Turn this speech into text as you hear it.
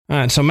All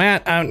right, so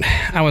Matt,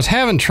 I was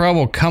having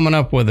trouble coming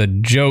up with a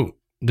joke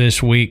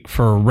this week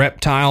for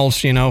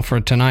reptiles, for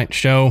tonight's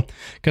show,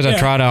 because I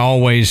try to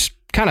always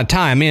kind of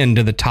tie them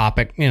into the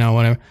topic,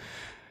 whatever.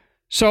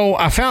 So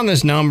I found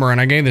this number,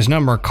 and I gave this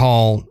number a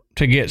call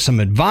to get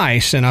some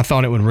advice, and I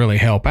thought it would really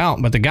help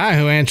out. But the guy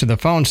who answered the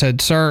phone said,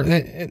 "Sir,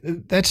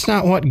 that's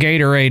not what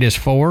Gatorade is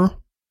for."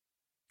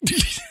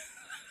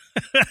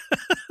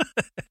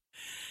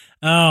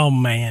 Oh,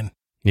 man.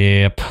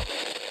 Yep.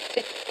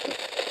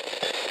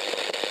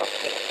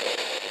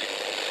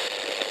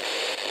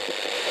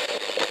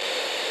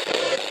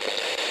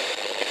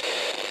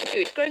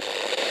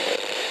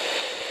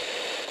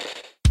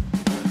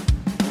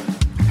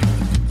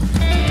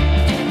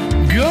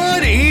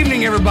 Good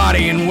evening,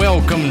 everybody, and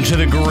welcome to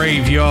the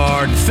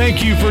Graveyard.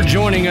 Thank you for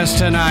joining us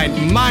tonight.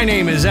 My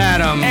name is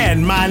Adam.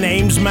 And my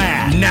name's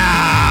Matt.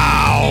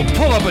 Now,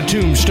 pull up a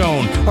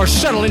tombstone or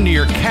settle into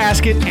your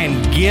casket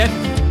and get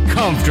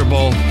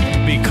comfortable,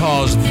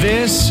 because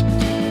this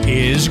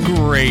is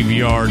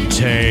Graveyard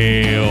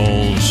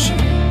Tales.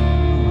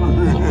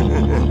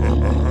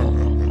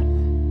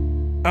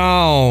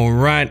 All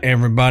right,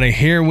 everybody,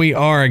 here we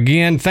are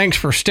again. Thanks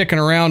for sticking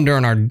around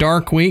during our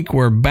dark week.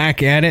 We're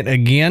back at it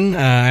again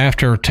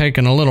after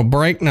taking a little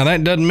break. Now,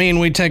 that doesn't mean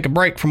we take a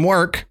break from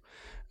work.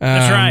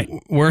 That's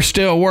right. We're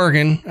still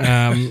working.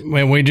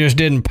 We just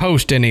didn't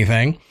post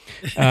anything.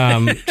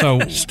 So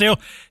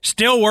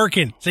still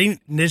working. See,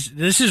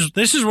 this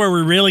is where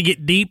we really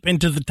get deep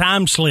into the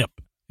time slip.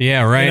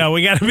 Yeah, right.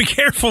 We got to be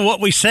careful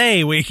what we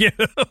say.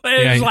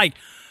 It's like,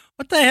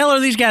 what the hell are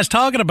these guys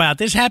talking about?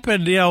 This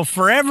happened,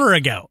 forever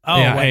ago. Oh,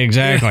 yeah, wait.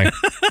 Exactly.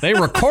 They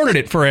recorded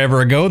it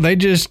forever ago. They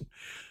just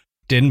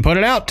didn't put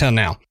it out till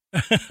now.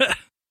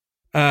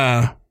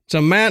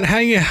 So Matt, how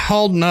you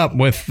holding up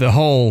with the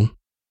whole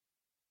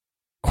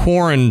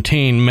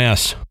quarantine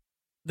mess?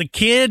 The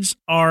kids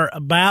are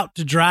about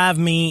to drive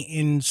me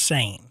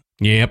insane.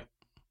 Yep.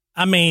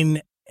 I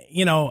mean,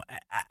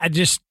 I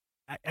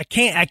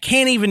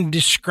can't even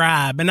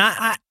describe. And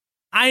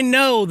I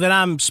know that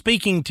I'm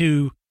speaking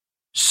to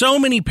so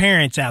many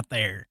parents out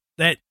there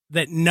that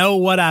know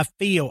what I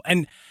feel.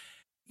 And,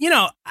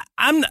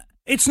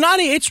 it's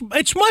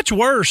much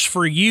worse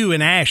for you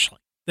and Ashley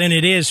than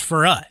it is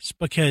for us,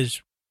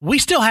 because we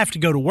still have to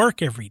go to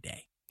work every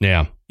day.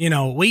 Yeah.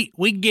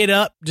 We get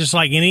up just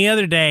like any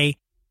other day,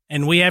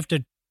 and we have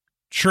to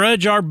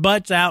trudge our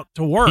butts out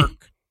to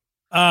work.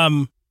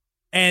 But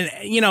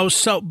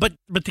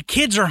the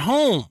kids are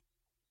home.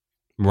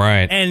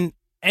 Right.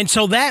 And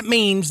so that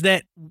means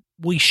that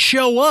we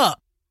show up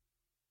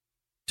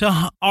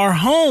to our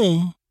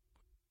home,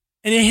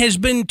 and it has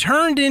been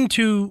turned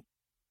into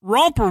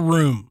romper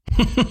room.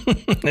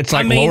 It's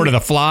like Lord of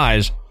the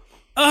Flies.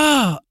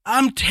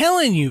 I'm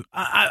telling you,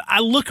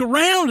 I look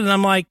around and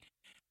I'm like,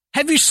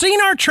 have you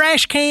seen our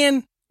trash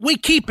can? We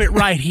keep it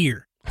right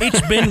here.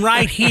 It's been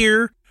right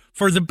here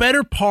for the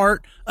better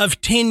part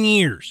of 10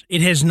 years.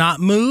 It has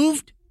not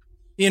moved,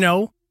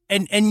 and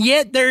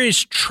yet there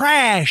is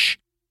trash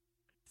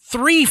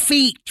 3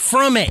 feet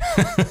from it.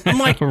 I'm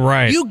like,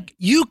 right.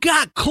 You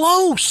got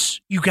close.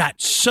 You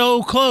got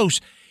so close.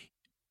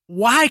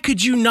 Why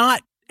could you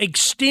not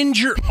extend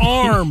your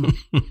arm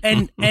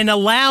and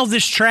allow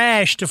this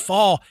trash to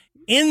fall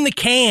in the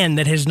can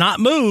that has not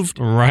moved?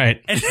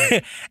 Right.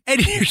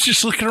 And you're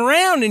just looking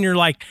around and you're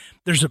like,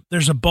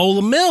 there's a bowl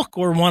of milk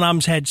where one of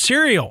them's had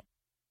cereal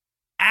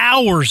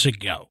hours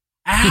ago.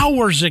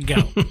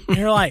 And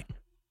you're like,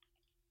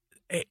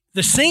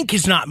 the sink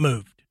has not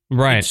moved.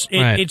 Right.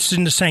 It's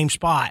in the same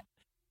spot.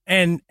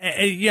 And,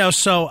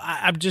 so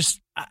I'm just,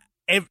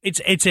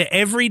 it's an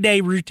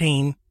everyday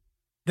routine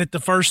that the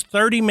first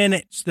 30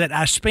 minutes that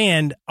I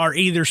spend are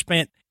either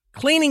spent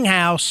cleaning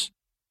house,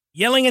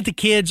 yelling at the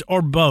kids,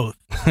 or both.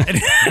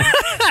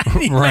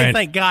 Right.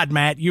 Thank God,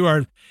 Matt, you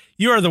are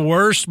the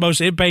worst,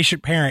 most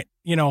impatient parent.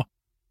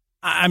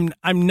 I'm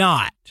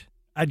not.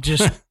 I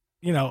just,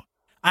 I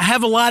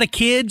have a lot of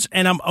kids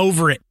and I'm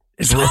over it.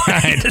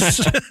 Right.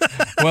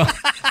 Well,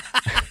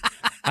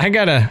 I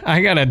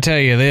gotta tell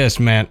you this,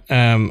 Matt.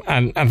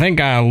 I think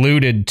I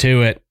alluded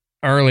to it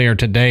earlier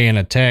today in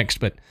a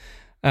text, but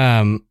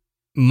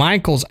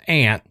Michael's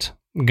aunt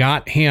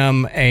got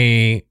him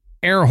a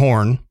air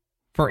horn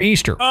for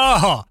Easter.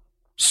 Oh,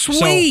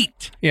 sweet!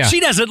 So, yeah. She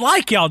doesn't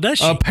like y'all, does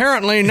she?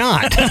 Apparently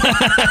not.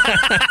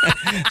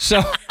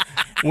 So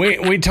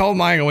we told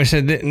Michael. We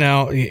said,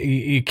 no,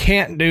 you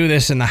can't do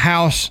this in the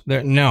house.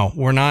 No,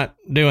 we're not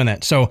doing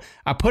that. So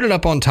I put it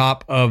up on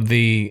top of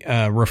the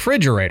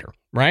refrigerator,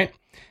 right?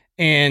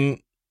 And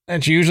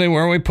that's usually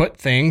where we put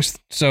things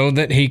so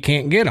that he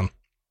can't get them.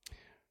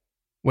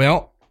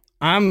 Well,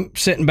 I'm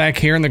sitting back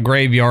here in the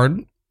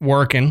graveyard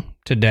working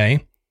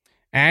today.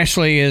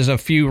 Ashley is a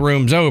few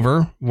rooms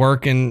over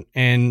working,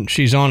 and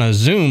she's on a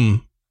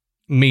Zoom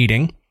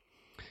meeting.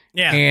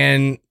 Yeah.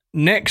 And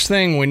next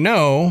thing we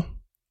know,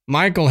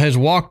 Michael has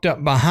walked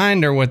up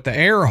behind her with the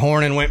air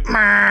horn and went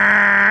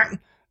 "Meow"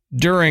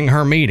 during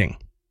her meeting.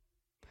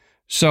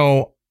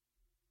 So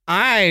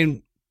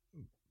I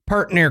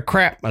pert near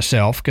crap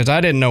myself because I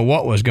didn't know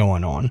what was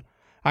going on.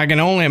 I can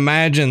only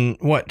imagine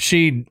what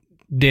she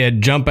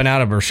did jumping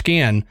out of her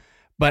skin.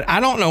 But I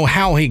don't know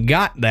how he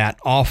got that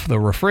off the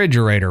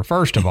refrigerator,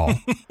 first of all.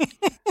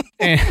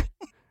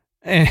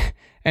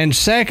 and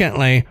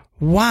secondly,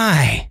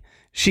 why?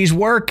 She's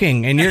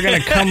working and you're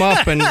going to come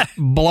up and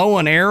blow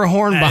an air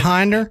horn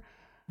behind her?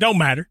 Don't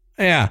matter.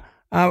 Yeah.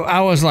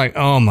 I was like,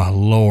 oh, my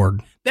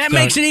Lord. That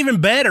makes it even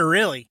better,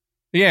 really.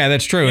 Yeah,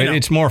 that's true.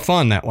 It's more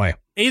fun that way.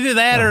 Either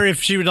that or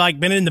if she would like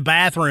been in the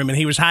bathroom and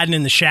he was hiding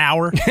in the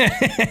shower.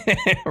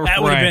 That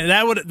would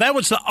have been that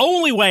was the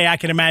only way I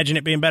can imagine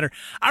it being better.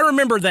 I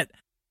remember that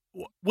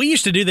we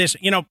used to do this,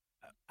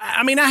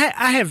 I mean,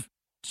 I have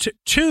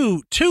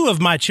two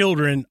of my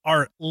children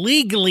are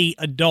legally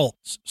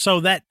adults. So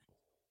that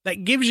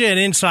gives you an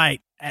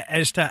insight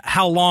as to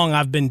how long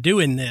I've been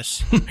doing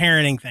this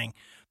parenting thing.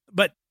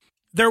 But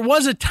there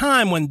was a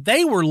time when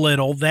they were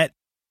little that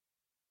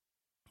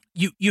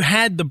you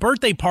had the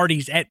birthday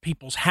parties at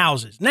people's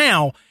houses.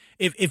 Now,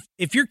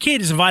 if your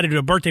kid is invited to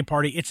a birthday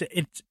party,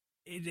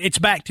 it's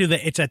back to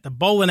it's at the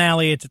bowling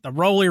alley, it's at the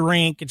roller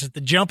rink, it's at the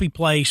jumpy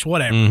place,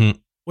 whatever.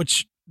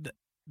 Which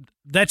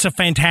that's a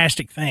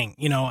fantastic thing.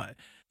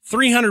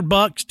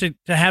 $300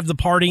 to have the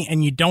party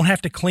and you don't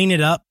have to clean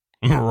it up.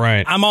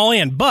 Right. I'm all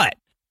in. But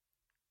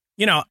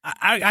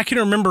I can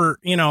remember,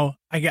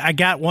 I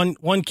got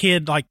one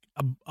kid like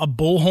a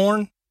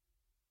bullhorn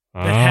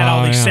that had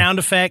all these sound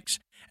effects.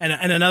 And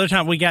another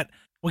time we got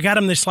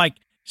him this like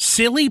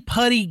silly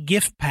putty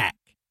gift pack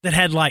that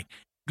had like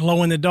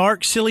glow in the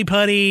dark silly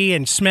putty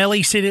and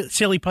smelly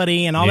silly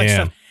putty and all that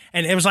stuff.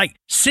 And it was like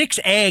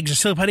 6 eggs of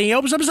silly putty. He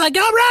opens up, it's like,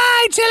 all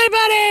right, silly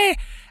putty.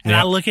 And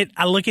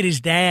I look at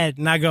his dad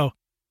and I go,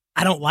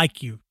 I don't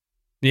like you.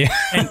 Yeah.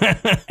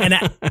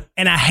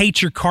 and I hate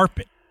your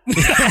carpet.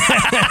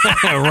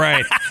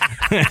 Right.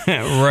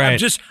 Right.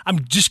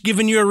 I'm just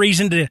giving you a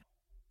reason to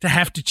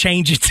have to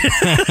change it.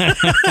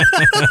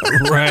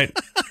 Right.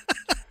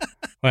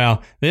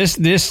 Well,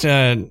 this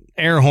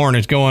air horn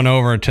is going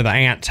over to the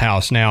aunt's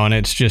house now, and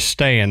it's just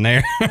staying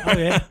there. Oh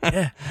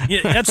yeah.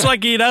 That's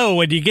like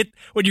when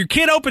your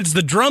kid opens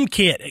the drum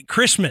kit at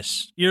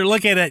Christmas. You're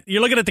looking at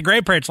the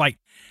grandparents like,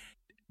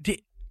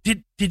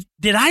 did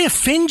I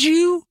offend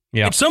you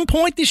at some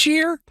point this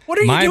year? What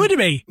are you doing to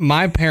me?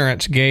 My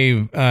parents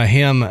gave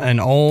him an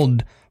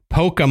old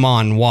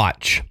Pokemon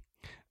watch.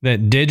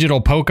 That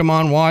digital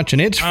Pokemon watch,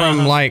 and it's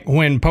from like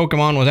when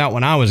Pokemon was out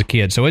when I was a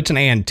kid, so it's an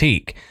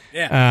antique.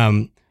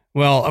 Yeah.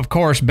 Well, of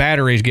course,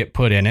 batteries get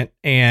put in it,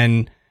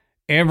 and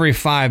every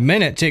 5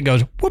 minutes it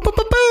goes whoop whoop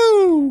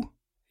boo,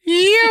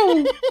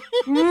 yeah.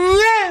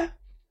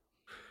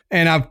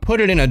 And I've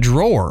put it in a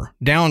drawer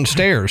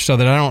downstairs so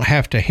that I don't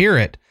have to hear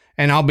it.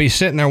 And I'll be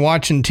sitting there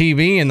watching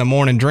TV in the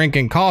morning,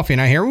 drinking coffee,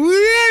 and I hear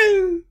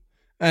woo,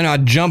 and I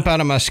jump out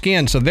of my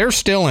skin. So they're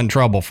still in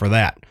trouble for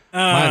that.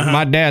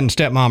 My dad and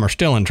stepmom are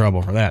still in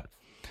trouble for that.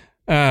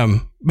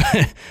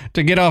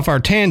 To get off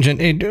our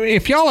tangent,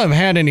 if y'all have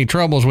had any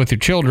troubles with your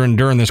children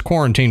during this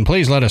quarantine,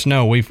 please let us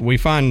know. We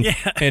find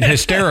it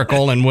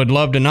hysterical and would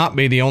love to not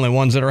be the only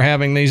ones that are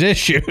having these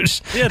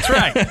issues. Yeah, that's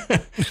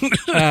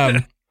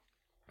right.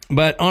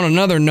 But on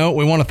another note,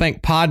 we want to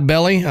thank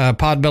Podbelly,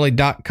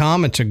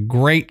 podbelly.com. It's a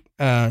great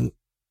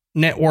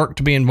network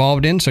to be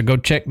involved in, so go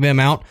check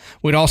them out.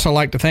 We'd also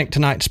like to thank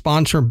tonight's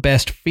sponsor,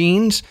 Best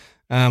Fiends.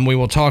 We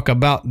will talk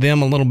about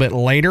them a little bit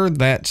later.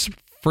 That's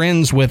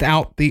Friends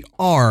without the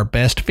R,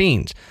 Best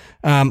Fiends.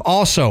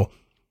 Also,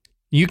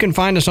 you can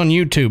find us on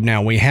YouTube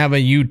now. We have a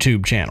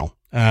YouTube channel.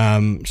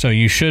 So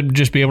you should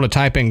just be able to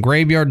type in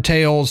Graveyard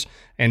Tales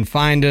and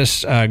find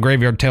us,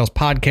 Graveyard Tales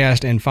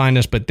Podcast, and find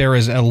us. But there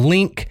is a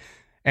link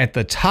at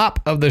the top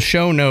of the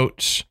show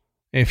notes.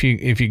 If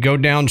you go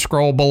down,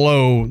 scroll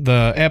below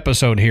the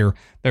episode here,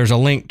 there's a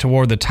link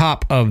toward the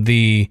top of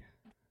the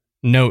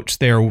notes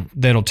there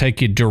that'll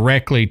take you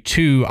directly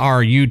to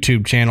our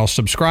YouTube channel.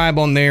 Subscribe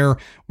on there.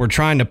 We're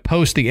trying to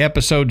post the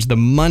episodes the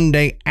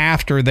Monday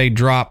after they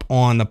drop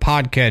on the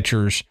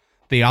podcatchers.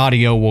 The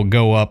audio will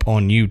go up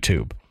on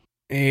YouTube.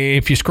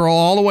 If you scroll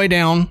all the way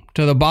down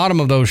to the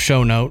bottom of those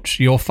show notes,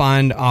 you'll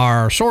find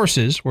our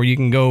sources where you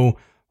can go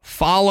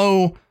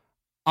follow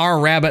our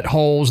rabbit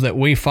holes that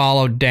we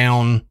followed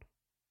down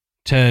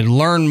to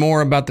learn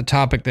more about the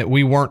topic that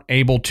we weren't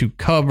able to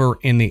cover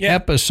in the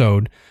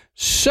episode.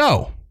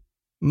 So,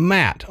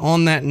 Matt,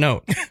 on that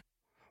note,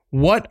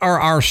 what are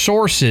our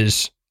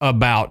sources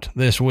about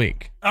this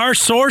week? Our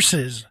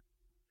sources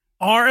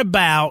are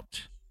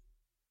about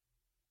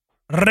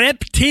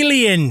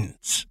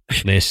reptilians.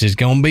 This is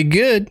going to be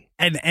good.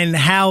 And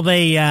how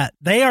they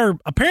are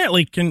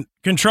apparently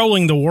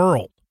controlling the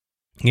world.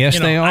 Yes,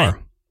 they are.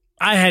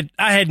 I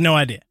had no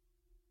idea.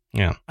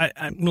 Yeah.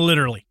 I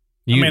literally.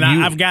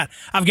 I've got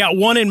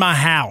one in my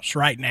house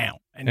right now.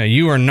 And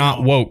you are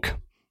not woke.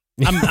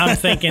 I'm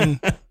thinking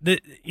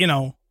that,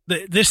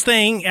 this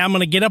thing, I'm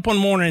going to get up one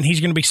morning and he's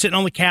going to be sitting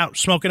on the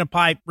couch, smoking a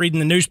pipe, reading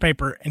the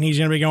newspaper. And he's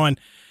going to be going,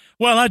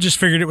 well, I just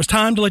figured it was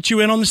time to let you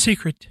in on the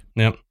secret.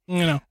 Yep.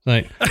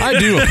 Like, I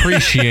do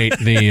appreciate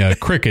the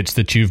crickets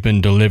that you've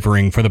been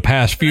delivering for the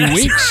past few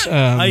weeks.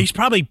 He's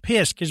probably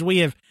pissed because we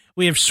have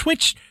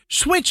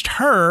switched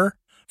her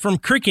from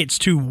crickets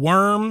to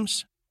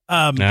worms.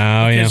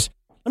 Yeah.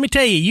 Let me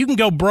tell you, you can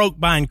go broke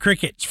buying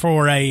crickets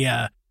for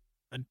a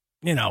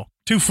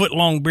 2-foot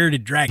long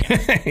bearded dragon.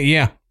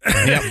 Yeah,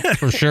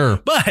 for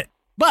sure. But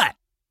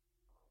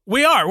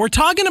we're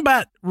talking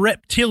about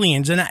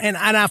reptilians, and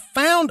I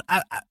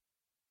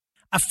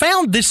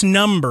found this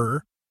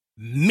number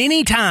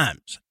many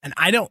times, and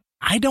I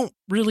don't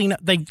really know.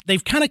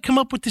 They've kind of come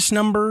up with this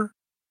number.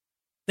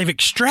 They've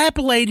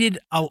extrapolated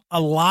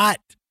a lot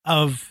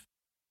of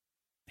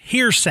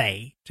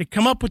hearsay to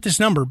come up with this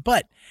number,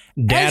 but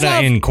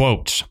data in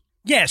quotes.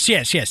 Yes.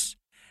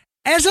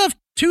 As of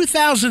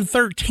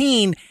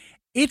 2013,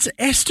 it's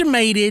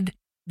estimated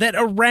that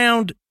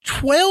around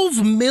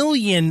 12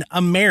 million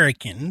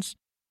Americans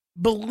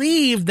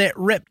believe that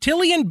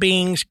reptilian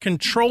beings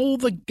control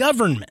the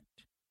government.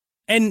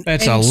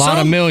 That's a lot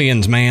of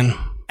millions, man.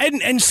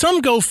 And some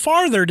go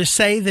farther to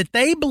say that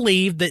they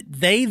believe that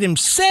they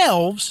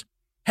themselves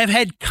have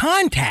had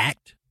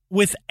contact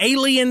with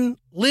alien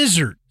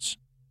lizards.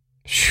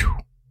 Whew.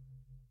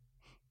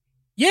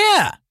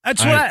 Yeah,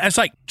 that's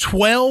like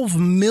 12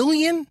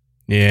 million.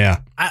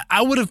 Yeah.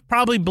 I would have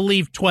probably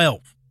believed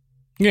 12.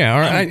 Yeah,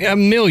 or a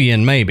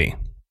million maybe.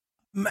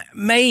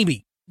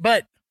 Maybe.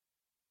 But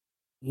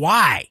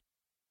why?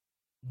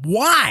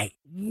 Why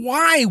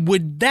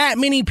would that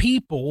many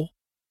people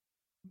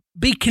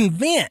be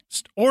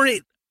convinced? Or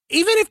even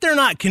if they're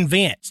not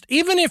convinced,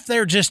 even if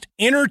they're just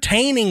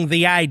entertaining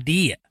the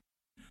idea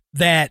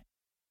that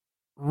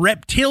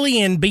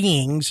reptilian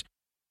beings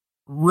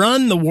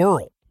run the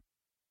world,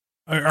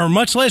 or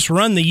much less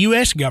run the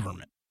U.S.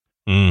 government.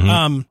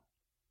 Mm-hmm.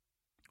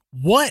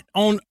 What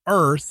on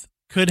earth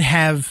could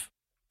have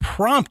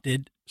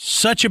prompted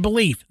such a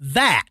belief?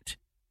 That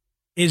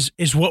is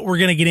what we're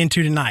going to get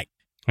into tonight.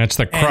 That's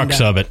the crux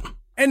of it.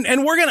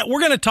 And we're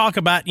gonna talk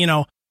about,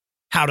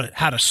 how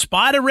to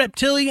spot a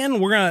reptilian.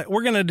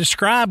 We're gonna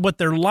describe what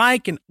they're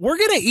like, and we're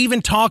gonna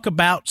even talk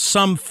about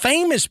some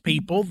famous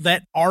people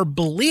that are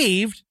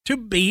believed to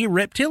be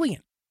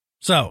reptilian.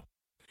 So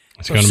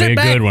it's going to be a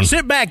good one.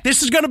 Sit back.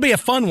 This is going to be a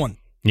fun one.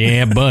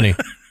 Yeah, buddy.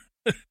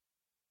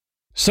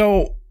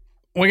 So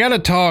we got to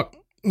talk,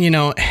 we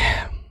got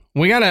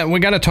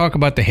to talk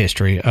about the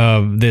history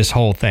of this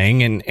whole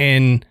thing.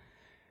 And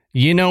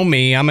you know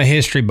me, I'm a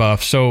history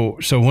buff. So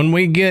when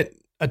we get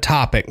a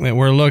topic that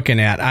we're looking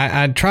at,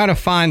 I try to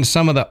find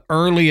some of the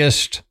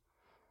earliest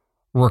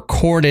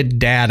recorded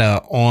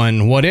data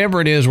on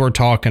whatever it is we're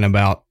talking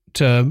about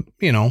to,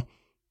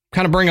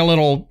 kind of bring a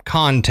little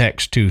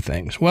context to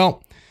things.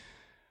 Well,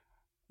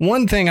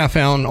 one thing I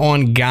found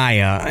on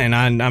Gaia, and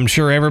I'm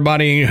sure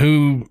everybody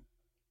who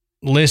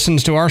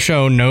listens to our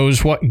show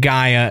knows what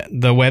Gaia,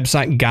 the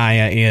website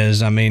Gaia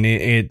is. I mean,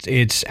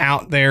 it's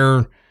out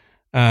there,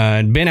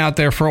 been out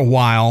there for a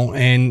while,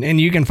 and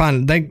you can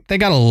find they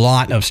got a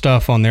lot of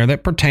stuff on there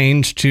that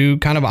pertains to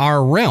kind of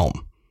our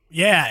realm.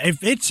 Yeah,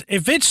 if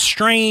it's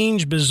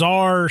strange,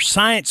 bizarre,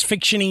 science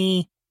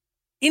fiction-y,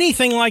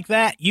 anything like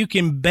that, you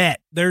can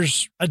bet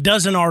there's a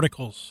dozen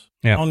articles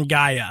on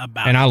Gaia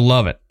about it. And I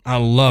love it. I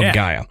love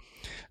Gaia.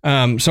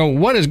 So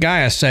what does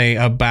Gaia say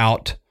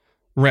about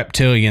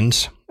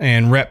reptilians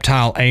and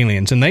reptile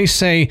aliens? And they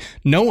say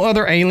no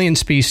other alien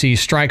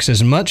species strikes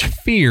as much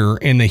fear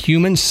in the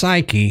human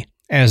psyche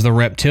as the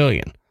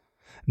reptilian.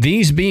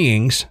 These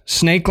beings,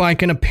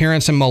 snake-like in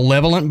appearance and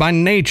malevolent by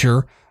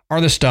nature,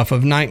 are the stuff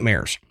of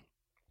nightmares.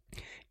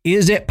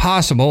 Is it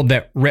possible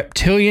that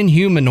reptilian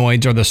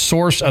humanoids are the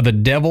source of the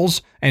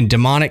devils and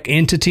demonic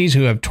entities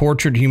who have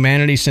tortured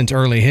humanity since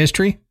early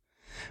history?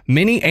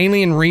 Many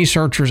alien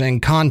researchers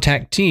and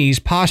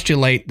contactees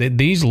postulate that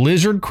these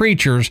lizard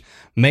creatures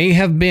may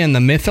have been the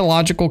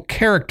mythological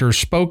characters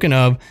spoken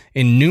of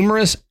in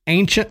numerous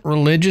ancient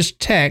religious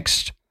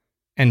texts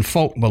and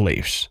folk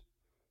beliefs.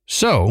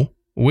 So,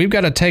 we've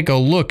got to take a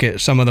look at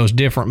some of those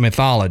different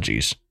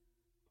mythologies,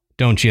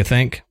 don't you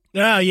think?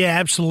 Oh, yeah,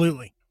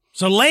 absolutely.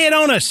 So lay it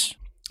on us.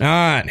 All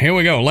right, here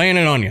we go, laying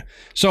it on you.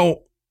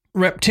 So,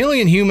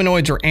 reptilian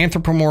humanoids or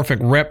anthropomorphic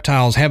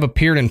reptiles have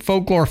appeared in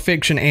folklore,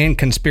 fiction, and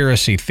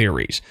conspiracy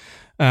theories.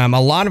 A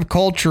lot of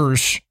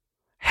cultures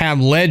have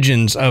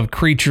legends of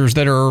creatures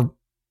that are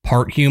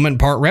part human,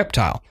 part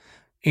reptile.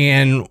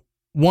 And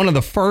one of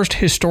the first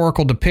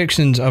historical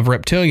depictions of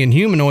reptilian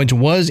humanoids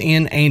was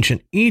in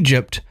ancient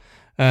Egypt.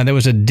 There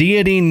was a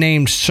deity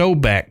named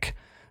Sobek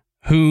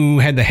who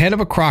had the head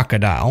of a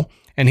crocodile,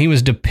 and he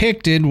was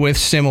depicted with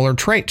similar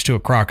traits to a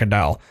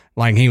crocodile.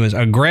 Like he was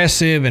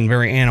aggressive and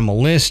very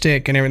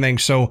animalistic and everything.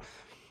 So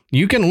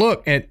you can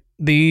look at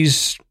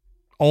these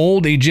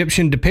old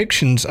Egyptian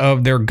depictions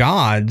of their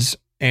gods,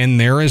 and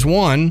there is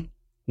one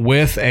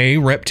with a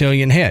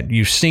reptilian head.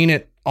 You've seen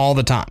it all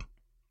the time.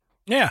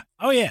 Yeah.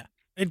 Oh, yeah.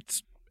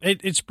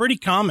 It's pretty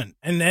common.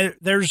 And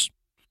there's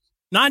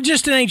not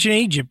just in ancient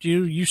Egypt.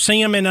 You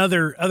see them in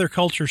other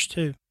cultures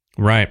too.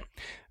 Right.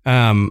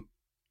 And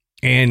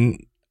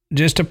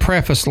just to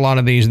preface a lot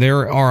of these,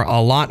 there are a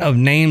lot of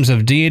names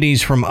of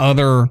deities from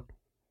other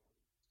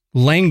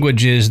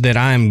languages that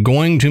I'm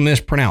going to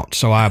mispronounce.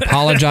 So I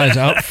apologize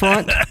up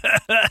front.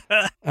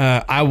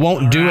 I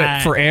won't do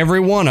it for every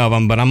one of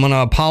them, but I'm going to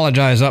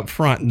apologize up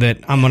front that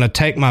I'm going to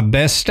take my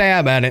best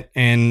stab at it,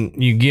 and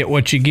you get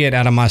what you get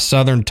out of my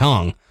southern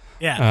tongue.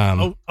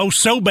 Yeah.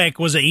 Sobek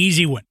was an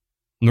easy one.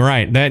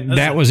 Right.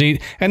 That was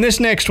easy. And this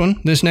next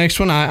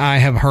one I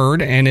have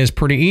heard and is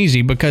pretty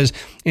easy, because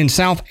in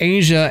South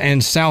Asia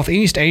and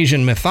Southeast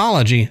Asian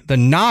mythology, the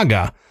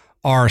Naga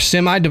are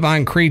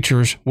semi-divine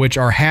creatures which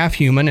are half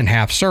human and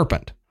half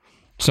serpent.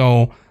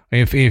 So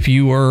if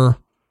you were,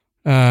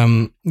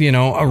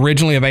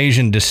 originally of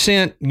Asian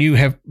descent,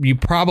 you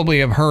probably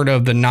have heard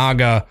of the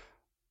Naga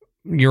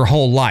your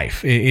whole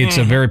life. It's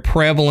a very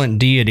prevalent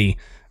deity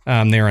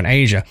there in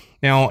Asia.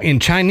 Now, in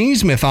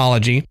Chinese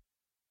mythology,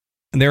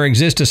 there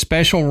exists a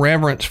special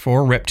reverence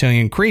for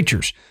reptilian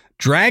creatures.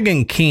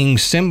 Dragon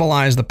kings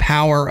symbolize the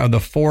power of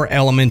the four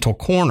elemental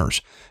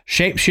corners,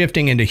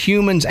 shape-shifting into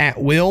humans at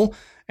will,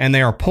 and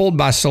they are pulled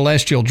by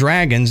celestial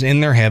dragons in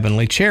their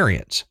heavenly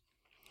chariots.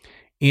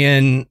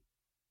 In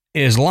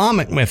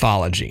Islamic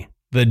mythology,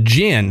 the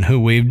jinn, who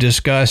we've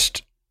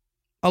discussed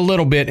a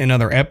little bit in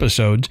other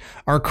episodes,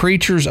 are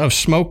creatures of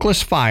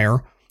smokeless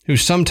fire who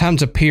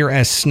sometimes appear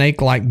as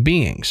snake-like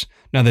beings.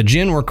 Now, the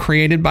jinn were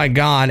created by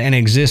God and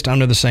exist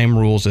under the same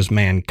rules as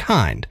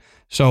mankind.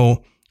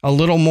 So, a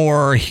little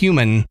more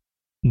human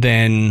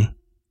than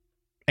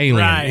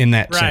alien in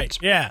that sense.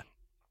 Yeah.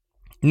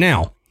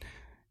 Now,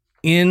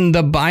 in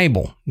the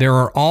Bible, there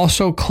are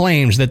also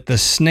claims that the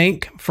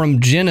snake from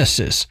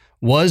Genesis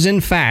was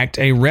in fact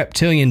a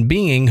reptilian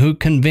being who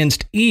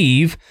convinced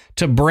Eve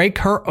to break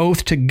her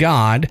oath to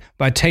God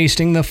by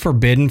tasting the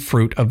forbidden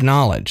fruit of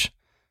knowledge.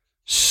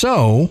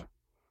 So,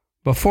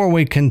 before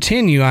we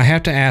continue, I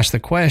have to ask the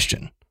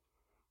question,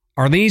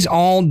 are these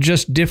all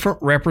just different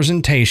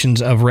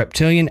representations of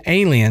reptilian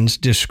aliens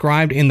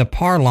described in the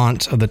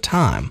parlance of the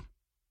time?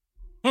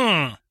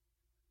 Or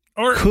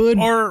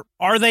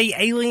are they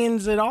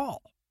aliens at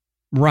all?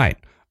 Right.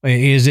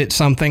 Is it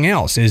something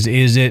else? Is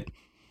it,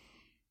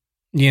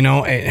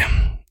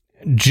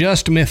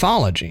 just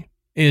mythology?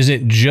 Is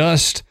it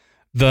just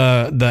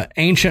the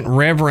ancient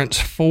reverence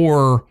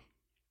for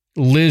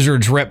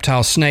lizards,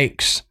 reptiles,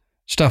 snakes,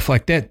 stuff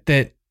like that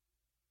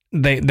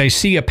they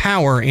see a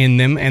power in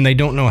them and they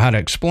don't know how to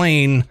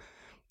explain,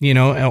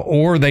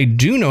 or they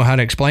do know how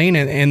to explain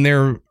and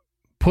they're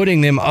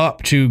putting them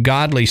up to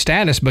godly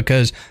status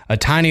because a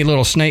tiny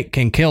little snake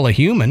can kill a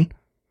human,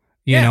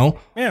 you know?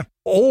 Yeah.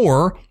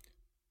 Or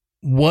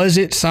was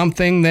it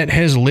something that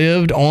has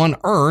lived on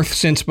Earth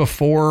since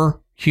before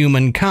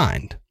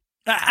humankind?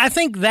 I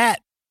think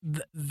that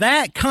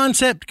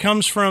concept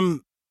comes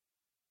from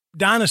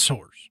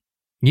dinosaurs.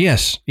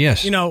 Yes.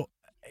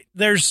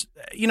 There's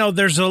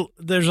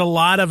a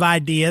lot of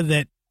idea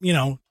that,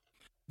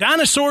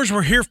 dinosaurs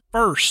were here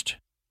first.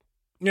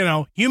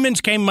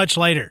 Humans came much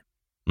later.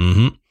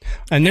 Mm-hmm.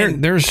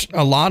 And there's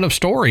a lot of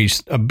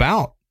stories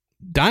about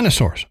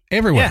dinosaurs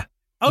everywhere.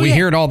 Yeah. We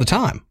hear it all the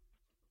time.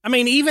 I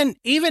mean,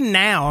 even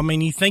now,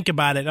 you think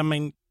about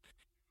it.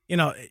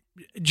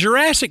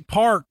 Jurassic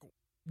Park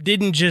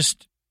didn't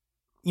just,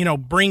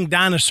 bring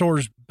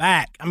dinosaurs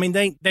back.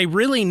 They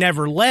really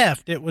never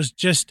left. It was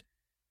just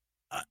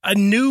a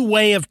new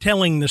way of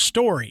telling the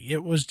story.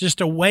 It was just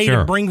a way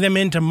to bring them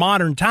into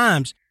modern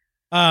times.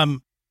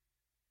 But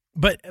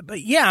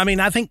yeah,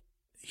 I think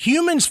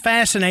humans'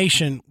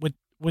 fascination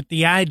with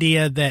the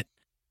idea that,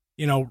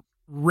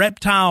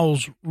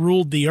 reptiles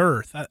ruled the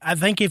earth. I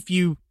think if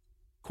you, of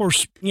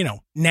course,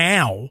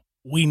 now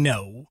we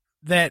know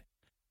that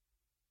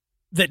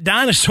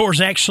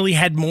dinosaurs actually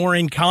had more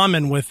in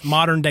common with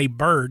modern day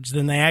birds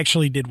than they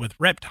actually did with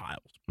reptiles.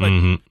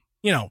 But,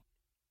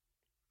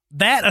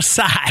 that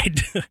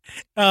aside,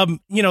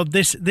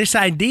 this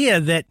idea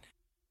that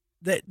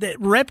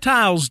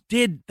reptiles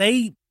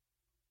they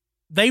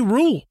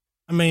rule.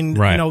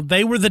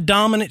 They were the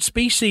dominant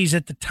species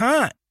at the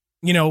time,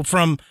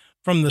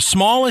 from the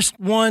smallest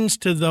ones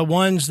to the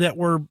ones that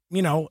were,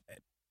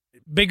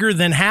 bigger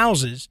than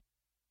houses.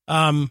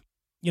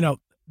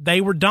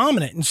 They were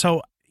dominant. And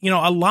so,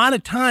 a lot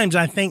of times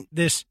I think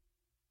this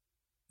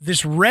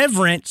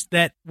reverence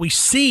that we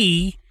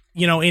see,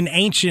 in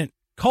ancient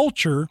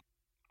culture,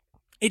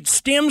 it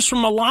stems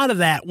from a lot of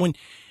that. When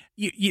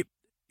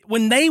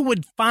when they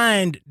would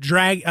find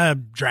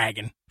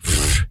dragon,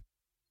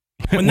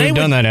 we've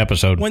done that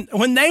episode.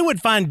 When they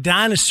would find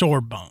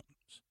dinosaur bones,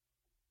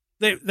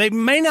 they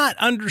may not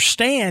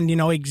understand,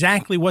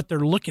 exactly what they're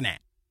looking at.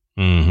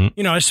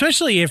 Mm-hmm.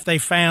 Especially if they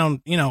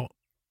found,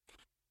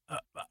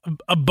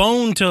 a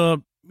bone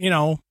to,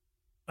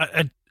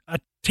 a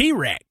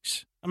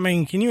T-Rex.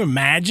 Can you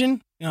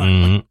imagine?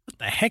 What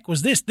the heck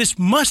was this? This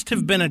must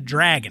have been a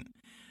dragon,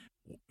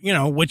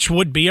 which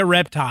would be a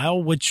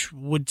reptile, which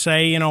would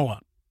say,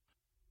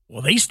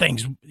 well, these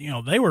things,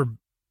 they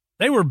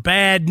were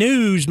bad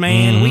news,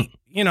 man. We,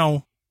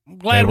 I'm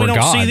glad we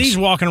don't see these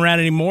walking around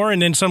anymore.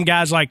 And then some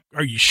guy's like,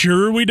 are you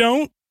sure we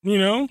don't?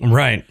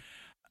 Right.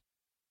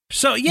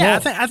 So, yeah,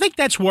 well, I think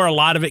that's where a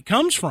lot of it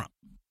comes from.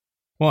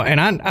 Well,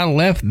 and I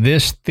left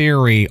this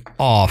theory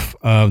off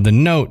of the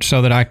note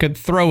so that I could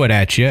throw it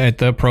at you at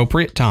the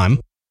appropriate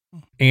time.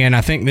 and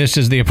I think this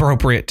is the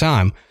appropriate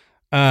time.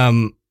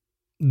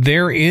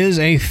 There is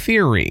a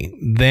theory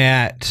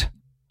that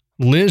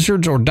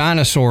lizards or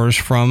dinosaurs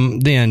from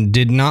then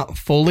did not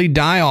fully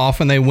die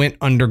off and they went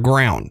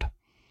underground.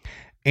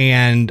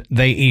 And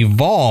they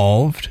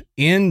evolved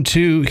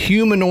into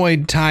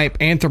humanoid type,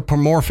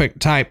 anthropomorphic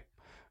type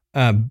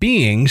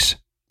beings,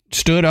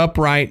 stood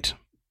upright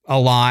a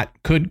lot,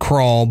 could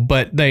crawl,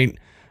 but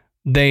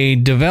they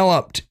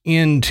developed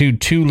into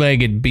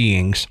two-legged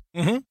beings.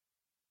 Mm-hmm.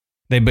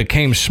 They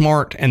became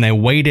smart and they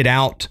waited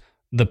out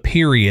the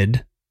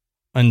period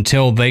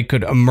until they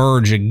could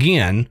emerge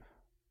again,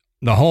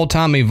 the whole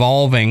time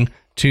evolving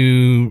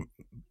to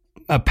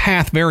a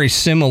path very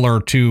similar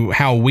to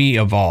how we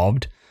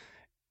evolved.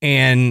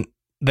 And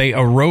they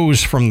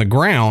arose from the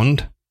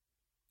ground,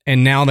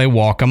 and now they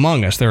walk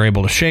among us. They're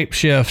able to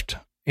shapeshift,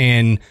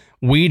 and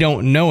we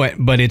don't know it,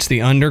 but it's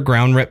the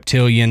underground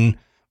reptilian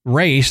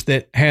race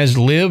that has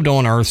lived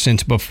on Earth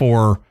since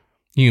before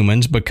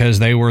humans, because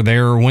they were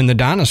there when the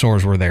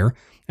dinosaurs were there,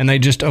 and they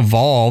just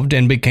evolved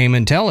and became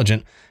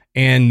intelligent.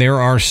 And there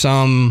are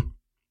some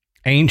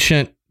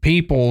ancient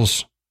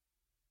people's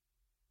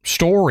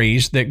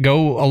stories that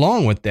go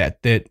along with that,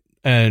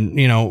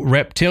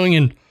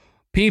 reptilian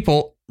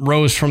people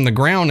rose from the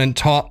ground and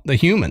taught the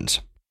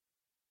humans.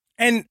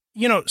 And,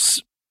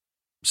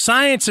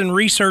 science and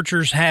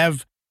researchers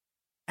have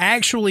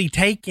actually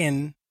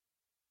taken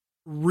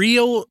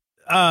real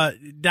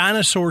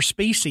dinosaur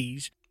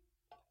species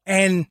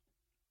and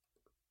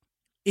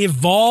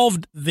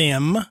evolved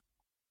them,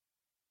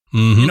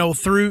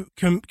 through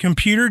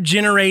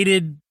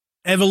computer-generated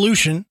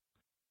evolution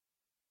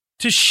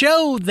to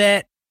show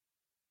that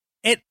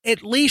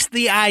at least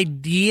the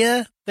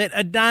idea that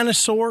a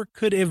dinosaur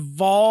could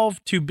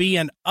evolve to be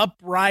an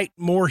upright,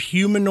 more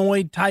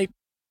humanoid type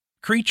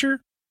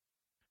creature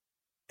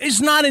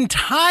is not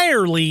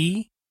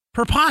entirely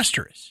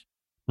preposterous.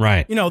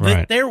 Right.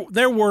 Right.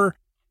 There were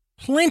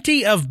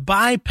plenty of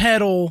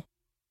bipedal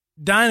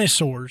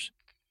dinosaurs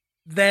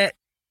that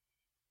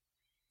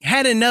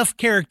had enough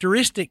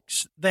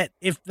characteristics that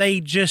if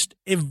they just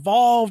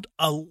evolved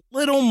a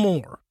little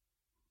more,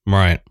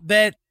 right,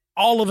 that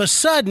all of a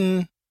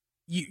sudden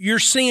you're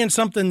seeing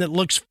something that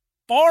looks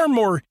far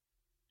more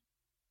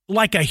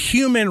like a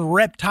human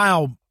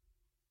reptile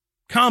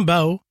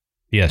combo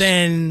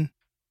than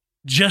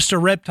just a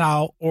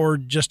reptile or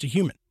just a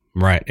human.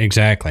 Right,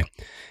 exactly.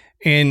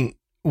 And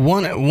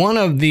one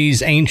of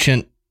these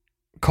ancient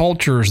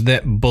cultures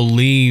that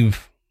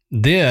believe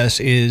this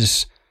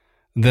is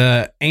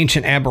the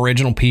ancient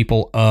Aboriginal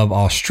people of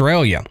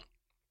Australia.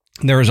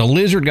 There is a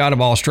lizard god of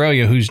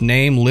Australia whose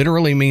name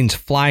literally means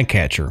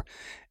flycatcher.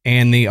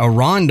 And the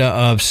Aranda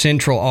of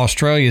Central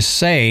Australia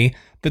say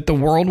that the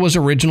world was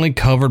originally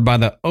covered by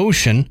the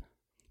ocean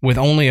with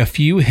only a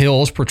few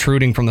hills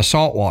protruding from the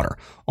saltwater.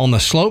 On the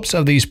slopes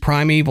of these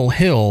primeval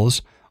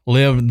hills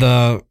lived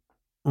the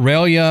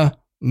Relia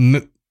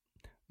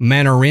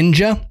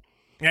Manarinja,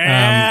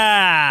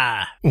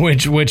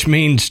 which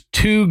means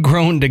two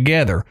grown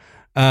together.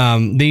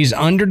 These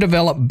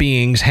underdeveloped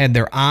beings had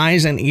their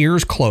eyes and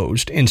ears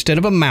closed. Instead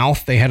of a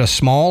mouth, they had a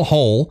small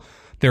hole.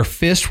 Their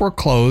fists were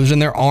closed,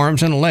 and their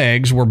arms and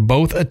legs were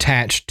both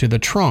attached to the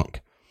trunk.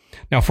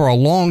 Now, for a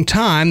long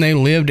time, they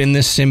lived in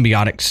this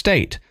symbiotic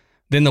state.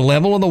 Then the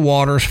level of the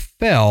waters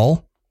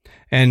fell,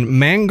 and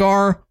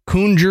Mangar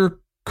Kunjar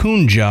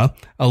Kunja,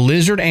 a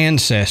lizard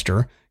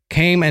ancestor,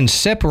 came and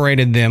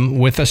separated them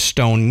with a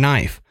stone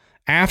knife.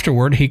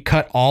 Afterward, he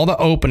cut all the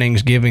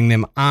openings, giving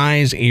them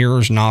eyes,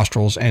 ears,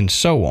 nostrils, and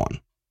so on.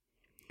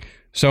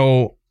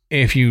 So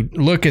if you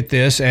look at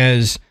this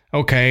as,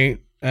 okay,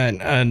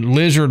 a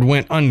lizard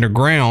went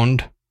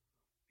underground,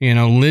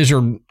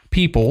 lizard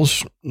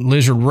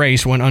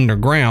race went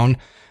underground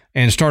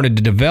and started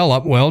to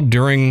develop, well,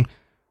 during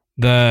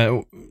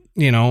the,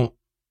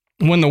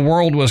 when the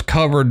world was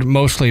covered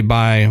mostly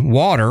by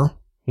water,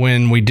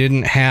 when we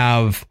didn't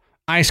have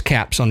ice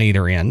caps on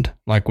either end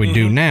like we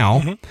do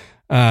now,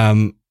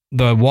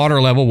 the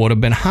water level would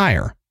have been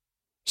higher.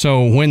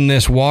 So when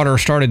this water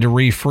started to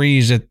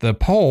refreeze at the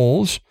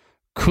poles,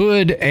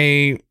 could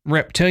a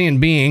reptilian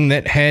being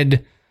that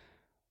had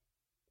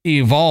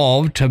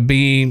evolved to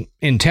be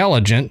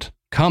intelligent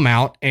come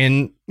out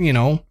and,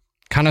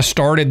 kind of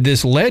started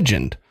this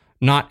legend?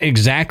 Not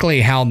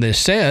exactly how this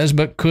says,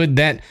 but could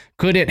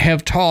it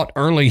have taught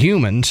early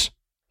humans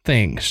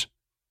things,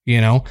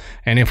 And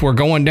if we're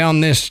going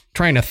down this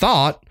train of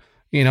thought,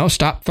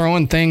 stop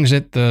throwing things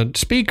at the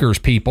speakers,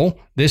 people.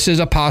 This is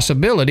a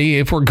possibility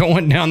if we're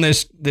going down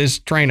this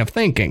train of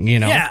thinking,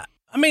 Yeah.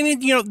 I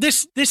mean,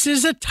 this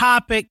is a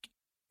topic,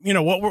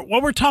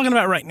 what we're talking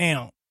about right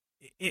now.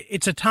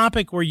 It's a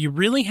topic where you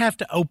really have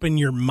to open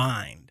your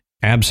mind.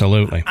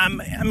 Absolutely. I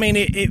mean,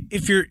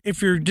 if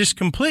you're just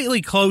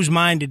completely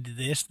closed-minded to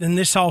this, then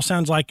this all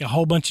sounds like a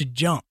whole bunch of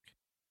junk.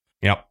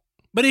 Yep.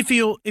 But if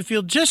you'll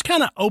just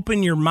kind of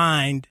open your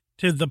mind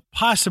to the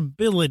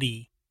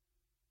possibility,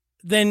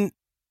 then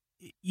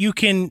you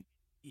can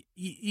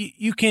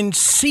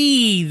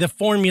see the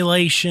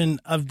formulation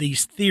of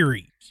these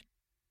theories.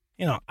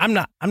 I'm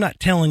not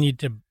telling you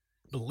to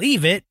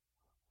believe it.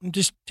 I'm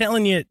just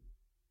telling you,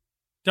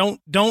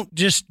 don't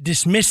just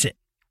dismiss it.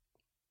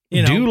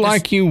 Do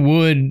like you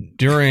would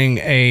during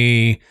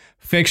a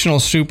fictional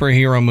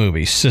superhero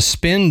movie.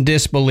 Suspend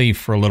disbelief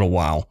for a little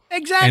while.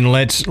 Exactly. And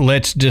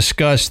let's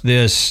discuss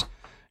this,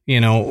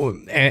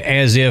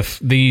 as if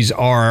these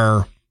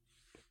are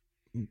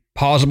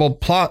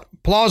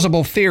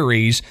plausible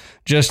theories,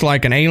 just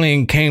like an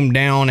alien came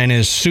down and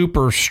is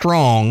super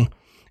strong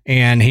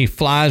and he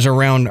flies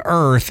around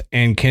Earth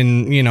and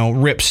can,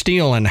 rip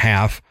steel in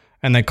half,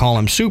 and they call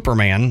him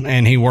Superman,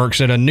 and he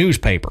works at a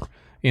newspaper.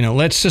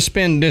 Let's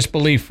suspend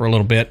disbelief for a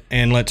little bit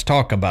and let's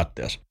talk about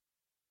this.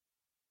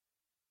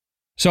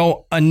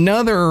 So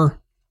another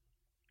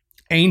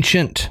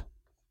ancient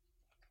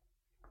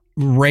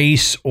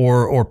race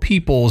or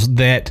peoples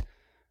that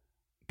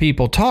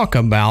people talk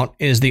about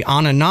is the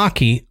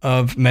Anunnaki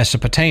of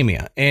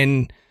Mesopotamia.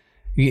 And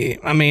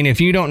I mean, if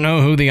you don't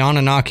know who the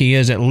Anunnaki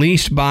is, at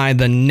least by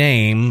the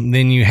name,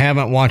 then you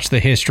haven't watched the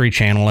History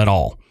Channel at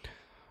all.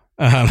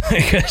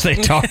 Because they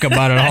talk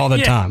about it all the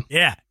time.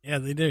 Yeah,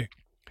 they do.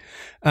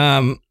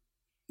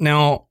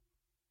 Now,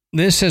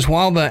 this says,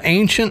 while the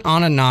ancient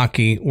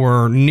Anunnaki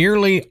were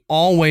nearly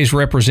always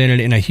represented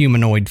in a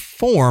humanoid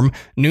form,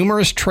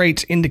 numerous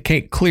traits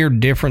indicate clear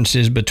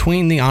differences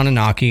between the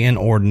Anunnaki and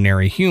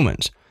ordinary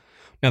humans.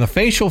 Now, the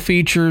facial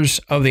features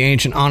of the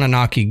ancient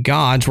Anunnaki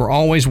gods were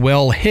always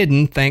well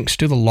hidden thanks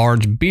to the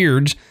large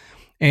beards,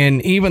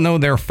 and even though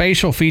their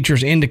facial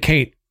features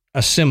indicate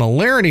a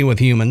similarity with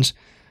humans,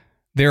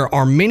 there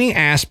are many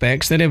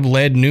aspects that have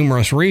led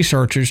numerous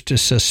researchers to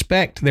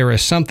suspect there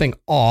is something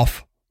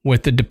off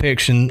with the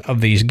depiction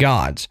of these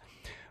gods.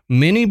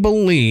 Many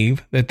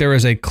believe that there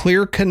is a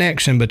clear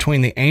connection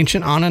between the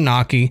ancient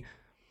Anunnaki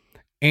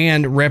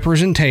and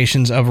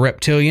representations of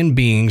reptilian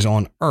beings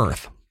on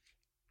Earth.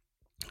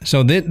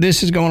 So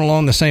this is going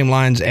along the same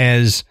lines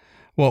as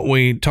what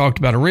we talked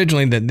about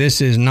originally, that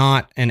this is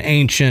not an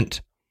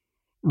ancient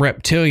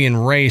reptilian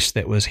race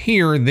that was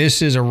here.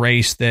 This is a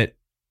race that,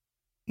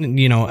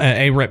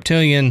 a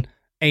reptilian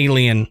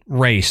alien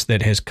race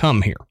that has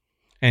come here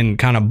and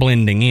kind of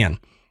blending in.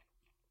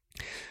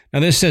 Now,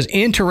 this says,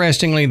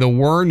 interestingly, the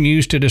word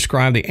used to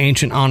describe the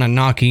ancient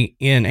Anunnaki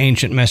in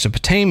ancient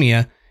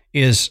Mesopotamia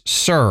is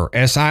Sir,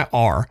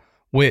 S-I-R,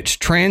 which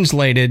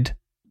translated,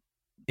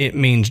 it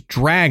means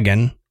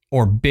dragon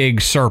or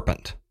big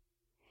serpent.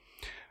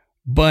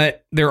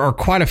 But there are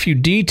quite a few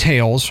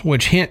details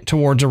which hint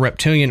towards a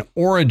reptilian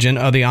origin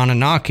of the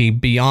Anunnaki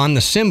beyond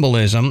the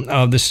symbolism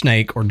of the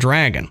snake or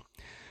dragon.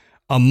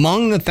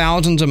 Among the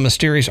thousands of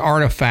mysterious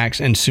artifacts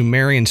and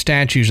Sumerian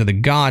statues of the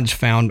gods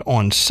found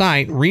on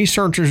site,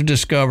 researchers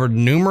discovered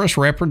numerous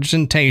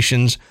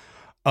representations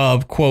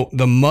of, quote,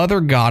 the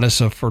mother goddess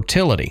of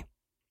fertility.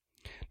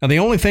 Now, the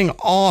only thing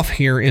off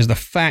here is the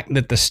fact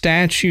that the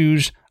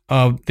statues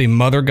of the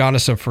mother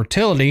goddess of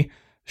fertility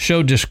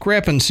show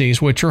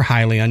discrepancies which are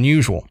highly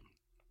unusual.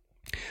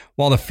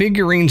 While the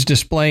figurines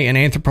display an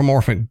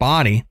anthropomorphic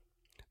body,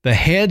 the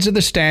heads of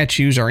the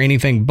statues are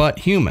anything but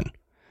human.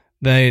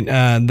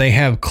 They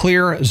have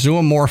clear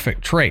zoomorphic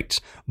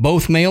traits.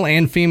 Both male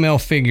and female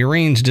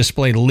figurines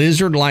display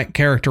lizard-like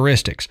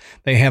characteristics.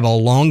 They have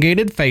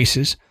elongated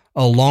faces,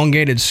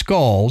 elongated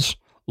skulls,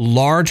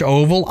 large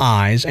oval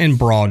eyes, and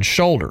broad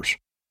shoulders.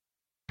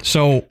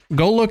 So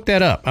go look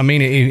that up. I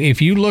mean, if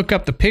you look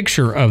up the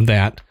picture of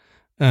that,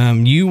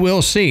 you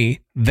will see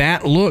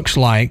that looks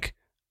like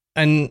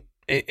a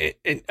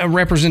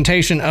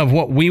representation of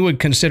what we would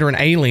consider an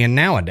alien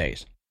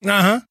nowadays.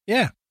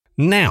 Yeah.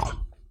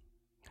 Now,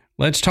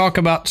 let's talk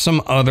about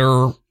some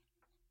other,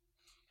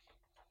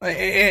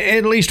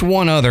 at least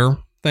one other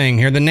thing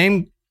here. The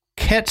name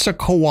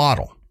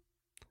Quetzalcoatl.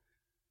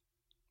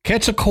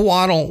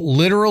 Quetzalcoatl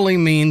literally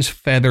means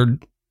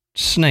feathered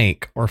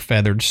snake or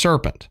feathered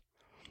serpent.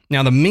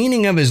 Now, the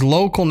meaning of his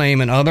local name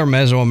in other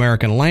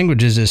Mesoamerican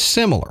languages is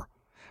similar.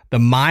 The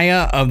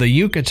Maya of the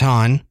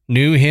Yucatan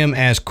knew him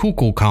as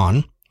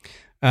Kukulkan.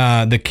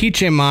 The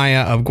Quiche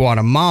Maya of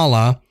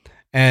Guatemala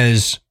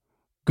as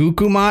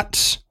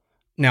Gucumats.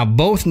 Now,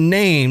 both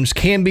names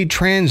can be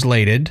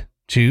translated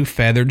to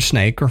feathered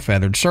snake or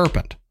feathered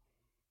serpent.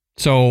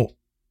 So,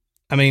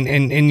 I mean,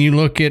 and you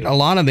look at a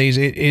lot of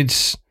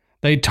these,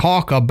 they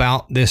talk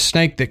about this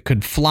snake that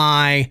could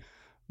fly,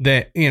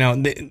 that,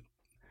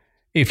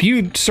 if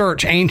you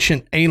search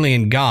ancient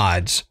alien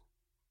gods,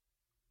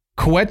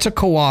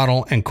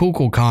 Quetzalcoatl and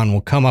Kukulkan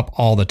will come up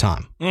all the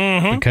time.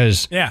 Mm-hmm.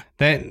 Because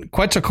that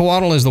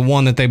Quetzalcoatl is the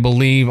one that they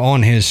believe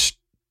on his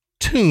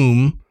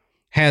tomb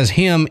has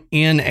him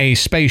in a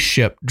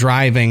spaceship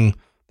driving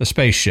the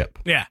spaceship.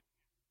 Yeah.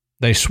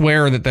 They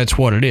swear that that's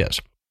what it is.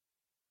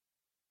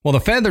 Well, the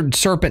feathered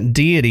serpent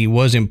deity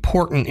was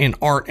important in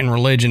art and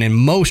religion in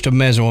most of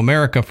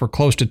Mesoamerica for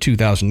close to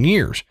 2,000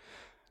 years.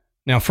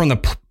 Now, from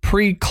the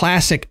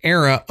pre-classic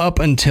era up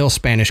until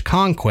Spanish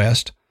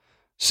conquest,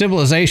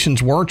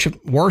 civilizations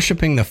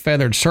worshiping the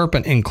feathered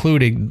serpent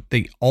included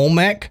the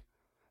Olmec,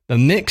 the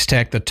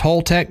Mixtec, the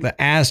Toltec, the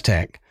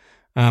Aztec,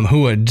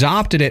 who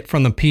adopted it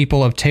from the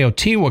people of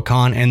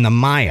Teotihuacan and the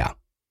Maya.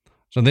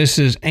 So this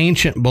is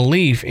ancient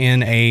belief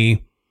in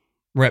a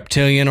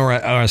reptilian or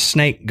a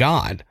snake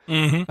god.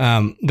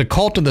 Mm-hmm. The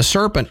cult of the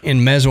serpent in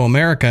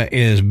Mesoamerica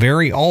is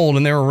very old,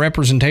 and there are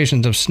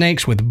representations of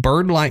snakes with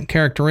bird-like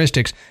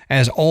characteristics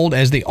as old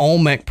as the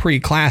Olmec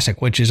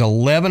Pre-Classic, which is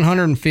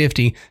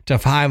 1150 to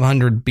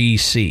 500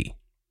 BC.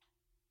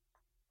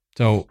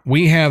 So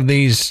we have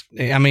these.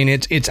 I mean,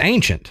 it's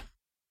ancient.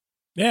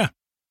 Yeah.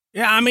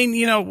 I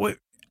mean,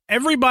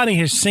 everybody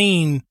has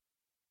seen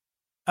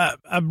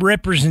a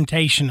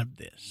representation of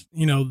this.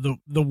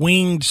 The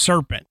winged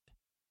serpent.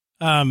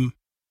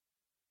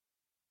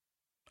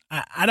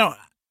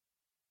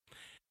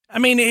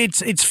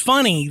 It's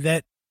funny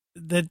that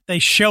they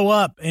show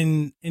up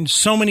in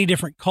so many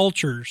different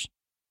cultures.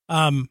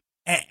 And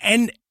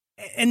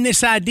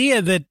this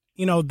idea that,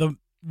 the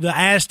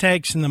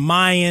Aztecs and the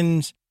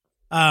Mayans,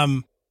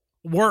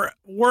 were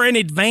an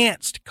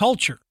advanced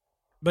culture,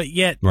 but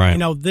yet, right.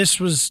 This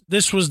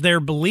was their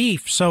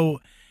belief. So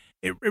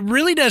it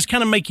really does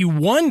kind of make you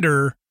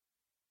wonder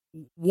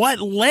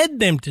what led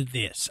them to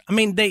this. I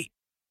mean,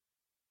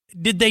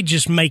 did they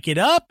just make it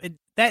up?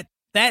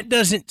 That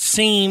doesn't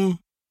seem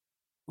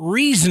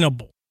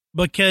reasonable,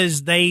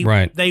 because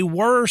they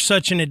were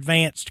such an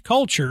advanced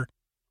culture.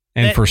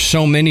 And for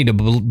so many to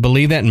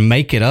believe that and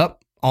make it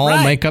up,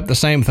 make up the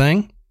same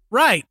thing.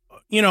 Right.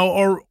 It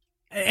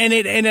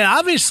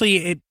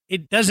obviously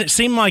it doesn't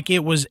seem like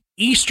it was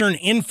Eastern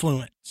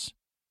influence.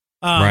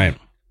 Right.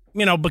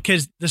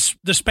 Because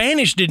the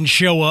Spanish didn't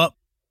show up,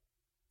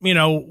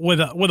 with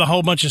a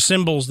whole bunch of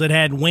symbols that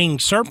had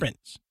winged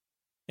serpents.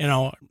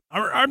 Or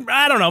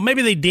I don't know.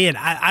 Maybe they did.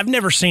 I've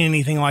never seen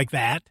anything like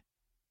that.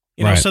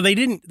 So they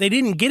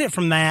didn't get it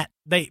from that.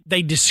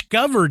 They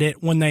discovered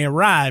it when they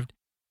arrived.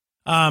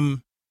 So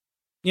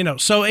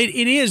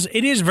it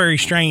is very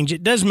strange.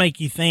 It does make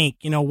you think,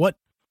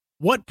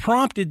 what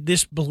prompted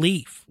this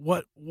belief?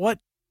 What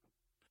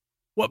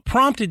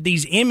prompted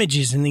these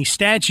images and these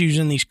statues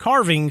and these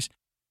carvings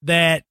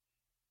that,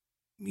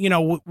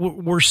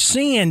 we're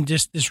seeing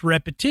just this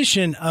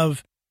repetition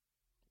of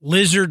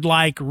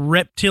lizard-like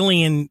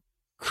reptilian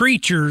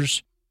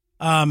creatures,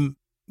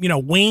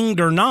 winged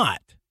or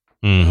not.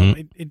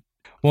 Mm-hmm.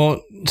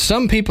 Well,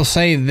 some people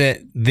say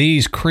that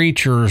these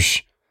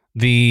creatures,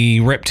 the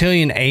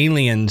reptilian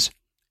aliens,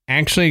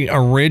 actually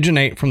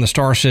originate from the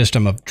star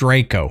system of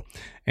Draco.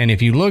 And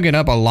if you look it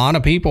up, a lot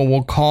of people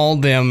will call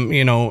them,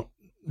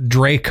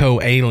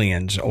 Draco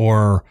aliens,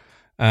 or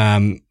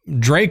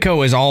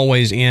Draco is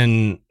always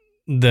in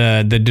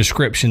the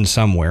description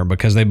somewhere,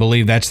 because they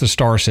believe that's the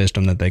star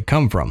system that they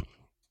come from.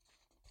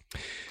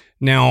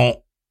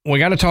 Now, we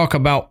got to talk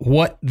about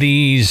what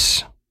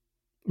these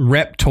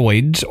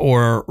reptoids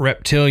or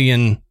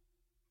reptilian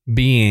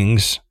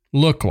beings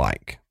look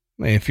like.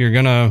 If you're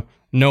going to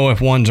know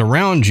if one's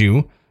around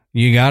you,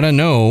 you got to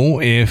know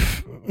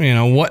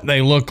what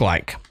they look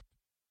like.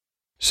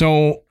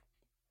 So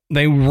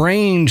they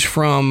range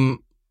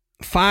from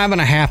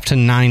 5.5 to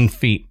 9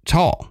 feet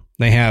tall.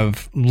 They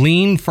have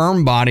lean,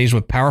 firm bodies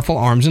with powerful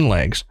arms and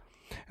legs,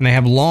 and they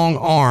have long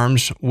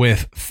arms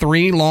with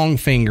 3 long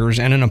fingers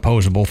and an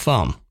opposable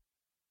thumb.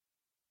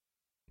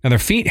 Now, their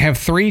feet have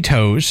 3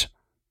 toes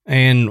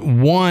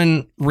and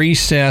 1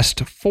 recessed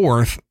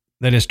 4th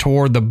that is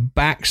toward the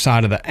back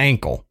side of the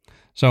ankle.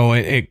 So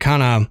it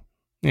kind of,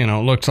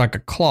 looks like a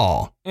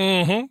claw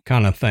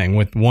kind of thing,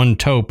 with 1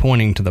 toe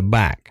pointing to the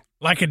back.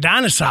 Like a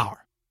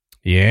dinosaur.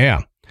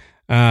 Yeah.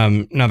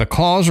 Now, the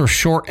claws are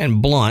short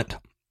and blunt.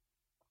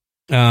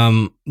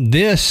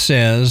 This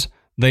says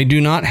they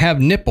do not have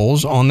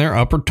nipples on their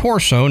upper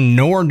torso,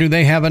 nor do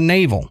they have a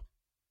navel.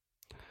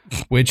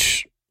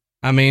 Which,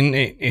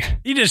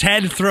 you just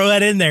had to throw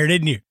that in there,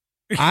 didn't you?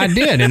 I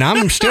did, and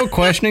I'm still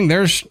questioning.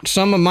 There's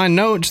some of my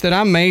notes that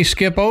I may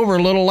skip over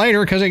a little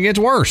later because it gets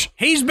worse.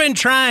 He's been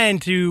trying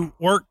to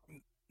work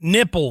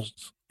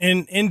nipples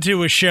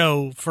into a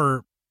show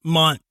for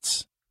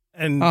months.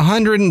 And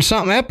 100 and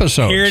something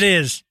episodes. Here it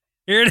is.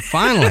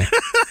 Finally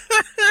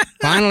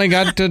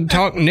got to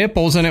talk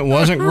nipples, and it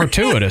wasn't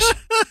gratuitous.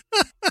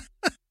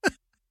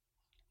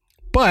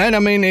 But,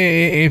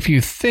 if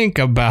you think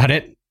about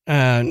it,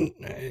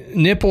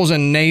 nipples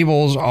and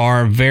navels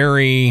are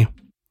very...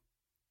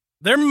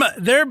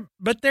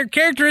 They're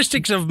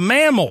characteristics of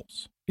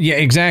mammals. Yeah,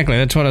 exactly.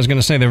 That's what I was going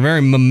to say. They're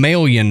very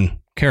mammalian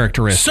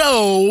characteristics.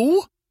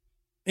 So,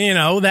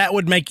 that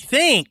would make you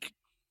think,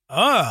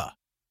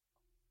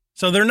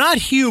 so they're not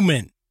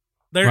human.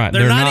 They're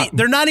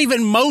not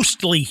even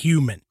mostly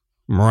human.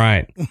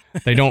 Right.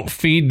 They don't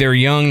feed their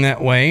young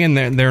that way, and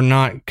they're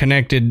not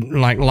connected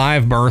like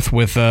live birth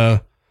with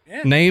a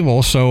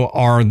navel. So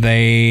are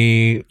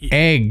they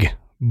egg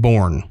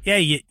born? Yeah.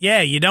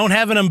 You don't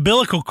have an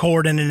umbilical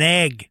cord in an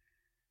egg.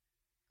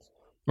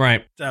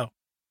 Right.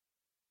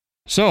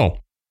 So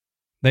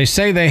they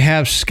say they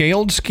have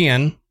scaled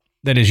skin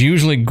that is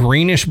usually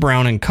greenish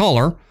brown in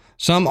color.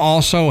 Some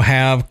also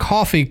have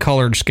coffee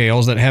colored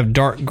scales that have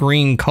dark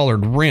green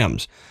colored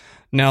rims.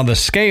 Now, the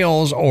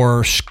scales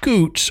or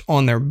scutes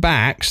on their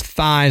backs,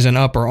 thighs, and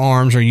upper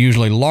arms are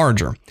usually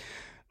larger.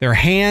 Their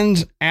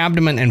hands,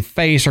 abdomen, and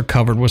face are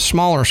covered with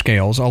smaller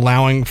scales,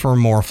 allowing for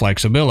more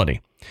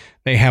flexibility.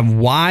 They have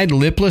wide,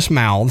 lipless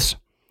mouths,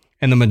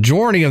 and the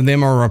majority of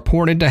them are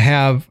reported to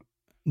have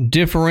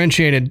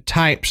differentiated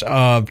types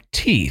of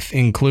teeth,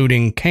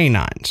 including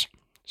canines.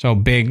 So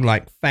big,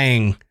 like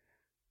fang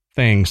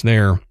things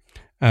there.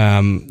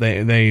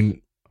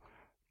 They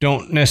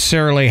don't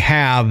necessarily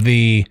have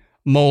the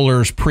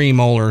molars,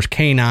 premolars,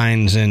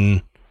 canines,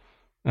 and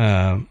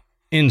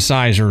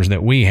incisors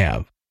that we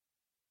have.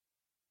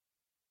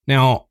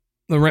 Now,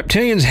 the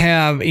reptilians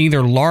have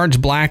either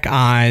large black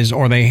eyes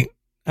or they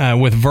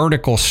with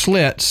vertical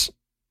slits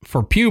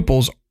for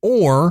pupils,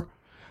 or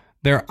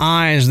their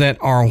eyes that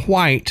are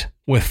white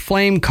with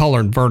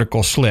flame-colored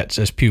vertical slits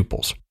as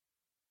pupils.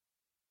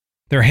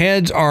 Their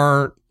heads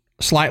are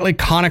slightly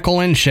conical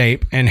in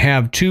shape and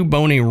have two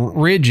bony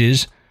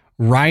ridges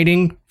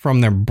riding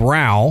from their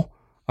brow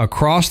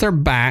across their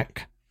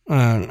back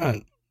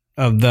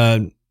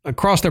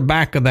across their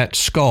back of that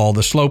skull,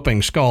 the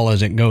sloping skull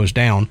as it goes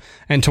down,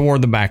 and toward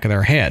the back of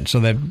their head. So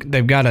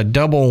they've got a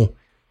double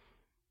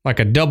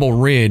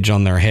ridge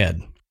on their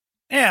head.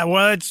 Yeah,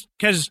 well, it's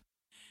because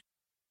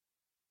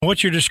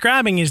what you're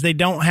describing is they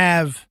don't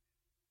have,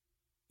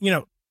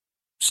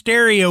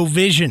 stereo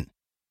vision.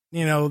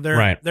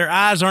 Their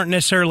eyes aren't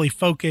necessarily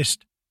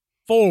focused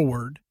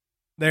forward.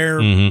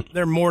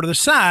 They're more to the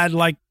side,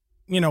 like,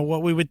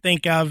 what we would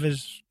think of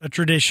as a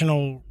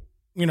traditional,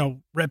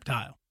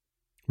 reptile.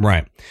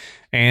 Right.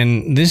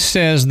 And this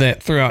says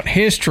that throughout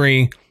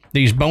history,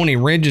 these bony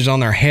ridges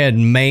on their head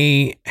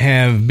may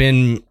have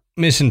been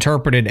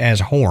misinterpreted as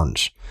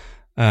horns.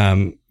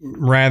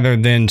 Rather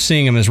than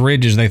seeing them as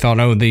ridges, they thought,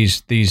 oh,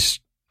 these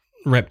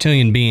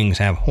reptilian beings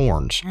have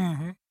horns.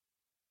 Mm-hmm.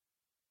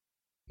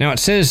 Now it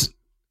says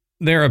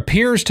there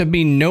appears to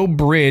be no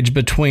bridge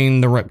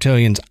between the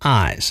reptilians'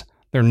 eyes.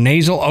 Their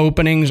nasal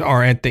openings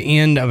are at the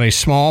end of a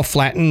small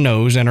flattened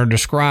nose and are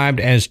described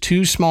as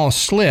two small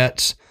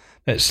slits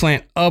that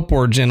slant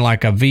upwards in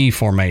like a V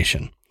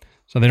formation.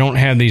 So they don't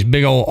have these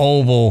big old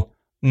oval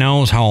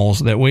nose holes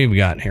that we've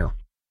got here.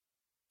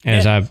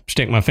 As I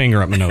stick my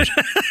finger up my nose.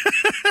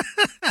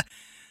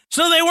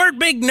 So they weren't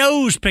big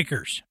nose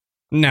pickers.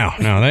 No,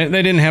 they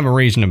didn't have a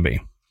reason to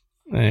be.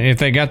 If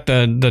they got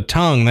the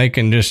tongue, they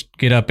can just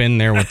get up in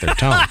there with their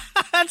tongue.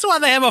 That's why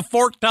they have a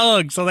forked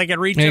tongue, so they can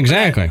reach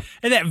exactly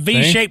and that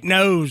V-shaped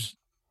nose.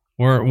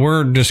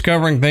 We're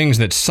discovering things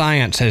that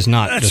science has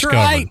not discovered.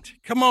 That's right.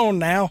 Come on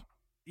now.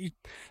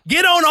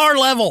 Get on our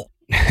level.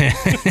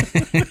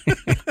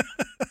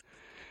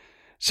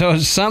 So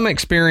some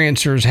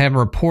experiencers have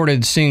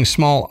reported seeing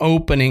small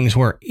openings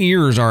where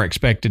ears are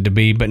expected to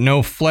be, but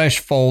no flesh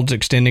folds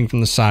extending from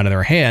the side of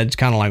their heads,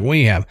 kind of like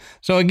we have.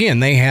 So again,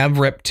 they have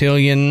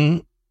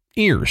reptilian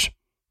ears.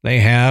 They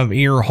have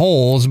ear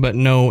holes, but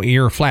no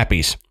ear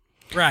flappies.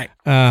 Right.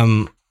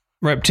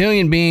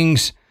 Reptilian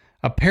beings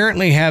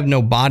apparently have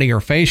no body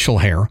or facial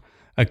hair.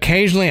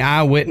 Occasionally,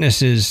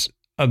 eyewitnesses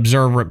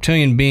observe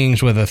reptilian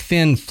beings with a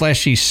thin,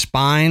 fleshy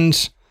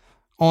spines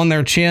on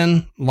their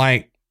chin,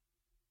 like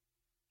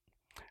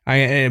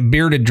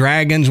bearded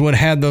dragons would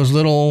have those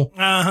little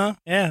yeah,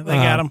 they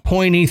got them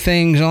pointy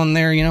things on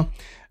there,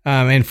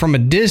 and from a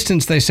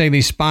distance they say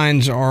these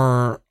spines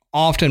are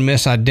often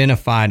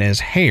misidentified as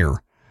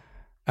hair.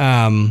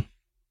 Now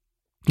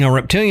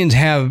reptilians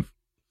have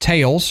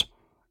tails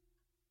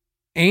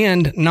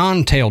and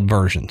non-tailed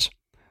versions.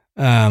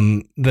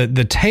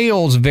 The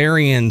tails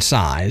vary in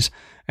size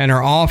and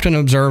are often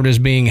observed as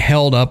being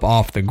held up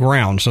off the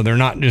ground, so they're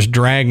not just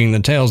dragging the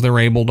tails, they're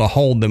able to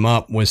hold them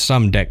up with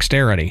some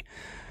dexterity.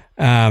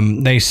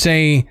 They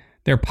say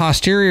their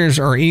posteriors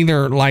are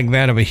either like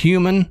that of a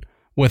human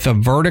with a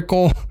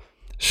vertical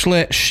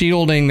slit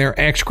shielding their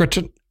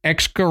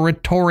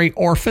excretory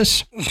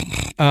orifice.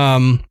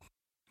 You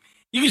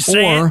can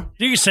say it.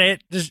 You can say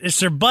it. It's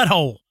their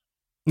butthole.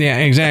 Yeah,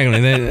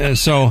 exactly.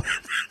 So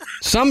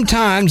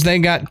sometimes they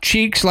got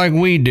cheeks like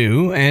we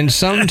do, and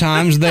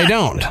sometimes they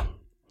don't.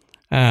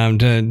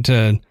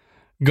 To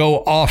go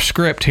off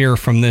script here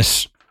from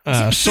this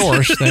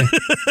source.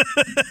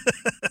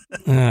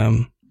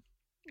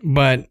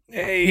 But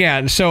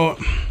yeah, so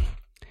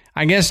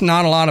I guess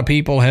not a lot of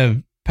people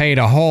have paid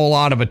a whole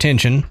lot of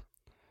attention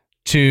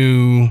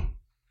to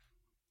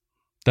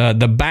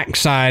the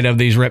backside of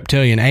these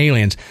reptilian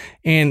aliens.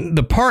 And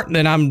the part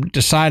that I'm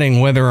deciding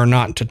whether or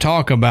not to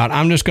talk about,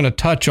 I'm just going to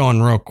touch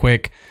on real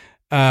quick.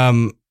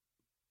 I'll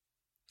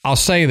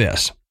say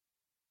this.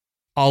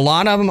 A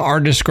lot of them are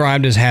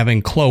described as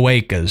having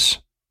cloacas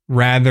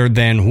rather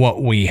than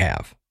what we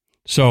have.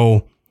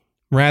 So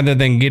rather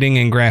than getting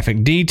in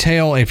graphic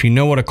detail, if you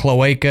know what a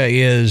cloaca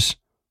is,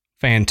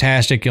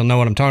 fantastic. You'll know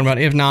what I'm talking about.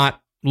 If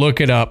not, look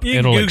it up.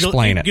 It'll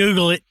explain it.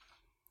 Google it.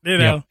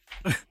 Yep.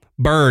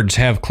 Birds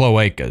have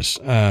cloacas.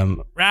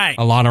 Right.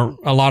 A lot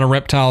of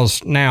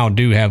reptiles now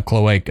do have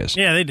cloacas.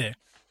 Yeah, they do.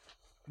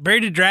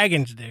 Bearded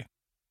dragons do.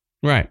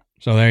 Right.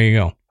 So there you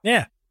go.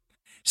 Yeah.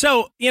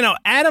 So,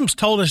 Adams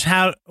told us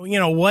how,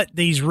 what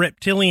these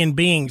reptilian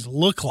beings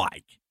look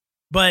like.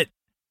 But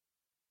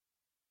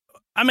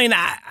I mean,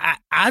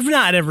 I've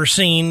not ever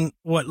seen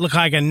what looked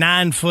like a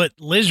 9-foot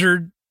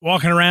lizard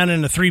walking around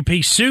in a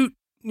 3-piece suit.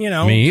 You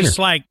know, Me either. just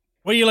like,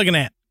 what are you looking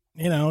at?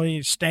 You know,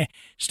 you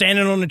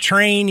standing on the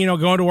train, you know,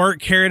 going to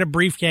work, carrying a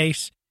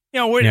briefcase. You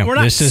know, we're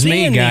not this is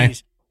seeing me, guy.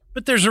 these,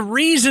 but there's a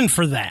reason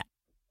for that.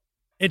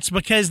 It's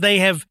because they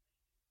have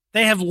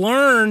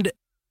learned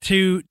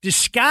to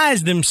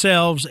disguise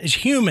themselves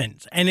as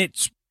humans, and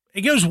it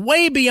goes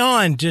way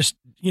beyond just,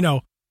 you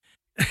know,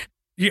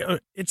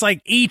 it's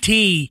like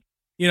E.T.,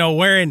 you know,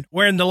 wearing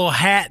the little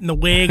hat and the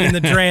wig and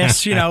the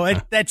dress. You know,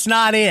 that's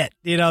not it.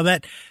 You know,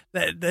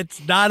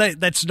 that's not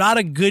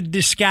a good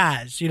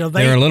disguise. You know,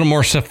 they're a little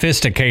more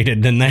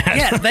sophisticated than that.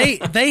 Yeah,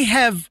 they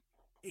have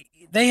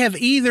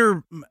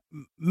either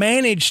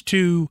managed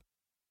to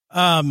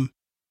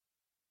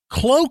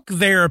cloak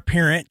their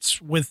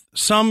appearance with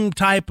some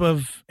type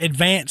of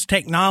advanced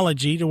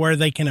technology to where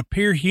they can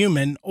appear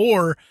human,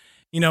 or,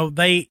 you know,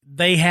 they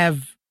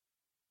have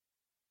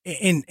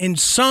in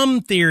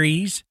some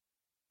theories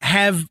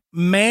have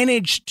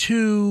managed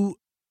to,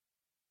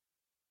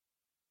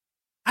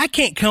 I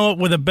can't come up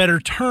with a better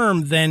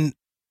term than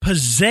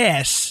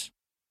possess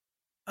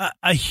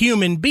a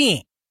human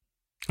being.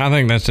 I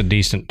think that's a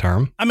decent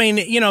term. I mean,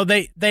 you know,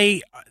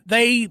 they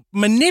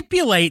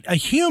manipulate a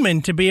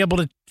human to be able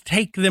to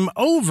take them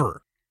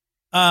over.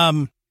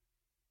 And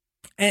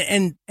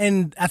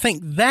I think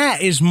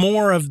that is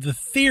more of the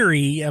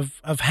theory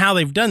of how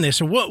they've done this.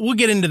 So we'll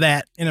get into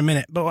that in a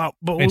minute, but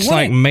it's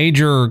like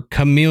major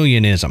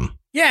chameleonism.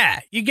 Yeah,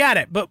 you got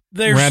it. But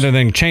there's, rather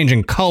than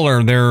changing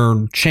color, they're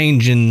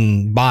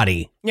changing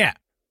body. Yeah.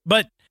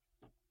 But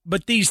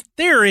these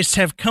theorists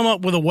have come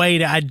up with a way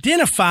to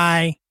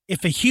identify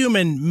if a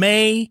human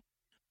may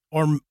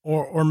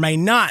or may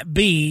not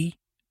be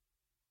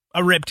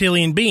a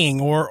reptilian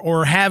being,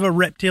 or have a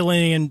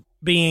reptilian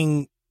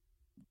being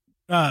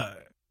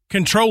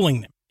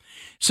controlling them.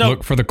 So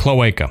look for the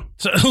cloaca.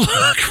 So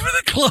look for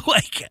the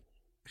cloaca.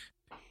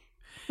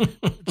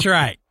 That's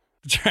right.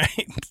 That's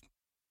right.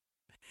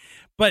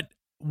 But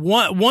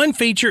one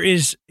feature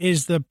is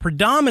the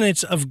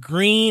predominance of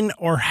green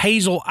or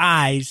hazel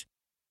eyes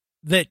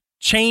that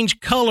change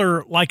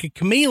color like a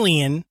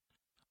chameleon,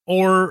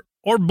 or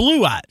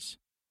blue eyes.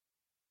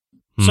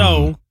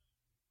 So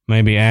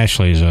maybe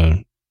Ashley's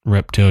a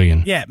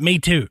reptilian. Yeah, me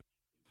too.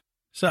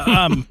 So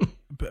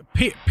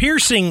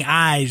piercing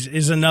eyes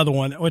is another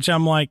one, which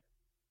I'm like,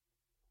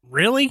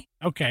 really?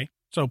 Okay.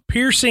 So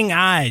piercing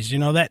eyes, you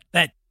know, that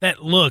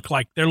look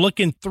like they're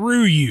looking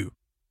through you.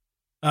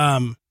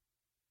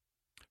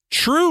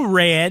 True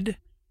red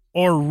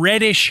or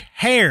reddish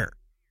hair.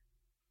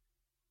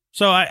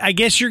 So I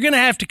guess you're going to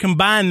have to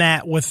combine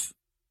that with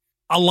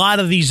a lot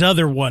of these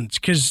other ones,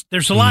 because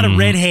there's a lot of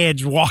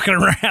redheads walking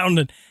around,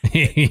 and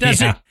you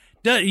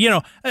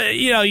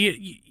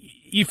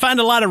find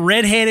a lot of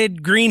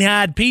redheaded,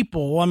 green-eyed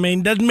people. I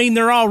mean, doesn't mean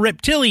they're all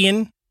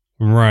reptilian,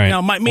 right? You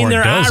know, might mean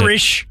they're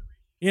Irish.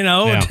 You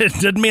know, it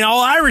doesn't mean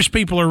all Irish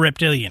people are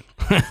reptilian.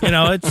 You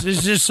know, it's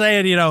just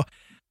saying, you know,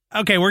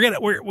 okay,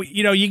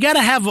 you got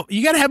to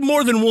have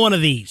more than one of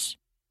these.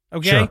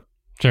 Okay,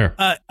 sure.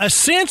 A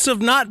sense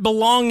of not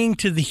belonging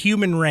to the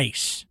human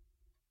race.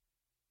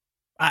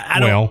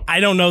 I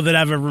don't know that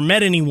I've ever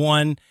met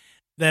anyone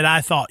that I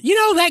thought, you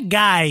know, that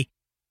guy,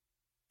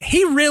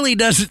 he really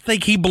doesn't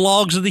think he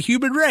belongs to the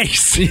human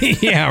race.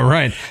 Yeah,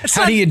 right.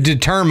 How do you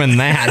determine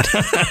that?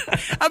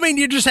 I mean,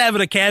 you're just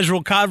having a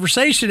casual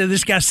conversation and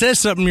this guy says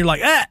something, you're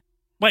like,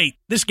 wait,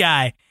 this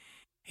guy,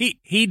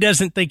 he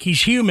doesn't think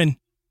he's human.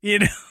 You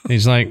know?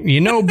 He's like,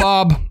 you know,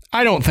 Bob,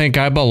 I don't think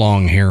I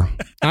belong here.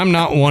 I'm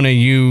not one of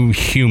you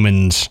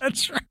humans.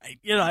 That's right.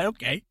 You know,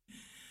 okay.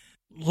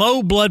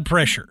 Low blood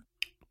pressure.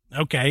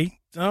 Okay.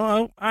 So,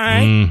 all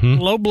right. Mm-hmm.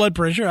 Low blood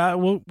pressure.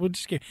 We'll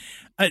just get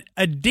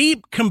a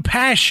deep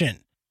compassion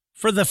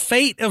for the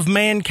fate of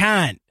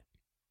mankind.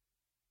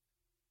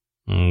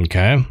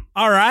 Okay.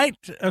 All right.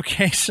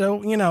 Okay.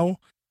 So, you know,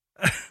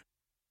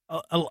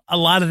 a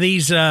lot of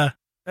these, that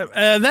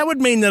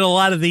would mean that a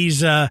lot of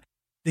these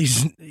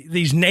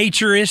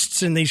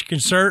naturists and these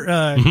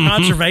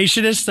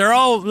conservationists, they're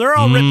all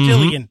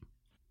reptilian.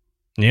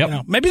 Yep. You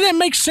know, maybe that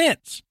makes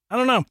sense. I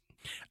don't know.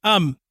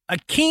 A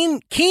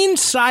keen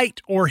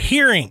sight or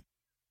hearing,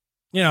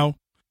 you know,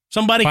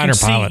 somebody Fighter can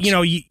see, pilots. you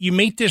know, you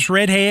meet this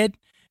redhead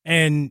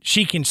and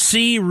she can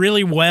see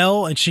really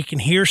well and she can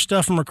hear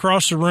stuff from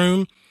across the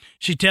room.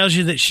 She tells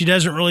you that she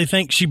doesn't really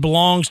think she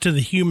belongs to the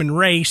human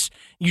race.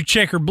 You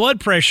check her blood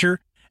pressure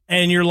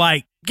and you're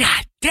like,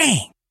 God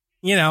dang,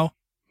 you know,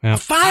 yeah.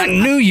 I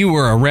knew you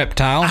were a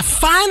reptile. I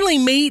finally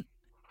meet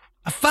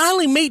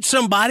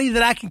somebody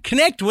that I can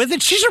connect with,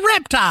 and she's a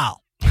reptile.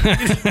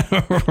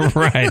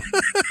 Right.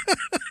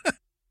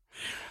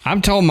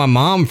 I've told my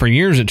mom for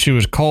years that she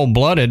was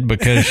cold-blooded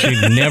because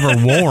she'd never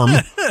warm,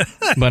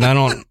 but I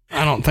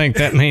don't think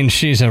that means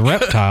she's a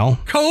reptile.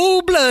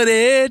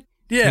 Cold-blooded.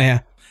 Yeah.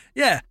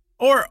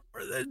 Or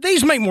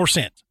these make more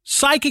sense.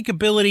 Psychic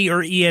ability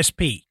or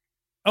ESP.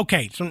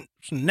 Okay, so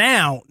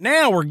now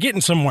we're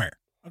getting somewhere.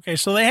 Okay,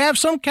 so they have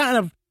some kind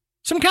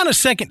of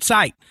second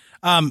sight.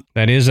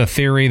 That is a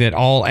theory that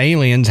all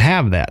aliens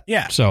have that.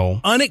 Yeah.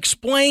 So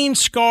unexplained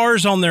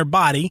scars on their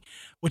body,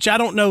 which I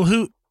don't know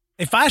who.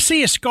 If I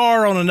see a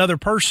scar on another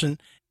person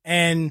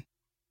and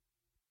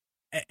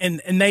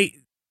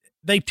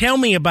they tell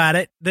me about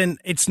it, then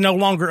it's no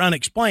longer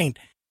unexplained.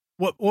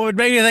 What would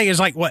make me think is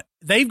like, what,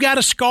 they've got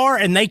a scar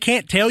and they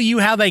can't tell you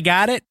how they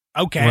got it?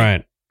 Okay.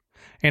 Right.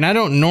 And I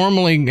don't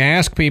normally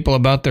ask people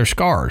about their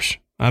scars.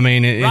 I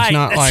mean, it's right.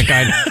 not like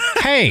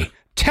hey,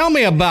 tell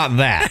me about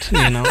that,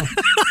 you know.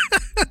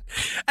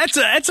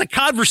 That's a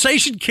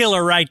conversation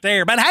killer right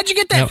there. But how'd you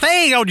get that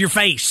thing on your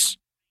face?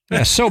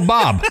 Yeah, so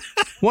Bob,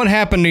 what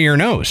happened to your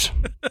nose?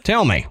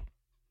 Tell me.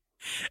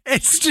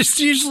 It's just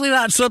usually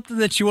not something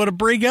that you want to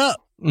bring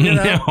up. You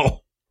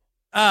know?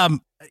 No.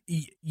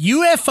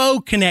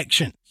 UFO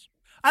connections.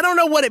 I don't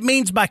know what it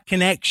means by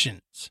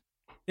connections.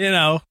 You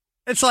know,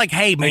 it's like,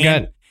 hey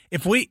man,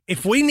 if we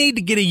need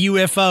to get a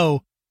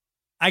UFO,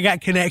 I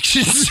got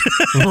connections.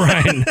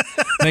 Right.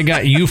 They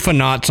got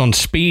euphonauts on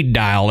speed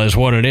dial is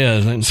what it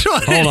is. And,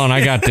 hold on,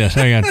 I got this.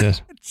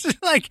 It's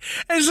like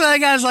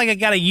guy's like, I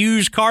got a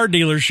used car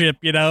dealership,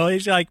 you know.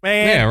 He's like,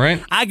 man, yeah,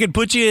 right. I could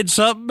put you in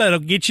something that'll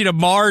get you to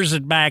Mars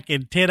and back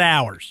in 10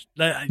 hours.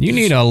 You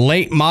need a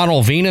late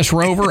model Venus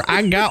rover?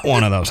 I got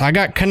one of those. I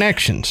got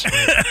connections.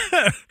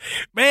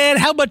 Man,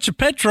 how much of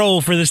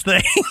petrol for this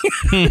thing?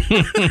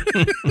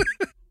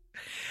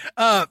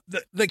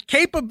 The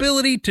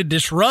capability to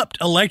disrupt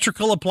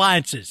electrical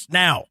appliances.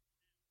 Now,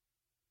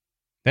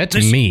 that's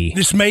me.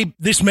 This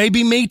may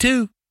be me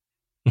too,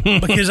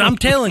 because I'm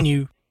telling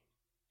you,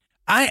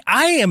 I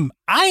am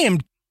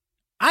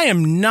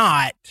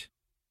not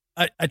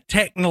a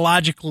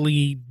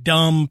technologically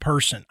dumb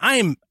person. I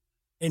am,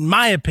 in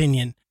my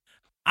opinion,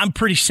 I'm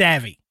pretty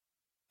savvy.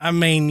 I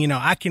mean, you know,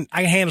 I can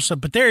handle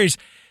stuff, but there's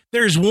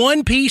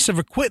one piece of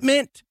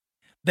equipment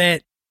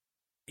that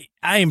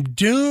I am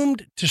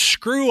doomed to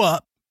screw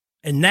up,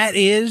 and that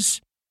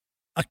is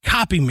a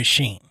copy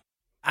machine.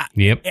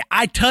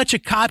 I touch a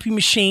copy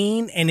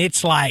machine, and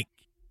it's like,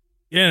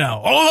 you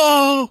know,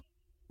 oh,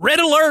 red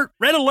alert.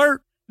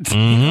 Mm-hmm.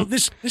 You know,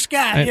 this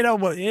guy, you know,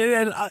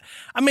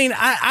 I mean,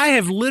 I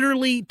have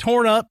literally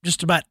torn up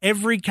just about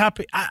every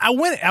copy.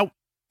 I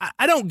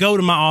don't go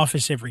to my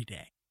office every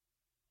day.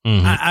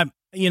 Mm-hmm.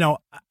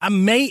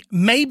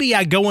 Maybe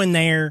I go in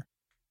there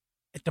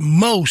at the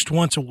most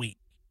once a week.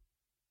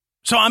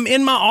 So I'm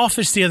in my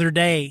office the other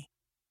day,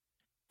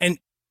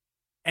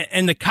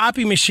 and the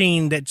copy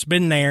machine that's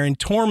been there and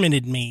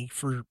tormented me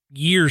for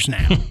years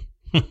now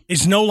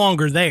is no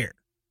longer there.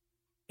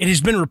 It has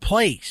been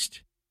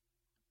replaced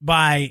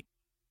by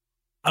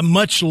a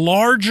much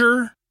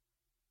larger,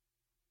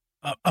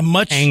 a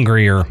much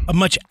angrier.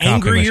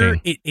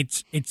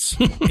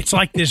 It's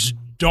like this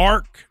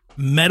dark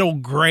metal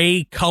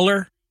gray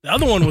color. The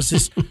other one was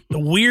the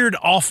weird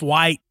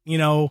off-white, you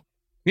know.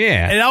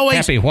 Yeah,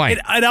 happy white.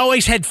 It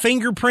always had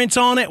fingerprints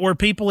on it where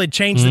people had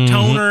changed the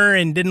toner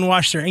and didn't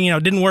wash their,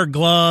 didn't wear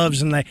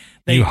gloves, and they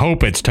you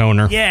hope it's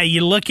toner. Yeah,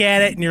 you look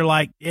at it and you're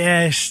like,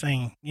 yeah, this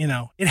thing,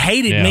 it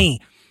hated me.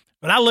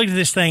 But I looked at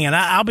this thing, and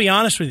I'll be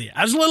honest with you,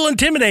 I was a little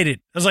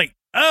intimidated. I was like,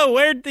 oh,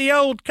 where'd the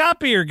old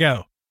copier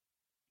go?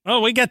 Oh,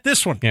 we got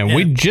this one. Yeah,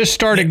 we just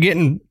started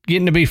getting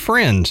to be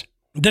friends.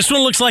 This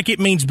one looks like it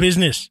means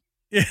business.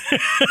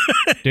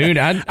 Dude,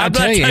 I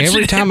tell you,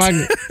 every time I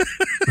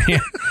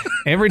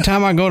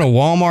go to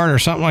Walmart or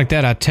something like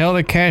that, I tell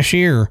the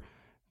cashier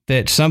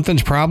that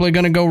something's probably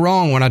going to go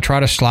wrong when I try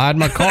to slide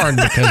my card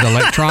because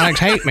electronics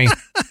hate me.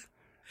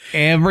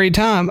 Every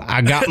time.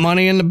 I got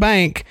money in the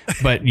bank,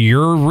 but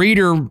your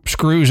reader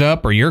screws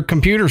up or your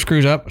computer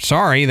screws up.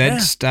 Sorry,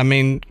 I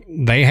mean,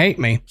 they hate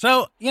me.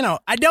 So,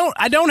 I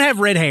don't have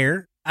red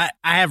hair. I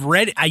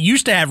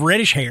used to have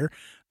reddish hair.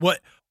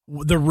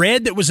 The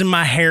red that was in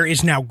my hair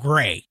is now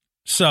gray.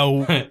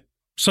 So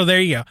there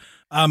you go.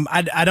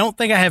 I don't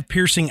think I have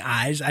piercing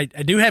eyes. I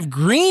do have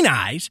green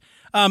eyes.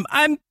 I'm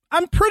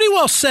pretty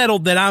well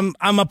settled that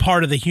I'm a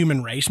part of the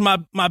human race. My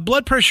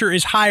blood pressure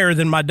is higher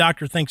than my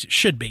doctor thinks it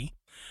should be.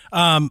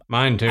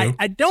 Mine too.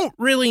 I don't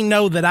really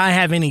know that I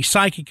have any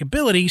psychic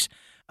abilities.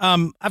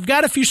 I've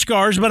got a few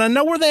scars, but I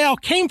know where they all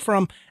came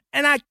from,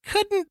 and I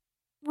couldn't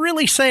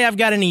really say I've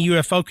got any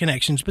UFO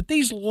connections. But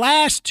these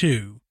last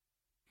two,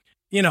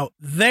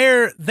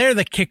 they're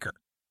the kicker.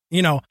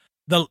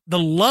 The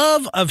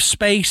love of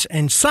space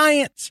and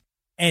science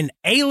and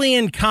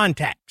alien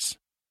contacts.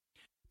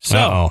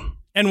 So,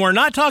 and we're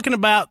not talking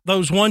about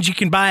those ones you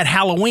can buy at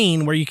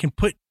Halloween where you can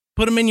put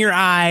them in your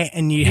eye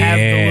and you have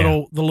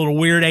the little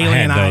weird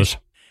alien eyes.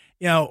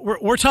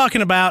 We're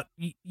talking about,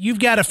 you've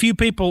got a few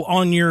people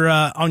on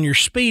your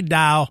speed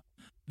dial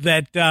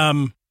that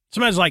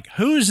somebody's like,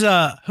 who's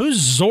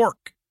Zork?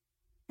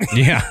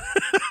 Yeah.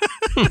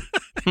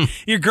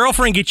 Your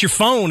girlfriend gets your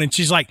phone and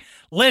she's like,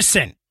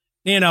 listen,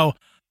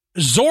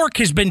 Zork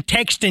has been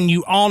texting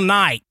you all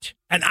night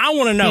and I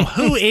want to know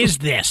who is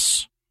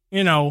this?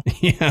 Yeah.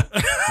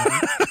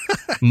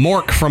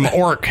 Mork from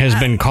Ork has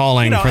been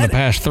calling for the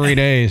past 3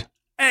 days.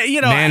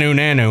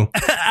 Nanu.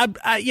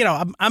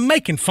 I'm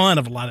making fun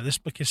of a lot of this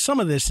because some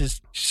of this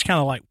is just kind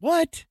of like,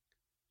 what?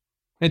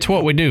 It's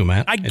what we do,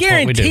 Matt. I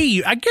guarantee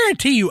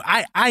you,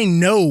 I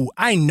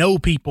know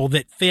people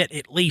that fit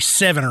at least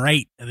 7 or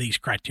 8 of these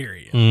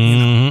criteria.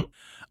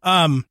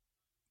 Mm-hmm.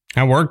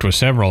 I worked with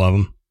several of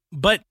them.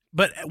 But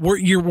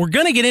we're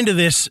going to get into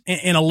this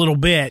in a little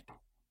bit,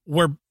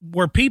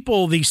 where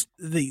people, these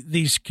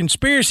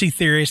conspiracy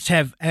theorists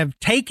have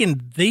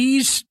taken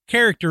these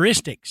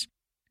characteristics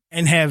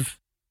and have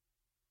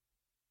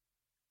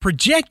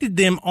projected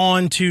them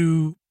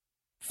onto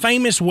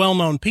famous,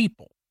 well-known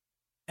people,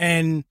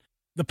 and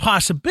the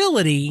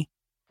possibility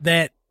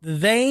that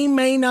they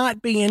may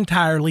not be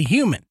entirely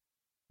human.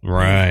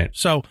 Right.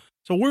 So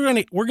we're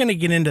gonna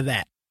get into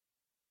that,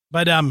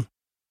 but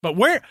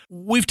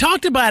we've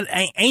talked about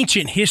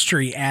ancient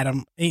history,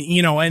 Adam,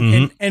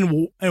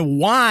 and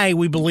why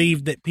we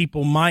believe that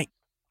people might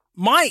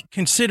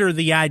consider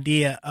the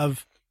idea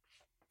of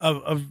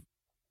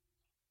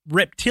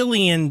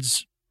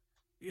reptilians,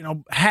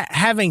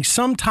 having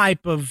some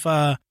type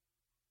of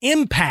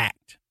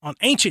impact on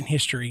ancient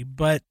history.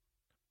 But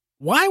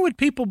why would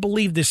people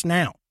believe this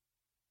now?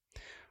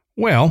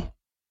 Well,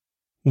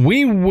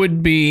 we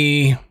would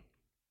be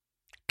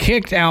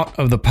kicked out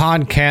of the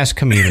podcast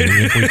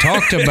community if we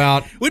talked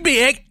about... We'd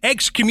be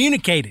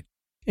excommunicated.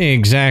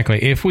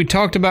 Exactly. If we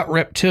talked about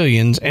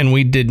reptilians and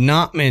we did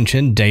not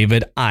mention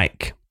David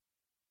Icke.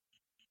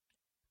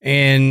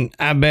 And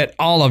I bet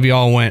all of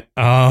y'all went,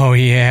 oh,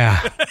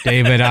 yeah,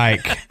 David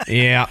Icke.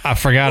 Yeah, I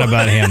forgot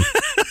about him.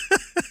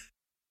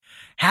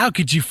 How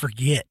could you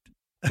forget?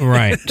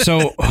 Right.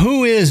 So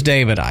who is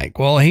David Icke?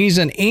 Well, he's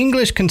an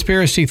English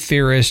conspiracy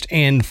theorist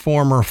and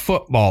former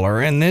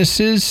footballer. And this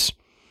is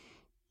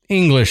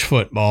English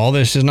football.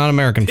 This is not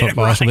American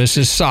football. Right. So this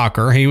is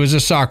soccer. He was a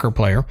soccer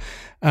player.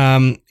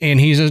 And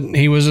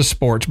he was a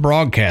sports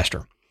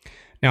broadcaster.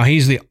 Now,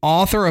 he's the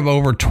author of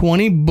over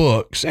 20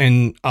 books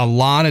and a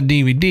lot of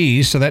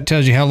DVDs. So that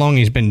tells you how long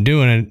he's been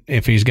doing it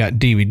if he's got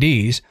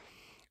DVDs.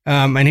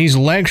 And he's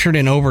lectured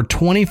in over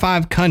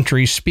 25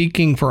 countries,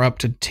 speaking for up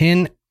to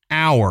 10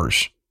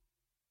 hours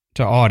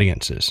to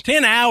audiences.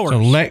 10 hours.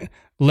 So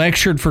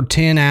lectured for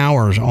 10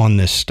 hours on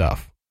this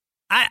stuff.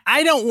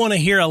 I don't want to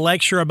hear a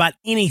lecture about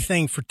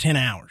anything for 10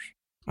 hours.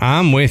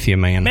 I'm with you,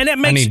 man. I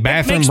need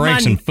bathroom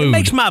breaks and food. It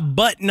makes my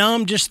butt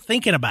numb just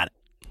thinking about it.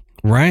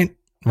 Right.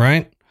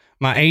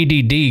 My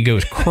ADD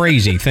goes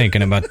crazy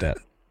thinking about that.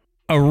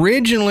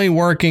 Originally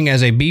working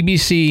as a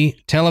BBC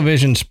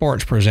television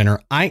sports presenter,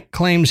 Icke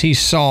claims he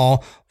saw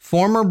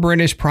former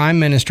British Prime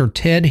Minister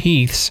Ted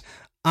Heath's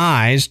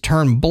eyes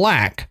turn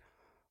black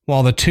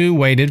while the two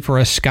waited for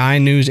a Sky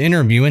News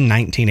interview in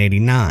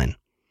 1989.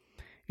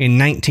 In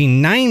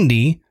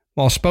 1990,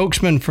 while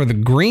spokesman for the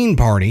Green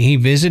Party, he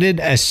visited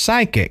a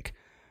psychic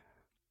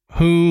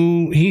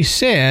who he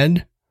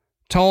said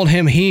told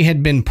him he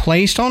had been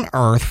placed on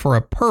Earth for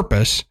a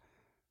purpose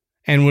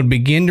and would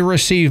begin to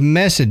receive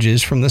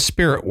messages from the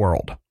spirit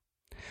world.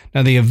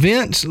 Now, the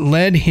events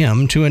led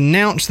him to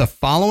announce the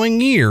following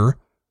year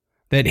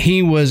that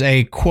he was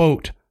a,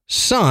 quote,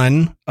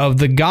 son of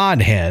the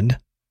Godhead,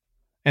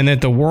 and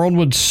that the world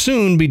would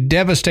soon be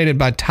devastated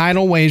by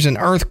tidal waves and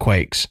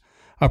earthquakes,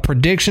 a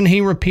prediction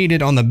he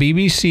repeated on the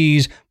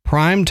BBC's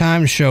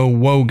primetime show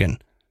Wogan.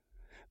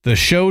 The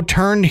show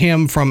turned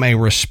him from a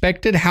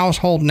respected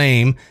household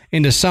name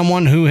into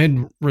someone who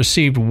had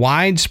received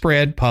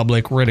widespread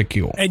public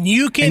ridicule. And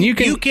you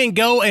can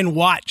go and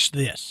watch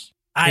this.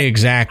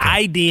 Exactly.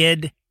 I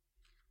did,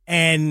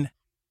 and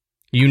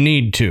you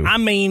need to. I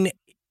mean,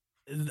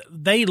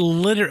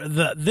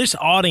 this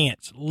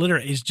audience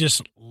literally is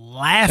just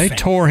laughing. They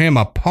tore him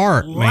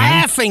apart,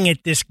 laughing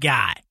at this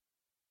guy.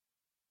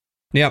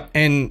 Yep,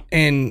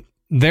 and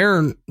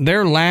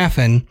they're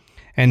laughing,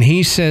 and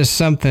he says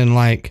something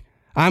like,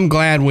 I'm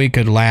glad we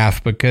could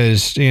laugh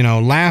because,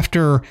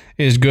 laughter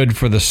is good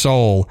for the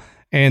soul.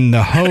 And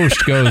the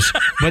host goes,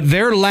 but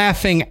they're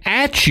laughing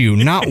at you,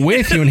 not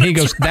with you. And he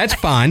goes, that's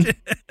fine.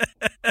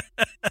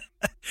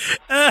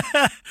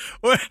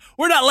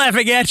 We're not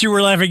laughing at you.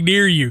 We're laughing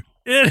near you.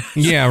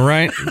 Yeah,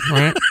 right.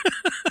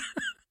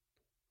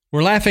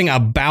 We're laughing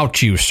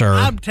about you, sir.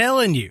 I'm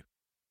telling you.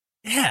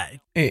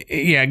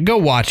 Yeah, go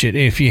watch it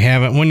if you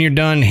haven't. When you're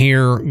done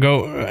here,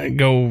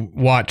 go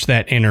watch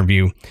that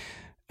interview.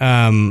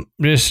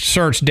 Just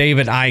search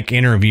David Icke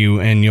interview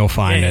and you'll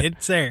find it.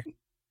 It's there.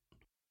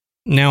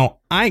 Now,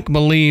 Icke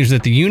believes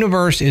that the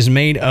universe is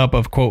made up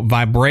of, quote,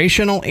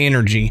 vibrational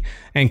energy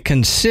and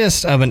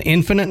consists of an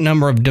infinite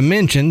number of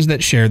dimensions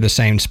that share the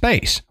same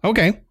space.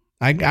 Okay,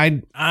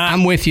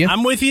 I'm with you.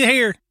 I'm with you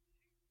here.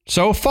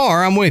 So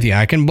far, I'm with you.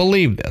 I can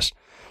believe this.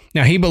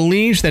 Now, he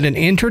believes that an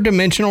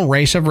interdimensional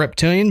race of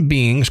reptilian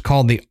beings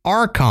called the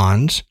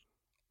Archons,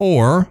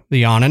 or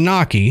the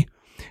Anunnaki,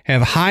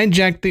 have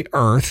hijacked the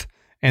Earth,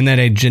 and that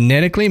a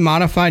genetically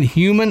modified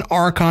human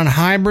Archon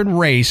hybrid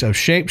race of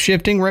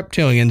shape-shifting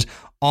reptilians,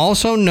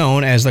 also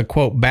known as the,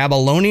 quote,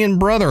 Babylonian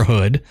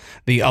Brotherhood,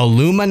 the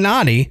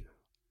Illuminati,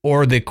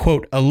 or the,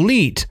 quote,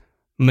 elite,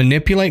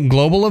 manipulate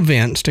global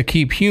events to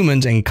keep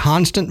humans in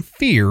constant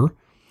fear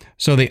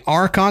so the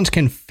Archons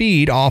can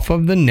feed off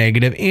of the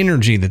negative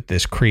energy that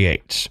this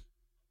creates.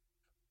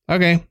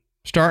 Okay,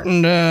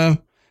 starting to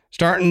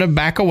starting to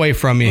back away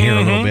from you here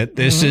a little bit.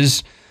 This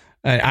is,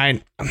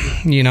 parts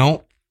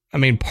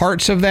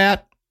of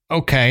that,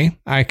 okay,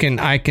 I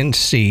can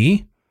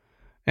see,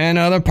 and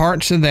other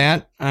parts of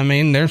that, I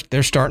mean,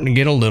 they're starting to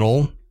get a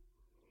little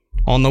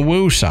on the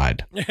woo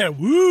side. Yeah,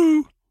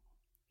 woo.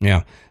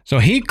 Yeah. So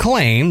he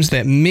claims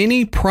that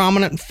many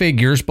prominent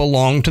figures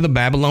belong to the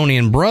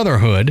Babylonian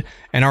Brotherhood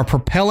and are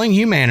propelling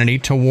humanity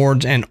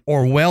towards an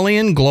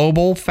Orwellian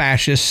global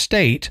fascist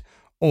state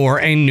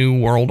or a new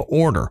world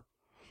order,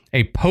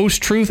 a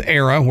post-truth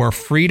era where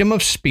freedom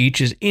of speech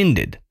is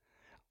ended.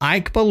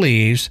 Icke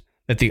believes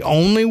that the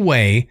only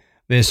way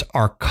this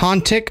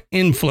archontic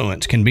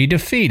influence can be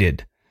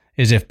defeated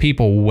is if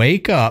people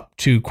wake up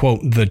to, quote,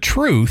 the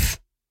truth,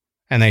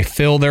 and they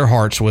fill their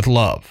hearts with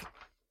love.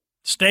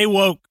 Stay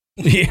woke.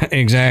 Yeah,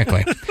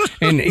 exactly.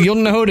 And you'll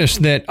notice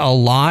that a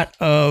lot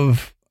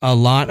of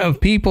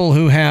people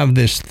who have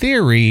this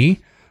theory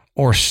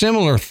or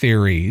similar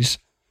theories,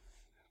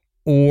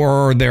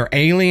 or their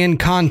alien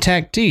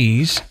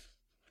contactees,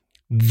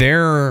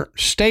 their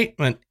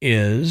statement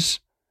is,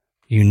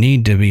 you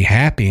need to be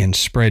happy and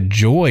spread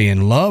joy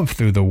and love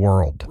through the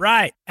world.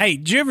 Right. Hey,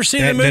 did you ever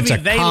see the movie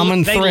That's a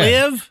common They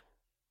thread. Live?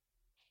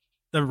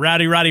 The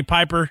Roddy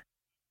Piper?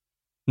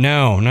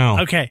 No.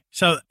 Okay.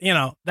 So,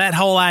 that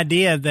whole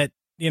idea that,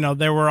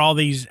 there were all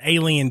these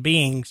alien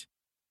beings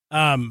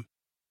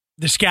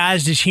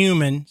disguised as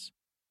humans.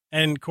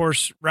 And, of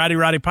course,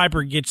 Roddy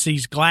Piper gets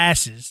these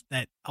glasses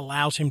that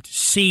allows him to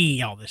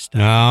see all this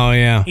stuff. Oh,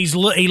 yeah.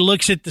 He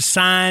looks at the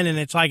sign, and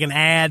it's like an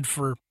ad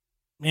for,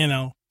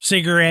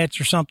 cigarettes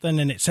or something,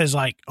 and it says,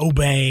 like,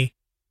 obey.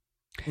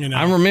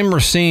 I remember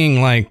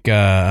seeing, like,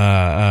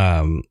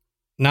 not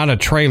a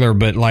trailer,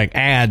 but, like,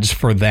 ads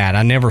for that.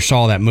 I never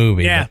saw that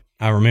movie. Yeah.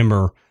 I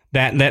remember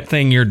that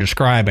thing you're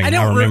describing. I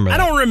don't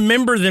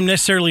remember them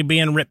necessarily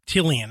being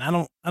reptilian.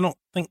 I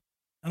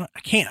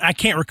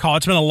can't recall.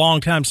 It's been a long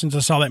time since I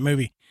saw that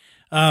movie.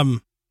 I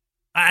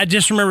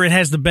just remember it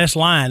has the best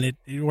line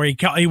where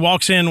he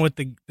walks in with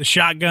the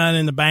shotgun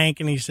in the bank,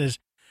 and he says,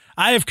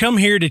 "I have come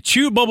here to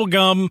chew bubble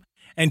gum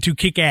and to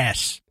kick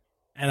ass,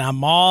 and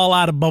I'm all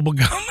out of bubble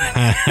gum."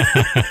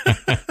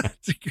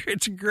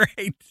 It's a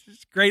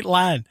great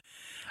line.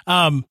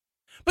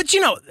 But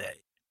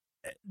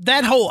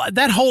that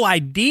whole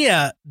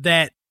idea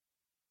that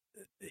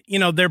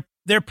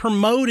they're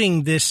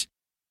promoting this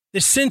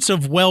sense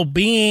of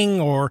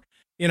well-being, or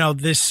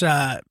this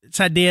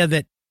idea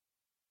that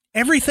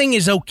everything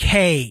is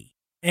okay,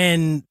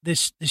 and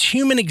this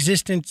human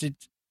existence,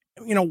 it's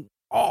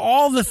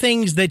all the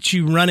things that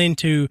you run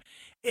into,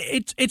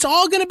 it's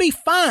all going to be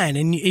fine,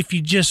 and if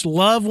you just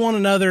love one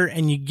another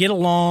and you get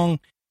along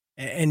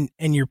and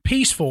you're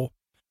peaceful,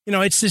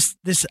 it's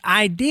this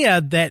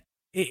idea that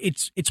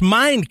it's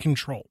mind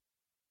control.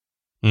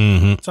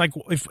 Mm-hmm. It's like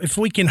if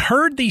we can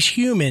herd these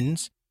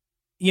humans,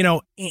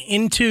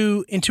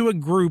 into a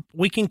group,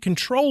 we can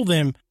control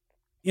them,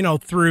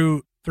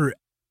 through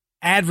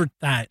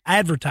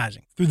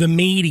advertising, through the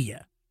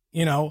media,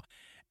 and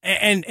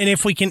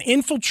if we can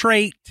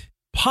infiltrate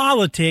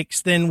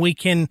politics, then we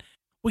can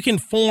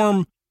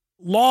form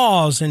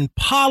laws and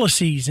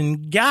policies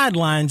and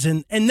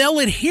guidelines, and they'll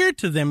adhere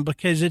to them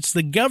because it's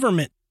the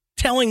government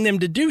telling them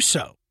to do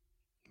so.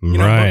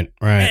 Right.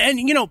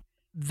 And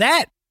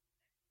that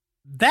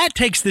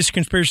takes this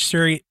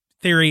conspiracy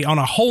theory on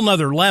a whole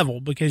nother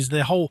level, because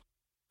the whole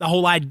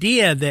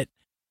idea that,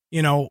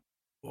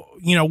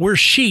 we're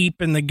sheep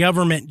and the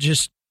government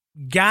just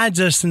guides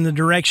us in the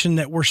direction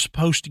that we're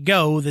supposed to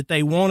go, that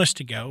they want us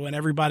to go. And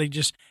everybody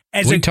just,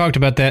 we talked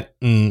about that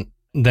in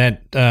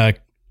that,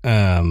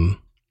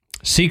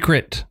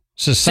 Secret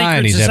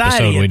Societies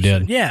episode we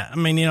did. Yeah. I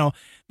mean,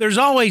 there's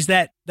always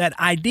that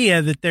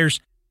idea that there's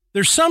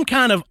some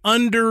kind of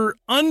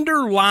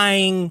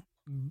underlying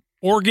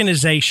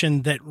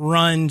organization that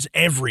runs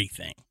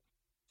everything.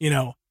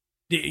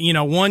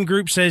 One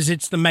group says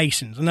it's the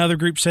Masons, another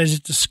group says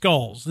it's the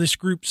Skulls, this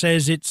group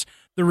says it's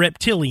the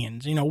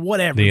Reptilians,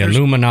 whatever. The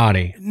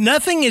Illuminati.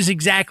 Nothing is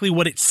exactly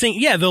what it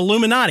seems. Yeah, the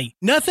Illuminati.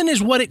 Nothing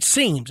is what it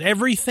seems.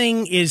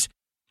 Everything is,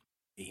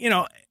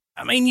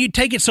 you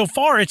take it so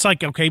far, it's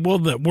like, okay, well,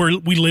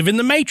 we live in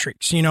the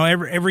Matrix.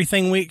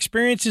 Everything we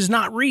experience is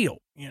not real.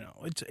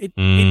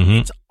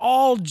 It's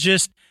all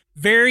just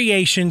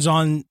variations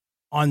on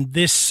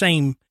this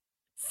same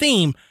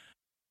theme.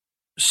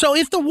 So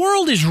if the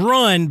world is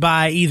run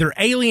by either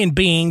alien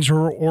beings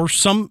or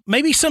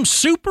maybe some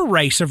super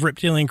race of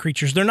reptilian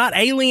creatures, they're not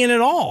alien at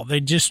all.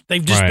 They've just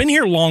right. been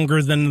here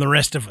longer than the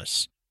rest of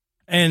us.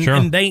 And, sure.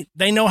 and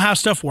they know how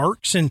stuff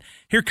works. And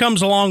here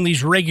comes along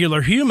these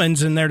regular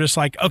humans, and they're just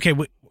like, okay,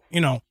 we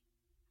don't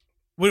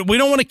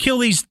want to kill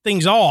these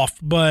things off,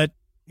 but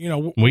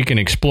we can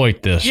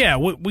exploit this. Yeah,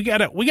 we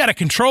gotta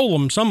control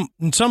them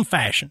in some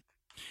fashion.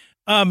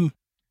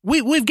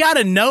 We've got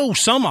to know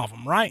some of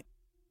them, right?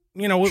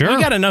 Sure. We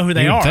got to know who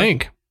they are.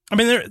 Think. I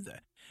mean,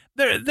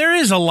 there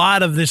is a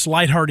lot of this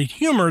lighthearted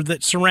humor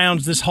that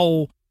surrounds this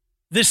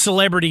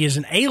celebrity as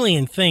an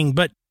alien thing,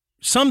 but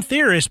some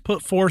theorists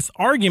put forth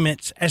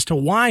arguments as to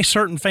why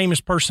certain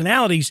famous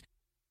personalities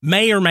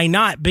may or may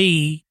not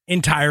be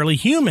entirely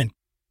human.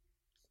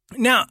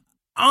 Now,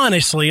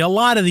 honestly, a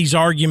lot of these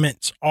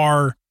arguments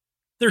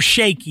they're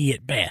shaky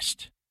at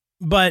best,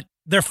 but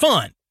they're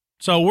fun.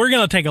 So we're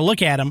going to take a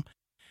look at them,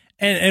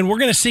 and we're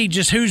going to see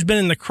just who's been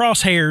in the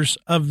crosshairs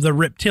of the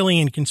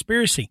reptilian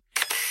conspiracy.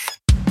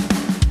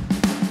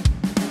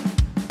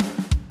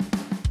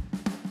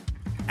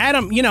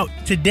 Adam,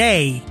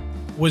 today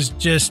was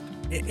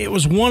it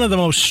was one of the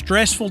most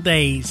stressful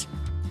days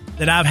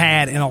that I've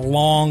had in a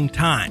long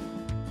time.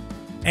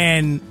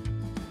 And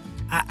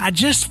I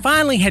just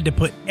finally had to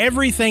put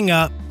everything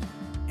up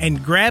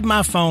and grab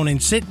my phone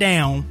and sit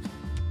down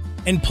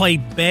and play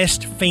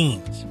Best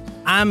Fiends.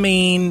 I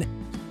mean,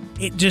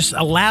 it just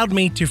allowed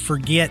me to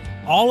forget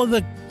all of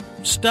the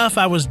stuff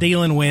I was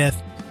dealing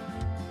with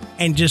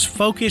and just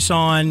focus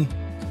on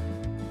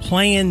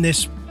playing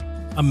this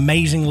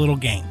amazing little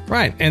game.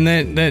 Right. And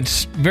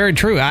that's very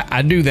true.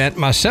 I do that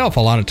myself a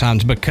lot of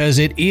times because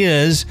it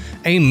is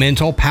a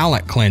mental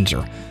palate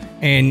cleanser.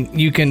 And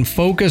you can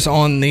focus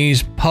on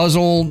these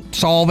puzzle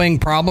solving,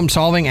 problem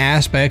solving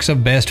aspects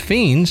of Best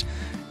Fiends.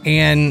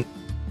 And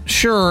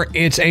sure,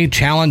 it's a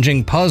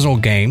challenging puzzle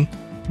game,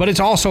 but it's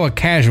also a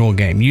casual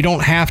game. You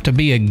don't have to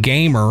be a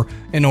gamer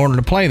in order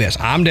to play this.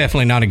 I'm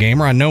definitely not a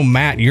gamer. I know,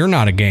 Matt, you're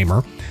not a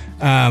gamer.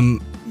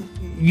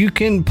 You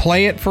can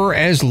play it for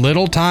as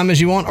little time as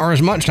you want or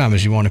as much time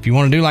as you want. If you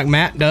want to do like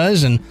Matt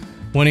does, and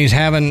when he's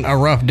having a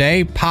rough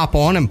day, pop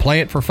on and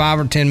play it for 5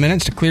 or 10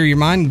 minutes to clear your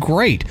mind,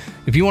 great.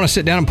 If you want to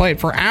sit down and play it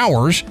for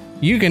hours,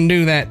 you can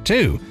do that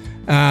too.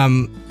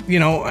 I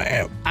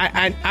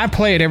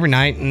play it every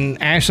night,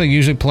 and Ashley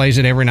usually plays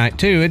it every night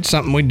too. It's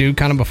something we do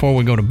kind of before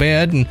we go to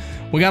bed, and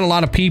we got a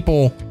lot of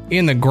people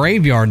in the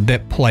graveyard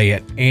that play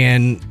it,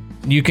 and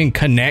you can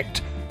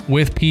connect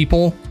with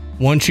people.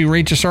 Once you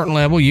reach a certain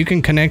level, you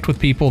can connect with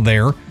people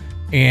there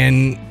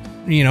and,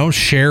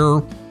 share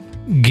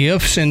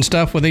gifts and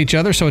stuff with each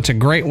other. So it's a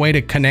great way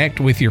to connect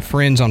with your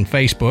friends on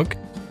Facebook.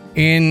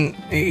 And,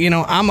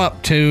 I'm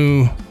up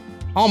to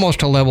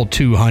almost to level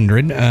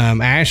 200.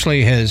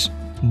 Ashley has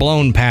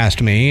blown past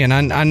me, and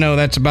I know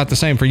that's about the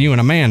same for you and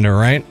Amanda,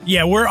 right?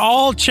 Yeah, we're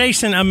all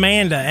chasing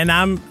Amanda, and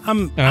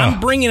I'm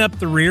bringing up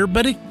the rear,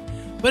 but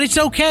it's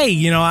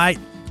okay.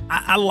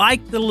 I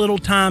like the little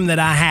time that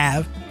I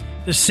have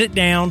to sit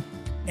down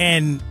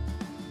and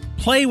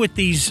play with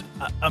these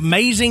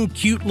amazing,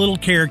 cute little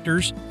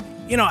characters.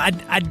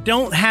 I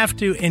don't have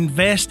to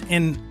invest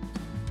in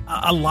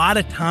a lot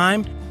of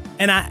time,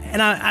 and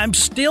I'm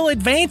still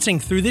advancing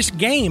through this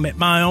game at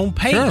my own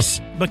pace.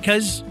 Sure.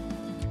 Because,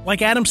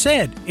 like Adam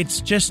said,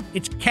 it's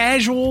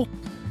casual,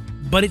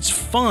 but it's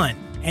fun,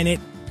 and it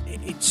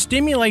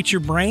stimulates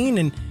your brain,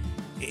 and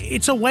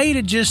it's a way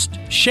to just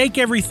shake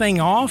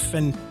everything off.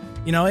 And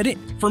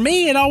for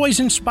me, it always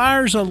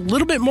inspires a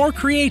little bit more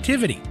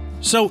creativity.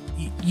 So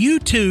you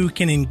too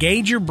can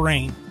engage your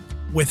brain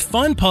with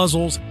fun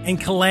puzzles and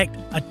collect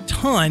a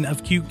ton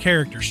of cute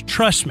characters.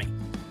 Trust me,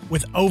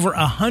 with over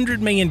 100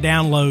 million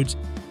downloads,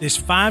 this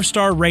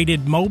 5-star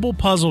rated mobile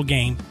puzzle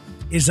game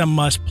is a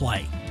must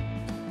play.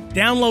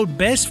 Download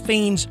Best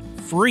Fiends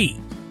free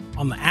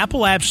on the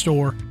Apple App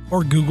Store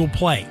or Google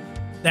Play.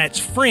 That's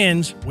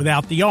Friends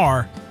without the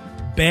R,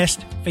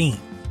 Best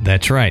Fiends.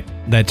 That's right.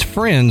 That's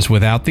Friends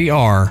without the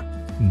R,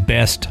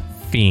 Best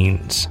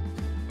Fiends.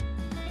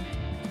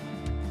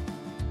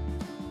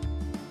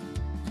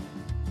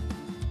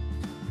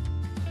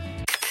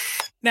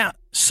 Now,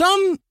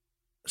 some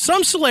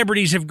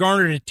celebrities have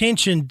garnered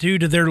attention due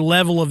to their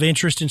level of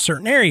interest in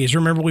certain areas.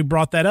 Remember, we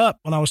brought that up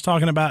when I was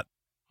talking about,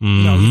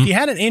 if you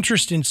had an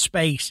interest in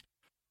space,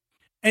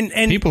 and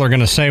people are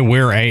going to say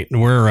we're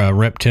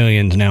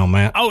reptilians now,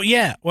 Matt. Oh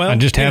yeah, well, I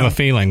just have a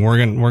feeling we're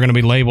going to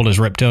be labeled as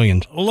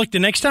reptilians. Well, look, the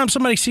next time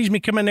somebody sees me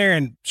come in there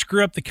and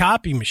screw up the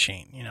copy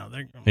machine,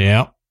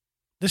 they're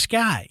this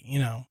guy,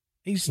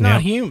 he's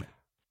not human.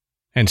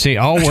 And see,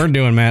 all we're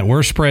doing, Matt,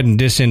 we're spreading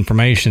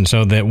disinformation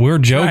so that we're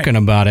joking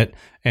about it,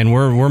 and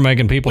we're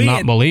making people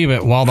not believe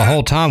it, while the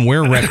whole time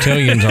we're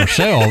reptilians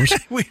ourselves.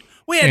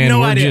 we had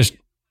no idea.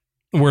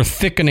 We're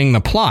thickening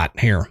the plot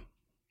here.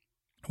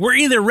 We're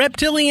either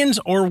reptilians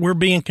or we're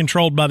being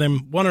controlled by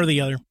them, one or the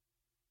other.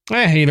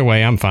 Either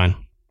way, I'm fine.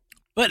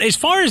 But as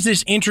far as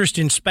this interest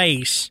in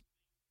space,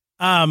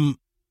 the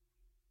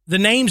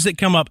names that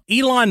come up,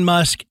 Elon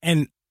Musk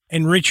and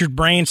Richard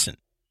Branson,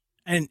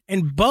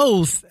 and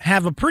both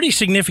have a pretty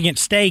significant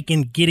stake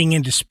in getting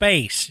into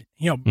space.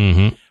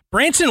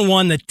 Branson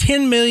won the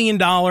 $10 million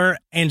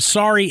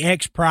Ansari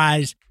X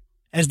Prize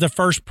as the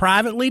first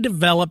privately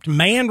developed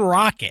manned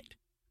rocket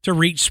to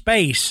reach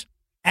space.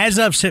 As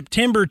of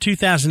September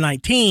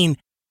 2019,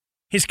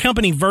 his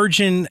company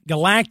Virgin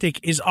Galactic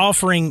is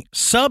offering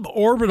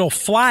suborbital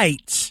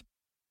flights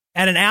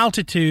at an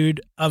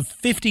altitude of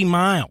 50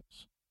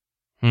 miles.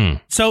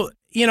 So,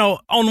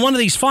 on one of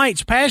these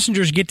flights,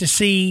 passengers get to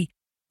see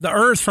the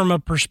Earth from a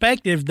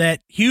perspective that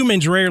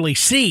humans rarely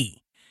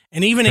see,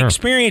 and even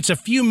experience a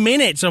few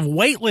minutes of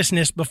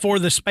weightlessness before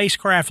the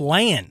spacecraft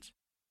lands.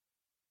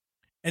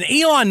 And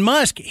Elon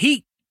Musk,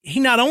 he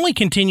not only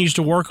continues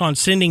to work on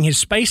sending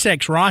his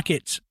SpaceX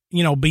rockets,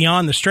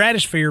 beyond the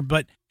stratosphere,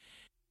 but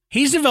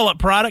he's developed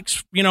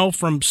products,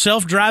 from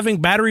self-driving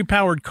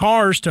battery-powered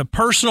cars to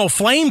personal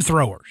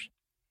flamethrowers.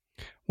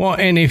 Well,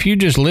 and if you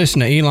just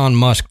listen to Elon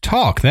Musk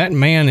talk, that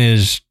man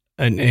he's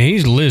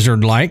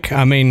lizard-like.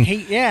 I mean,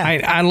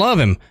 I love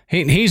him.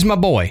 He's my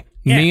boy.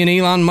 Yeah. Me and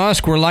Elon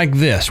Musk, we're like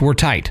this. We're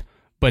tight.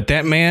 But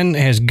that man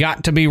has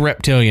got to be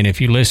reptilian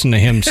if you listen to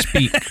him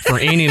speak for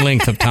any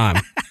length of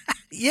time.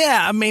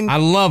 Yeah, I mean, I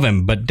love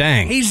him, but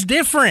dang, he's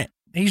different.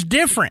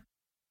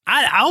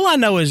 All I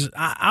know is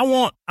I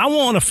want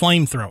a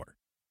flamethrower.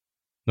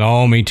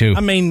 Oh, me too.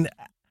 I mean,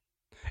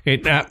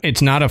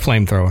 it's not a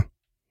flamethrower.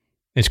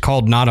 It's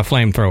called not a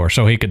flamethrower,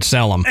 so he could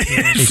sell them.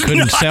 He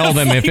couldn't sell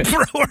them if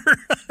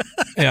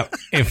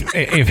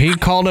he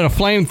called it a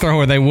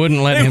flamethrower, they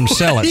wouldn't let him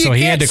sell it. So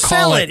he had to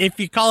call it.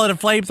 If you call it a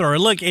flamethrower,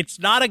 look, it's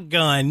not a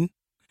gun.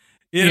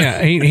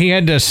 Yeah, he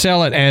had to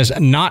sell it as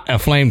not a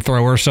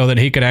flamethrower so that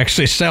he could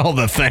actually sell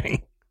the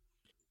thing.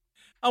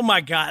 Oh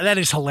my God, that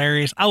is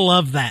hilarious. I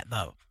love that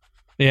though.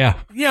 Yeah.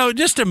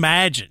 Just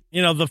imagine,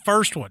 the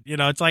first one,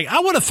 it's like,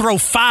 I want to throw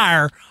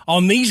fire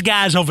on these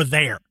guys over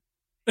there.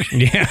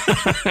 Yeah.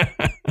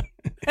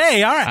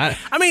 Hey, all right.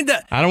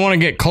 I don't want to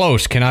get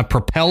close. Can I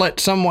propel it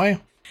some way?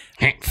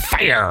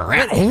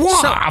 Fire.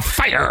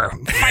 Fire.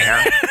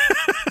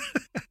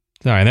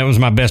 Sorry, that was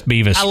my best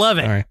Beavis. I love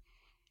it. Sorry.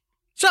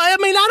 So, I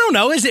don't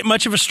know. Is it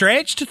much of a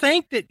stretch to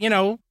think that,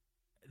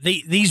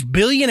 these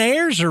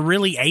billionaires are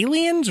really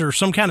aliens or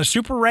some kind of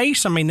super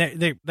race? I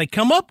mean, they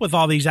come up with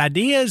all these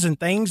ideas and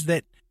things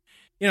that,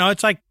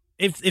 it's like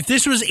if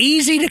this was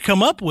easy to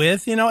come up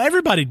with,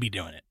 everybody'd be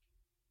doing it.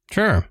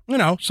 Sure.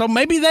 So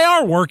maybe they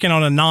are working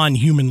on a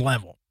non-human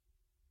level.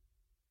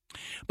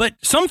 But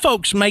some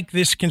folks make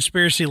this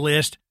conspiracy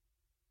list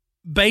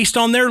based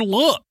on their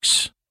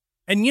looks.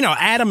 And,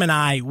 Adam and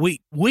I,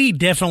 we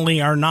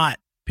definitely are not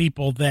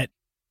people that,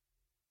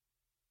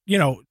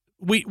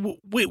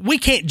 we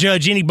can't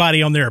judge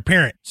anybody on their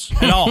appearance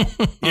at all.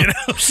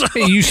 So,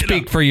 you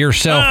speak for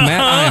yourself,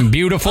 Matt. I am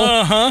beautiful.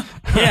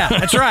 Yeah,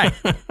 that's right.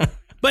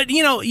 But,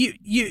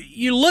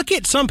 you look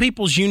at some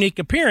people's unique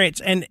appearance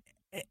and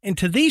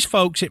to these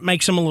folks, it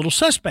makes them a little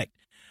suspect.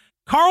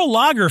 Karl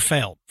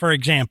Lagerfeld, for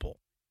example.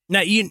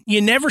 Now,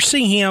 you never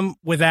see him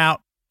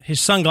without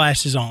his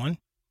sunglasses on,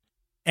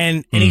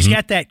 and he's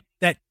got that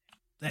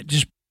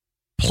just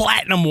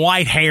platinum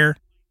white hair.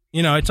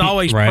 It's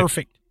always right.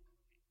 Perfect.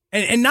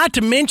 And not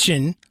to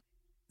mention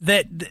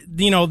that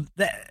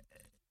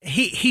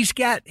he's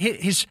got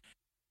his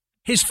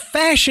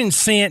fashion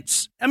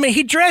sense. I mean,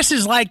 he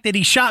dresses like that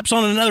he shops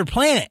on another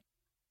planet.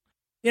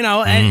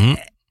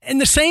 And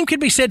the same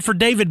could be said for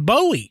David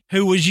Bowie,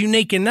 who was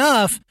unique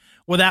enough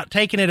without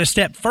taking it a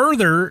step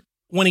further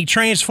when he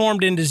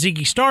transformed into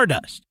Ziggy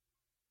Stardust.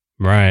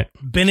 Right.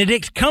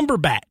 Benedict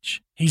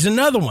Cumberbatch, he's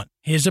another one.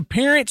 His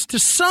appearance to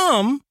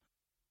some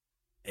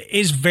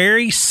is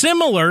very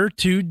similar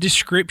to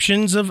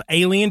descriptions of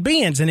alien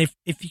beings. And if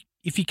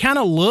you kind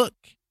of look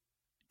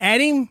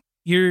at him,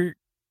 you're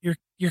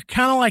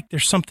kind of like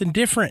there's something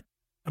different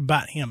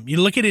about him. You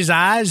look at his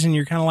eyes and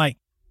you're kind of like,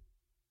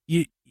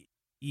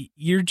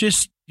 you're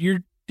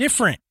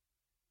different.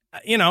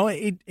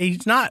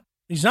 He's not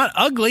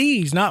ugly.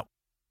 He's not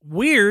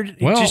weird.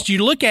 Well, it's just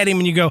you look at him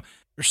and you go,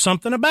 there's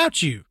something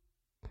about you.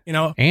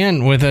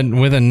 And with a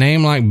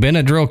name like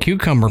Benadryl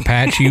Cucumber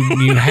Patch,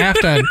 you have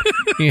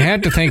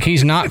to think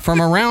he's not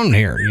from around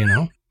here.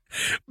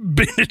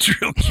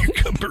 Benadryl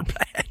Cucumber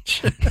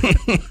Patch.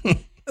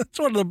 That's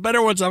one of the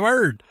better ones I've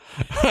heard.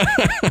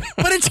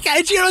 But it's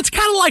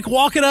kind of like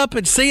walking up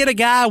and seeing a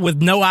guy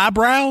with no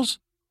eyebrows.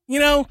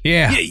 Yeah.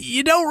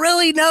 You don't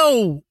really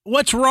know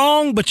what's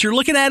wrong, but you're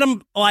looking at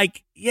him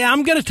like, yeah,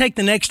 I'm going to take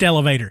the next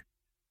elevator.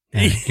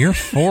 Your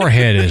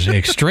forehead is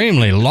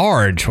extremely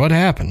large. What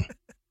happened?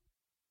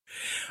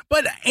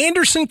 But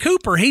Anderson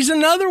Cooper, he's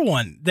another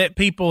one that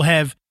people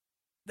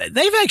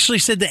they've actually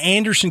said that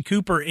Anderson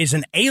Cooper is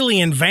an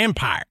alien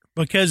vampire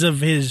because of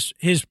his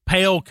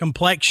pale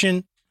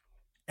complexion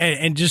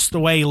and just the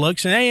way he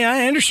looks. And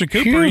Anderson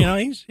Cooper,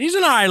 he's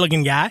an all right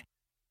looking guy.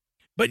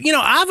 But,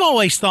 I've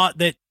always thought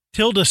that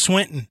Tilda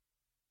Swinton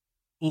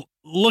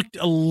looked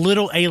a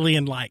little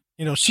alien-like.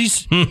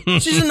 She's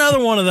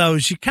another one of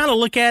those. You kind of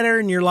look at her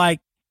and you're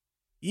like,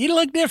 you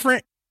look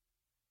different.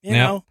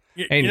 You're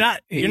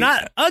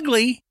not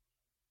ugly,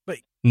 but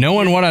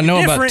knowing what I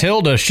know about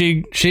Tilda,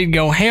 she'd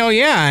go, hell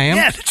yeah, I am.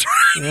 Yeah, that's right.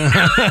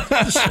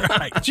 That's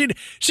right.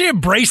 She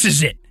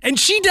embraces it, and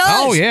she does.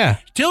 Oh yeah,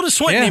 Tilda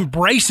Swinton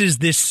embraces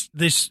this.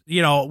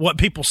 What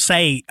people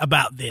say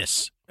about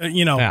this.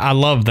 I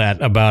love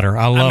that about her.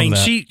 I love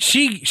that.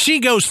 She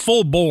goes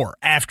full bore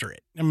after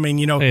it. I mean,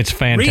 it's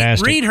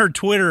fantastic. Read her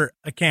Twitter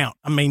account.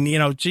 I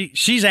mean,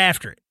 she's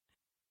after it.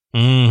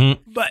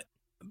 Mm-hmm.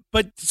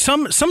 But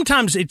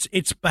sometimes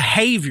it's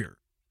behavior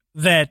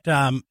that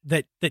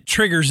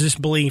triggers this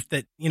belief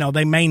that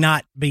they may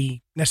not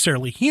be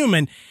necessarily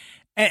human,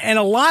 and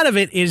a lot of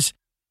it is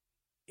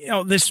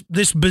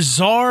this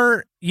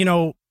bizarre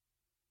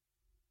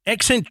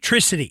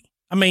eccentricity.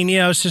 I mean,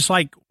 it's just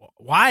like,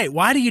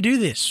 why do you do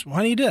this?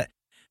 Why do you do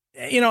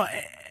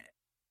it?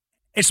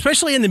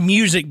 Especially in the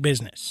music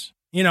business.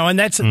 You know, and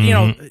that's, you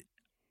know,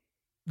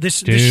 this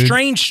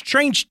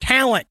strange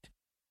talent,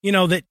 you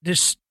know, that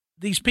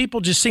these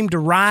people just seem to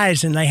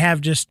rise, and they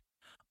have just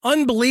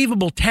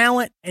unbelievable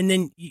talent. And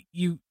then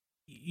you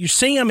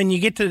see them, and you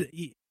get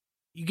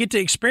to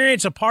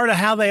experience a part of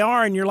how they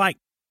are, and you're like,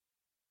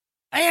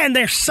 man,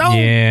 they're so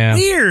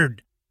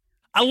weird.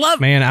 I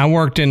love. Man, I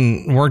worked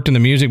in the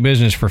music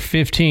business for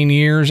 15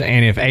 years,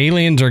 and if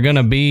aliens are going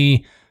to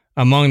be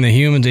among the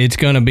humans, it's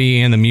going to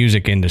be in the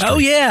music industry. Oh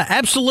yeah,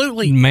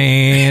 absolutely.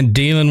 Man,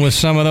 dealing with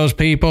some of those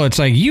people, it's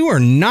like, you are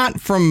not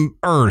from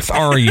Earth,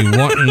 are you?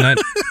 Wanting that?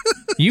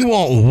 You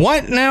want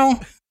what now?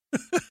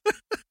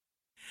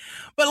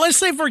 But let's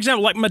say, for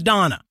example, like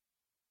Madonna.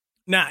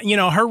 Now, you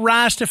know, her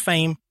rise to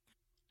fame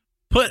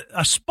put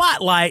a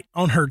spotlight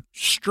on her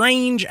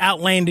strange,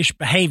 outlandish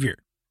behavior.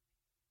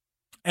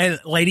 And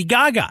Lady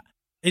Gaga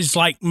is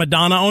like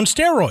Madonna on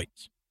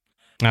steroids.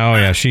 Oh,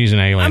 yeah, she's an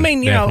alien. I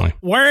mean, you definitely. know,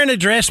 wearing a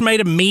dress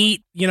made of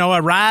meat, you know,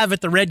 arrive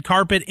at the red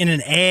carpet in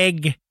an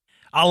egg,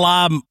 a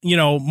la, you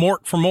know,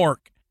 Mork for Mork.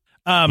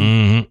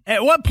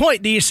 At what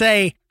point do you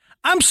say,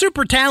 I'm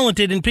super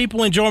talented and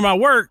people enjoy my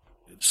work,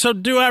 so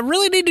do I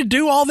really need to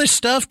do all this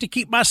stuff to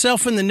keep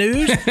myself in the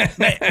news?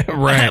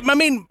 Right. I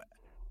mean,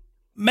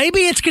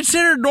 maybe it's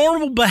considered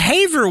normal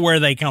behavior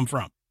where they come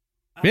from.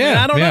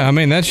 I don't know. I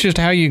mean, that's just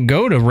how you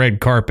go to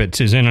red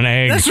carpets, is in an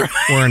egg, that's right.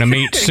 wearing a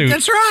meat suit.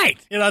 That's right.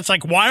 You know, it's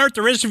like, why aren't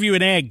the rest of you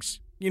in eggs?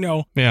 You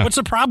know, what's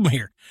the problem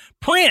here?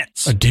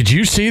 Prince. Did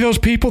you see those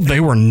people? They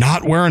were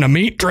not wearing a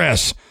meat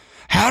dress.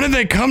 How did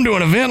they come to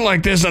an event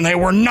like this and they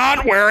were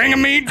not wearing a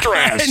meat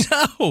dress?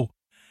 I know.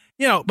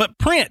 You know, but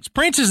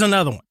Prince is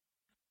another one.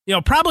 You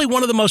know, probably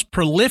one of the most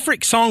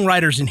prolific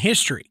songwriters in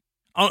history,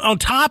 on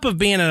top of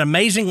being an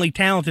amazingly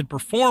talented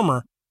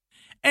performer.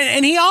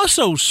 And he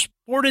also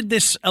sported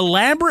this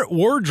elaborate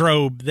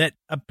wardrobe that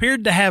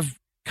appeared to have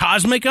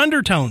cosmic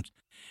undertones,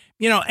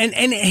 you know,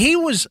 and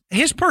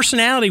his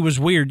personality was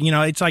weird. You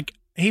know, it's like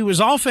he was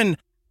often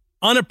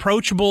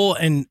unapproachable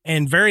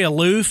and very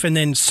aloof, and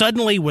then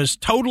suddenly was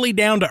totally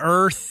down to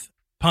earth,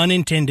 pun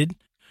intended.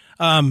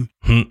 You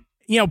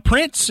know,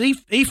 Prince, he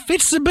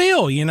fits the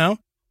bill, you know.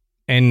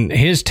 And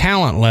his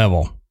talent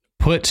level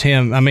puts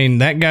him, I mean,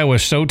 that guy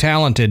was so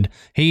talented,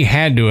 he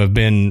had to have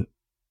been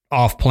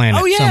off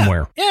planet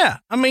somewhere. Yeah.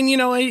 I mean, you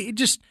know, it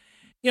just,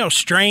 you know,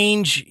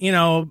 strange, you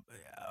know,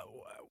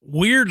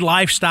 weird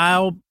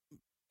lifestyle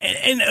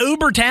and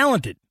uber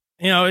talented.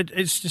 You know,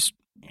 it's just,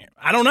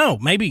 I don't know.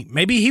 Maybe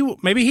he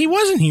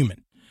wasn't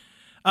human.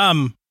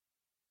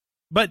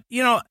 But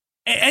you know,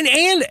 and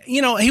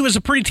you know, he was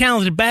a pretty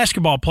talented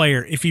basketball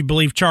player, if you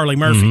believe Charlie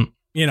Murphy.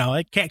 You know,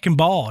 that cat can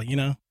ball, you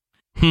know.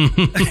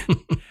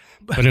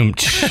 But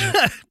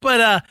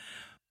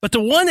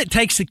the one that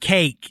takes the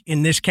cake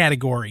in this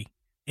category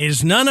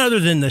is none other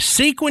than the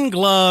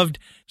sequin-gloved,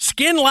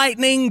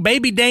 skin-lightening,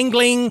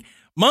 baby-dangling,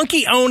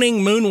 monkey-owning,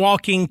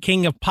 moonwalking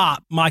king of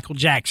pop, Michael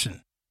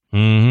Jackson.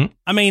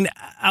 I mean,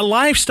 a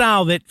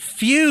lifestyle that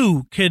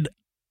few could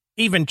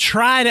even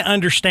try to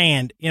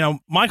understand. You know,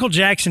 Michael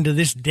Jackson to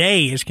this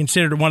day is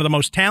considered one of the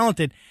most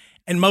talented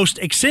and most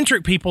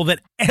eccentric people that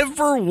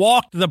ever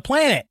walked the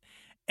planet.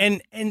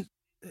 And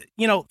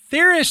you know,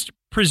 theorists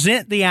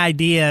present the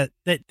idea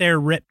that their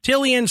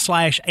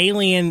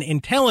reptilian/alien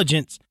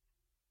intelligence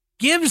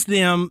gives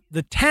them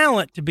the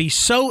talent to be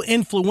so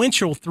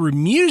influential through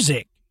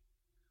music,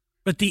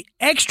 but the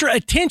extra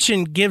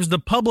attention gives the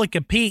public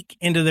a peek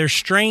into their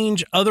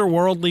strange,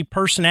 otherworldly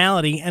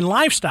personality and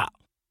lifestyle.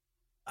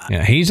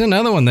 Yeah, he's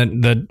another one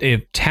that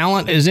if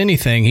talent is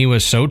anything, he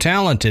was so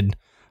talented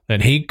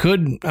that he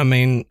could, I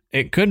mean,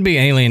 it could be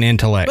alien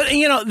intellect. But,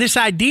 you know, this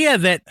idea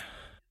that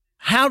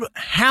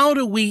how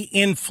do we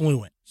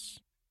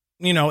influence?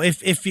 You know,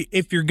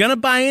 if you're going to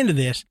buy into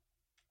this,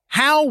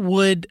 how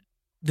would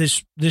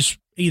this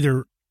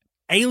either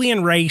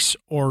alien race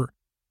or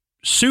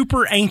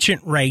super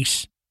ancient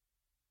race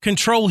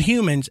control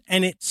humans?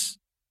 And it's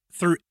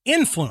through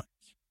influence,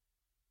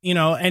 you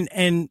know,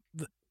 and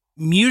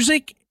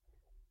music,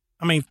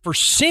 I mean, for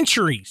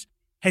centuries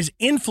has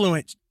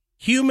influenced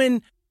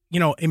human, you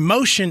know,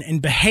 emotion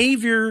and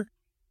behavior,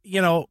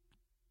 you know,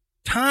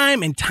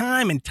 time and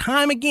time and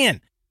time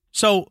again.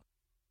 So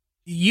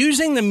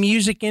using the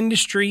music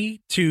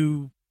industry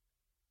to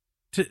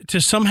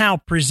somehow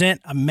present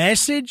a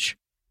message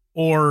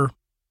or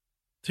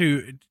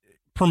to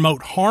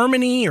promote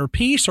harmony or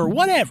peace or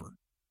whatever,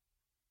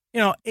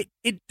 you know,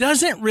 it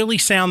doesn't really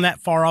sound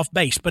that far off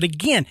base. But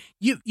again,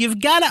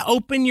 you've got to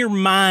open your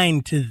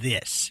mind to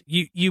this.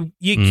 You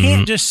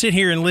can't just sit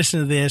here and listen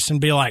to this and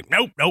be like,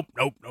 nope.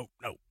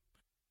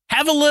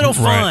 Have a little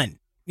fun,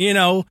 you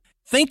know,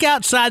 think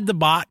outside the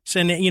box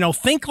and, you know,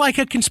 think like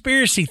a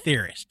conspiracy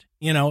theorist.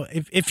 You know,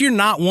 if you're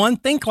not one,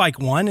 think like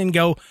one and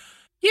go,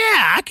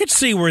 yeah, I could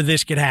see where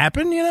this could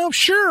happen. You know,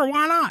 sure,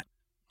 why not?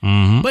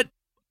 But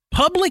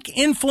public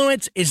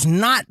influence is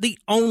not the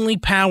only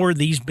power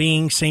these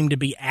beings seem to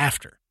be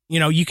after. You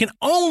know, you can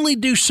only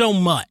do so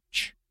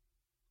much.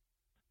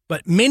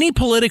 But many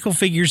political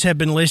figures have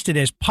been listed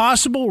as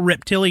possible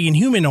reptilian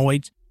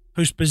humanoids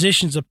whose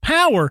positions of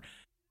power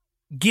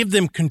give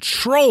them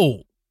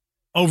control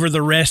over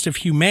the rest of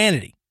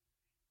humanity.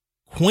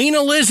 Queen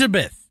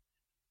Elizabeth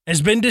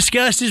has been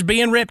discussed as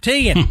being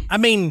reptilian. I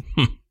mean,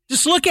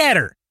 just look at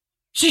her.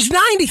 She's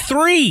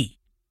 93.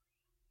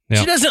 Yep.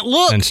 She doesn't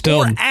look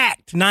or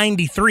act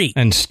 93.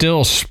 And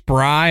still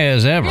spry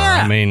as ever.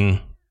 Yeah. I mean,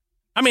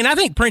 I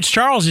think Prince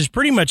Charles has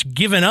pretty much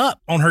given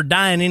up on her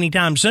dying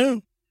anytime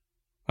soon.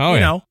 Oh, you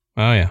know?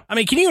 Oh, yeah. I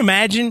mean, can you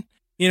imagine,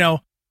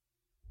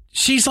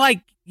 she's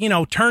like,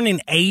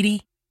 turning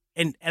 80,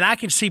 and I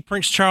can see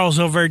Prince Charles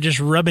over there just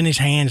rubbing his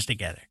hands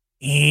together.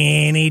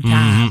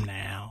 Anytime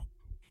now.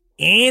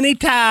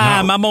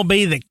 Anytime I'm going to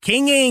be the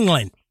King of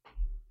England.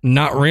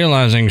 Not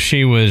realizing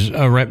she was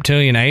a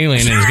reptilian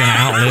alien and is going to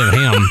outlive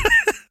him.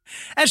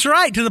 That's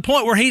right, to the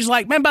point where he's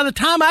like, man, by the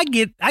time I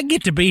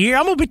get to be here,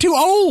 I'm going to be too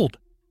old.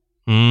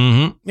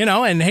 Mm-hmm.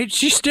 And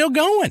she's still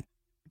going.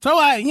 So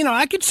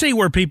I could see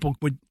where people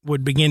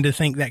would begin to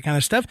think that kind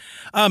of stuff.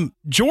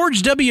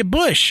 George W.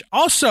 Bush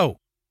also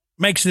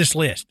makes this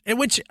list,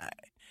 which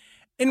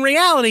in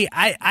reality,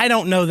 I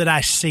don't know that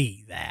I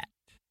see that.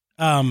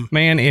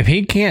 Man, if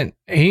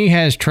he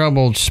has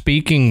trouble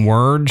speaking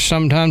words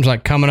sometimes,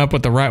 like coming up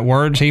with the right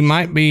words, he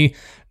might be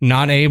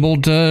not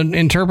able to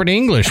interpret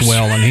English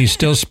well, and he's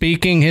still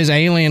speaking his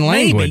alien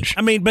language. Maybe.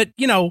 I mean, but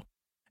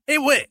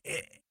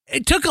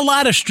it took a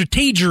lot of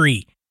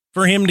strategery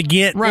for him to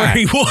get where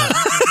he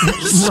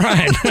was.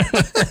 Right.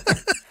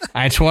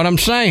 That's what I'm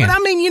saying. But I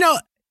mean,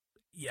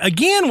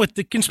 again, with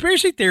the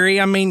conspiracy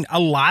theory, I mean, a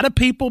lot of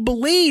people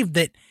believe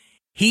that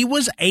he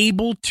was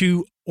able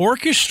to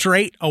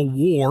orchestrate a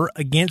war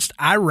against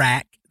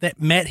Iraq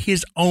that met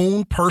his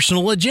own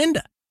personal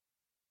agenda.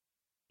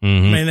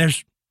 Mm-hmm. I mean,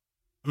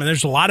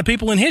 there's a lot of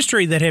people in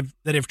history that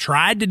have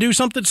tried to do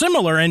something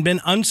similar and been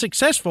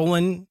unsuccessful,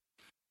 and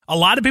a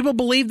lot of people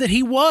believe that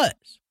he was.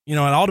 It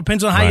all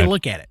depends on how you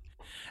look at it.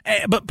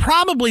 But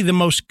probably the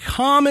most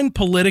common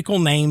political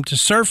name to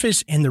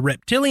surface in the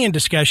reptilian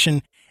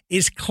discussion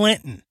is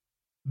Clinton,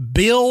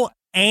 Bill,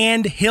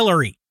 and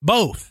Hillary,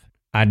 both.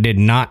 I did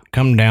not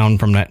come down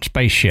from that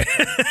spaceship.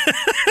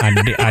 I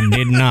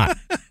did not.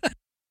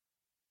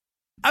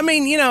 I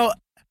mean,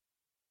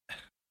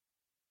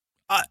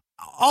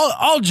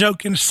 all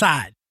joking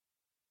aside,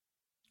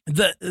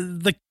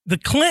 the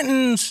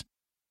Clintons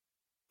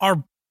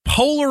are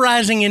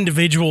polarizing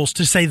individuals,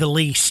 to say the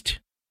least.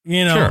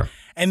 Sure.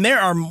 And there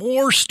are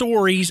more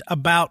stories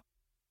about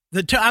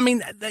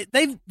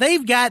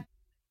they've got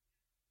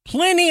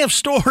plenty of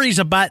stories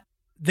about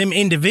them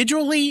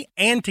individually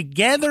and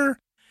together.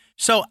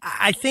 So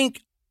I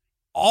think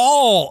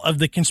all of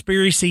the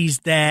conspiracies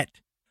that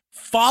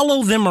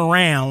follow them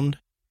around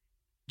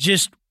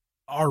just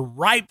are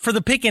ripe for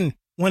the picking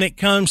when it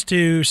comes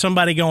to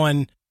somebody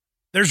going,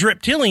 there's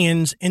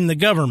reptilians in the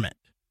government.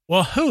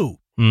 Well, who?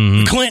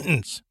 Mm-hmm. The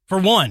Clintons, for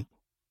one.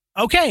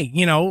 Okay,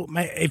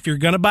 if you're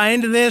going to buy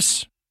into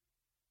this,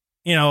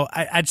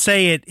 I'd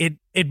say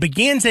it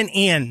begins and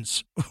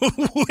ends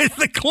with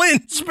the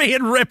Clintons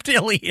being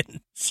reptilians.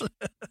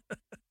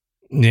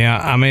 Yeah,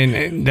 I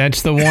mean,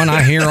 that's the one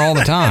I hear all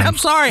the time. I'm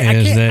sorry,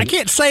 I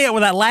can't say it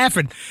without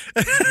laughing.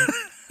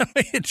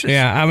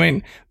 I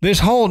mean, this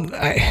whole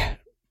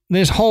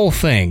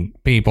thing,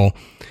 people,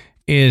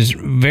 is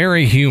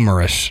very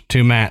humorous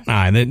to Matt and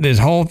I. This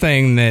whole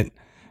thing that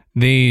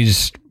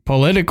these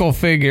political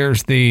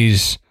figures,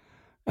 these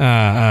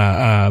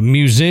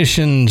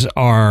musicians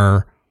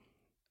are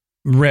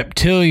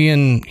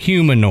reptilian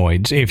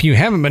humanoids. If you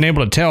haven't been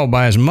able to tell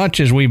by as much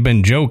as we've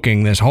been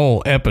joking this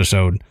whole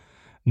episode,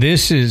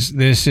 this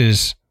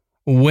is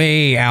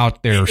way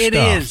out there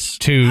stuff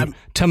to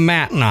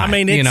Matt and I. I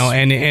mean,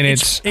 and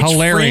it's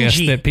hilarious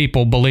fringy. that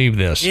people believe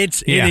this.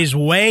 It is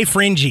way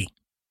fringy.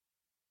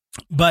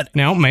 But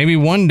now maybe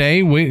one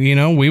day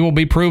we will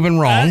be proven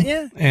wrong,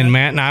 and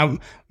Matt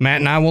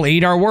and I will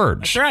eat our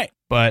words. That's right.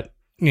 But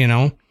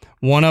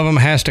one of them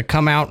has to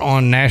come out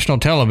on national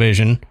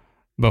television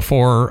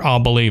before I'll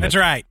believe it. That's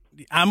right.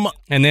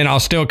 And then I'll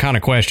still kind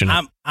of question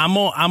it. I'm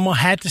gonna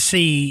have to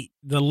see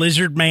the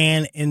lizard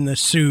man in the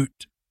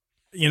suit,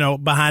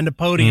 behind the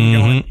podium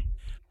going,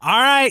 all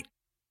right,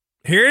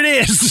 here it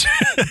is.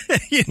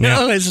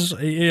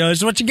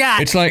 It's what you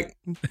got. It's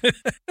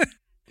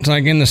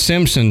like in The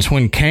Simpsons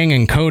when Kang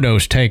and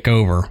Kodos take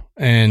over,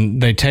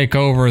 and they take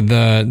over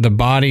the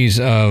bodies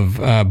of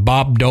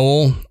Bob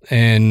Dole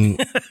and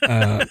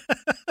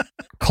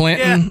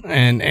Clinton,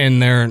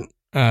 and they're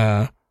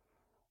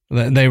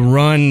they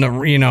run,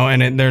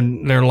 and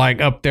they're like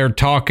up there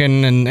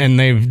talking, and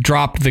they've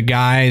dropped the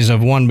guys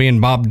of one being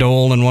Bob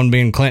Dole and one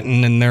being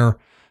Clinton, and they're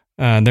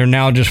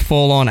now just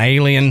full on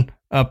alien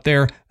up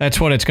there.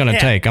 That's what it's going to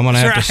take. I'm going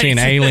to have to see an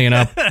alien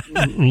up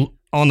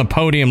on the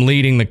podium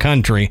leading the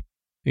country,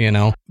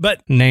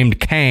 but named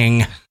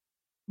Kang.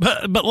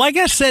 But like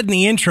I said in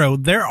the intro,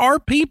 there are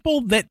people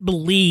that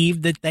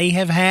believe that they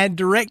have had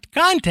direct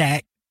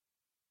contact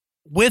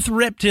with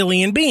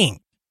reptilian beings.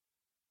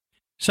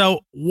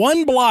 So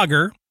one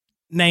blogger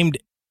named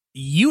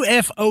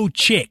UFO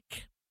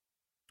Chick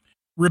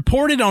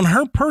reported on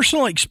her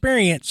personal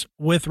experience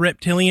with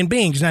reptilian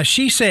beings. Now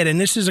she said, and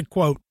this is a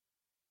quote,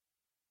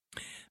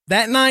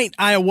 That night,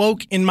 I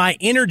awoke in my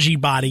energy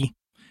body,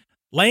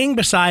 laying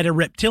beside a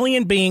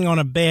reptilian being on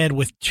a bed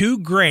with two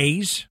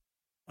grays,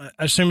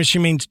 assuming she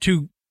means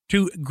two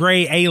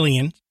gray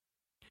aliens,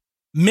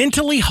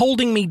 mentally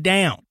holding me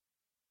down.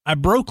 I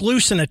broke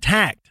loose and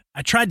attacked.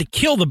 I tried to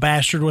kill the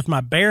bastard with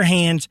my bare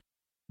hands.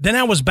 Then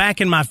I was back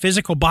in my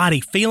physical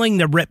body, feeling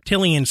the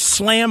reptilian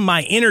slam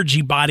my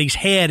energy body's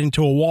head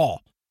into a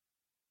wall.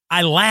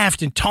 I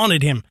laughed and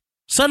taunted him.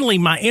 Suddenly,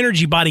 my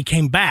energy body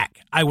came back.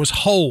 I was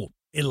whole,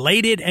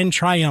 elated, and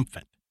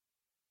triumphant.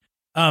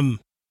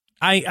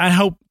 I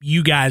hope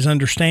you guys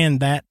understand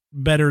that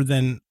better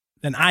than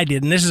I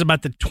did. And this is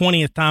about the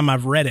 20th time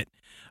I've read it.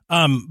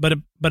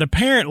 But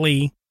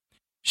apparently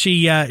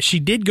she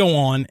did go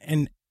on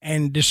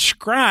and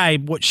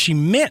describe what she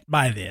meant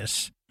by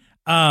this,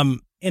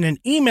 in an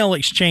email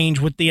exchange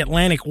with the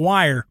Atlantic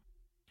Wire.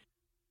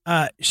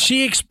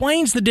 She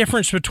explains the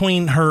difference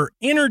between her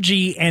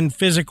energy and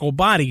physical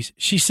bodies.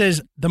 She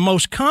says the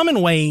most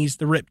common ways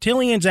the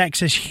reptilians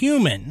access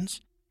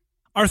humans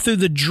are through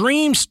the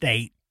dream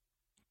state,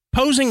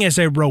 posing as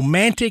a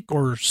romantic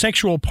or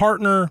sexual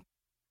partner,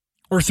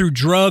 or through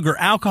drug or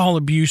alcohol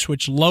abuse,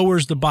 which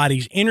lowers the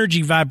body's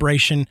energy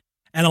vibration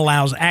and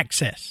allows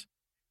access.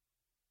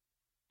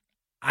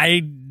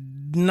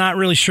 I'm not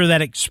really sure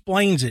that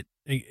explains it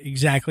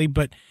exactly,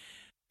 but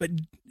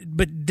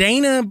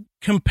Dana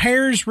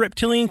compares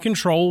reptilian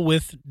control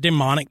with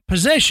demonic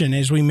possession,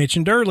 as we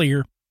mentioned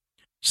earlier,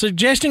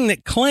 suggesting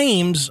that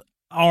claims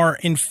are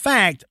in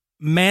fact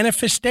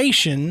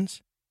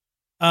manifestations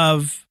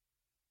of,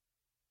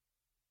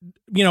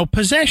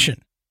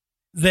 possession.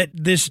 That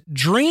this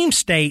dream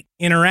state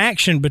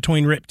interaction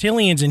between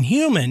reptilians and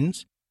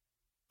humans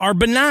are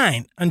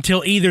benign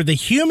until either the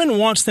human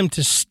wants them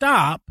to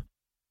stop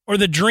or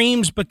the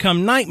dreams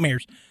become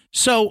nightmares.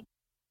 So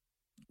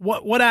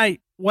what I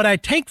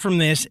take from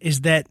this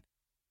is that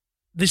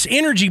this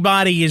energy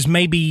body is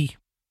maybe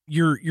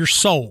your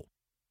soul,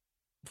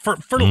 for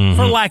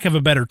lack of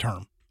a better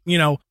term.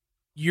 What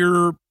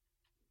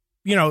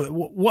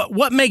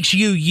makes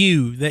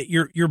you, that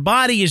your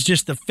body is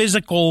just the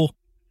physical,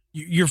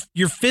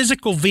 your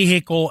physical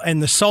vehicle,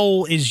 and the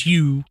soul is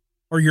you,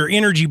 or your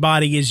energy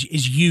body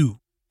is you.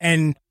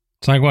 And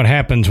it's like what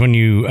happens when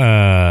you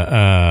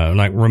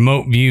like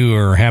remote view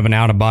or have an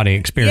out of body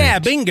experience. Yeah,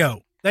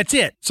 bingo. That's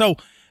it. So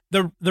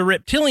the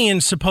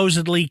reptilians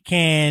supposedly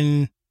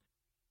can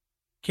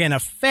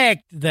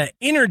affect the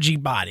energy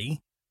body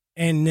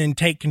and then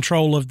take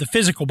control of the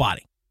physical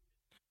body.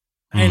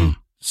 And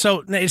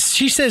so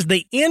she says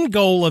the end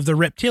goal of the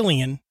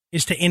reptilian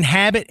is to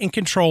inhabit and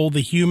control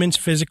the human's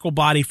physical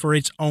body for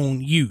its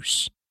own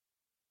use.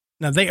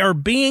 Now, they are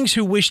beings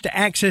who wish to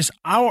access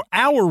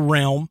our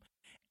realm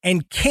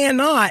and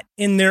cannot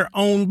in their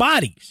own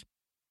bodies.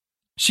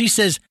 She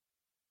says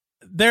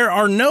there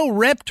are no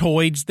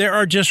reptoids. There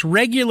are just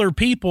regular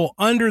people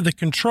under the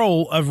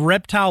control of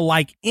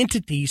reptile-like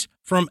entities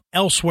from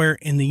elsewhere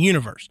in the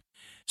universe.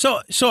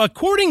 So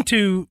according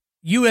to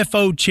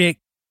UFO Chick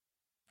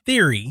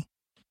theory,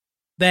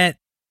 that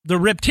the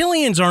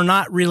reptilians are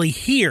not really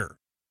here.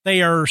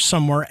 They are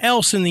somewhere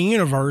else in the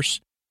universe,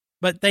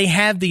 but they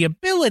have the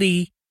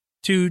ability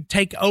to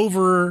take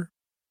over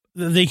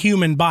the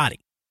human body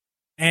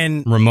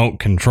and remote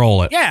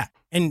control it. Yeah.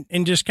 And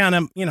just kind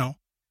of,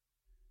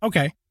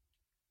 okay.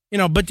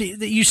 But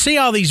you see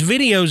all these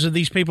videos of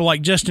these people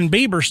like Justin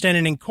Bieber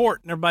standing in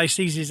court, and everybody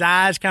sees his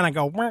eyes kind of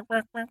go, wah,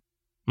 wah,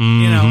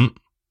 wah.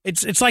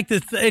 It's like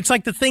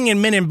the thing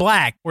in Men in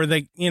Black where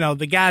the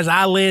guy's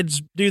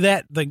eyelids do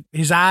that.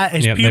 His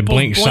pupils they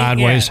blink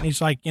sideways. Yeah,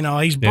 he's like,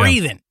 he's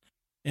breathing.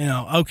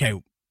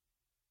 Okay,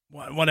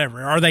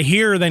 whatever. Are they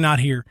here or are they not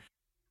here?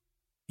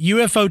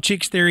 UFO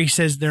Chick's theory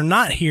says they're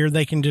not here.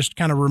 They can just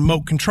kind of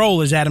remote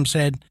control, as Adam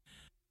said,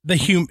 the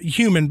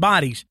human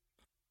bodies.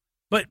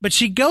 But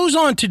she goes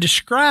on to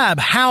describe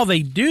how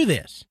they do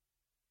this.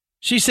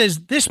 She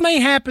says this may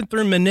happen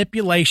through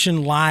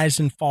manipulation, lies,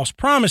 and false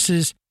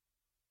promises.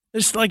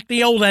 It's like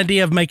the old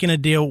idea of making a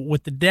deal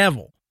with the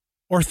devil,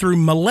 or through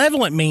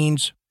malevolent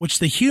means, which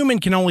the human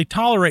can only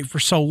tolerate for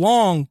so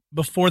long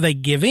before they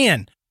give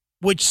in,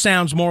 which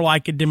sounds more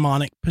like a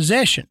demonic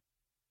possession.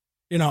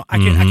 I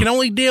can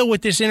only deal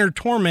with this inner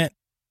torment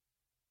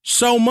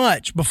so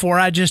much before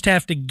I just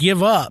have to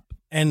give up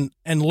and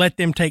let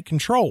them take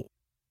control.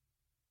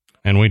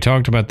 And we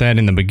talked about that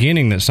in the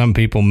beginning, that some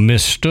people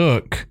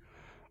mistook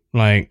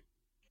like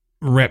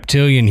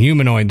reptilian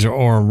humanoids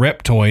or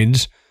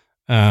reptoids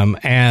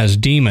as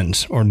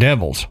demons or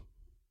devils.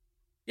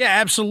 Yeah,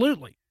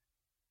 absolutely.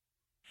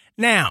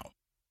 Now,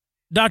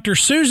 Dr.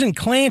 Susan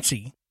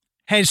Clancy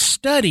has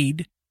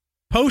studied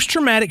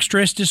post-traumatic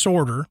stress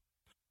disorder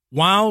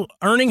while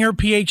earning her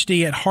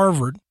PhD at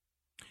Harvard.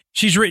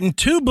 She's written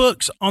 2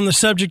 books on the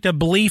subject of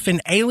belief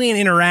in alien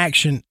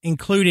interaction,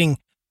 including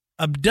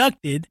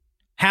Abducted: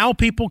 How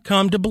People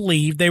Come to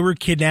Believe They Were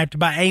Kidnapped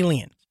by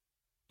Aliens.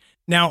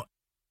 Now,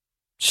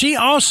 she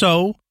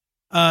also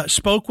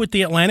spoke with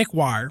the Atlantic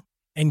Wire,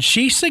 and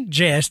she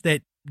suggests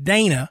that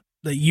Dana,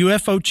 the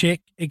UFO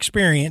Chick,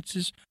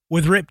 experiences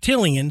with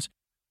reptilians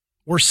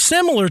were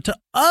similar to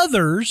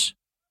others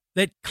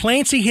that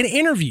Clancy had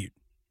interviewed.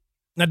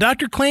 Now,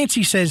 Dr.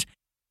 Clancy says,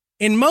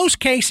 in most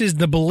cases,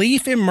 the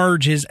belief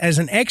emerges as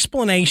an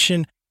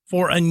explanation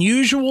for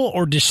unusual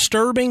or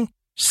disturbing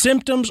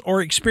symptoms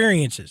or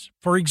experiences.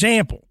 For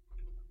example,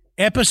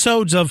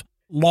 episodes of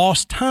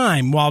lost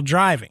time while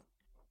driving,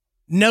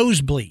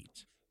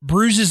 nosebleeds,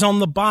 bruises on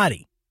the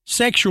body,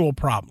 sexual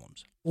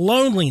problems,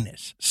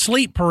 loneliness,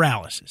 sleep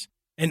paralysis,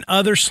 and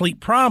other sleep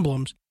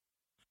problems.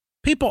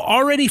 People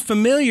already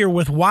familiar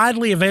with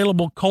widely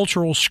available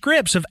cultural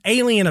scripts of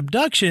alien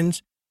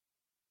abductions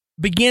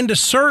begin to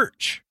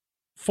search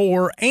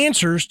for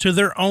answers to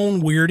their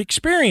own weird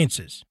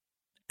experiences.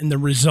 And the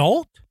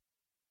result?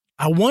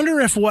 I wonder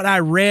if what I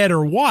read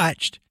or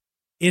watched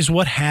is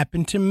what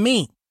happened to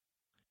me.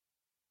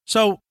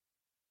 So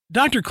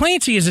Dr.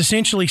 Clancy is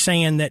essentially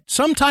saying that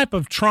some type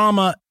of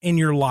trauma in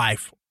your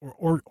life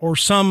or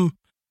some,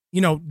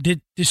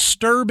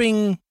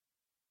 disturbing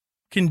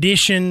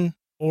condition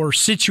or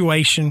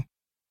situation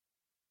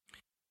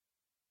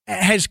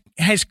has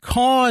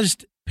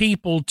caused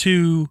people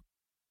to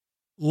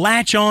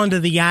latch on to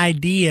the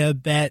idea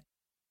that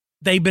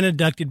they've been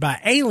abducted by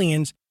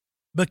aliens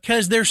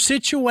because their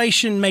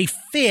situation may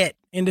fit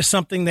into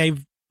something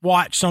they've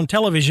watched on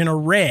television or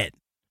read.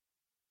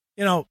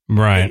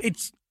 Right.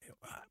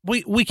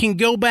 We can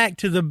go back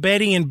to the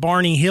Betty and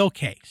Barney Hill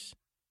case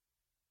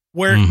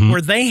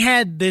where they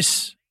had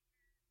this,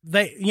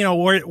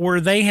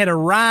 where they had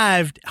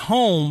arrived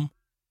home,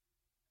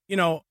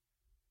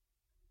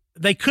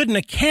 they couldn't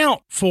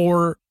account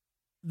for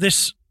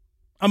this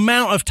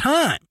amount of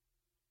time.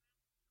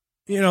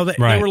 They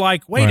were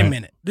like, wait a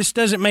minute, this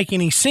doesn't make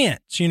any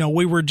sense.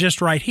 We were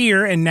just right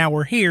here and now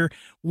we're here.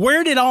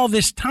 Where did all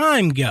this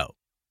time go?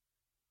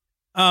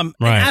 And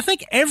I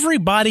think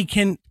everybody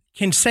can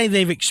say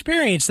they've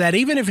experienced that,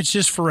 even if it's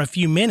just for a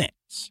few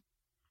minutes,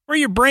 where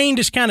your brain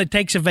just kind of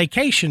takes a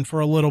vacation for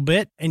a little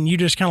bit and you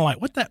just kind of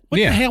like, what the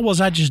hell was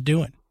I just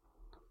doing?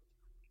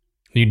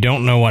 You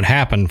don't know what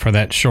happened for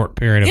that short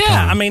period of time.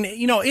 Yeah, I mean,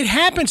 it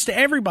happens to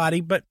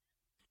everybody, but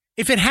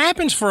if it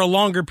happens for a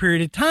longer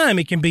period of time,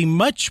 it can be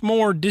much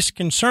more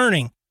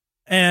disconcerting.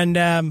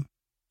 And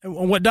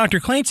what Dr.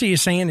 Clancy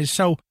is saying is,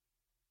 so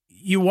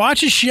you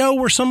watch a show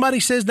where somebody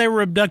says they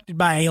were abducted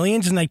by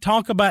aliens and they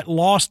talk about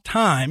lost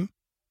time,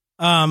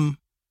 and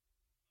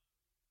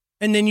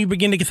then you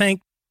begin to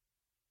think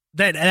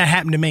that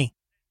happened to me.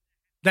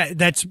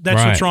 That's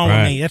what's wrong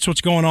with me. That's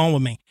what's going on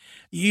with me.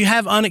 You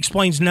have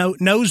unexplained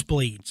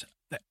nosebleeds.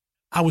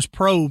 I was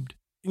probed.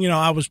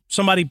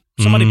 Somebody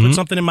put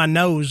something in my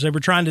nose. They were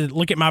trying to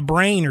look at my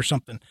brain or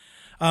something.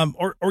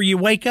 Or you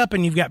wake up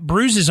and you've got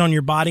bruises on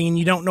your body and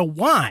you don't know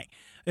why.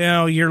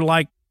 You're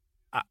like,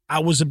 I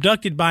was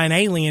abducted by an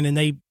alien and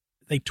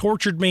they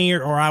tortured me,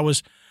 or I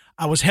was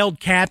held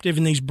captive,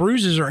 and these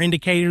bruises are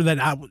indicator that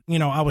I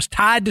was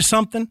tied to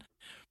something.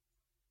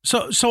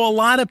 So a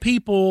lot of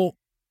people,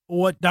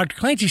 what Dr.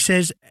 Clancy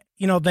says,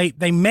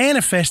 they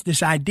manifest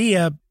this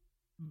idea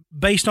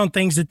based on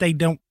things that they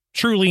don't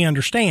truly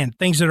understand,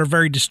 things that are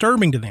very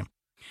disturbing to them.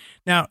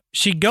 Now,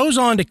 she goes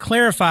on to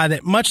clarify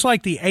that much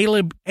like the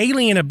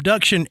alien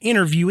abduction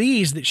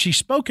interviewees that she's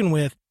spoken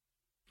with,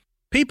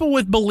 people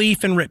with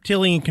belief in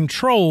reptilian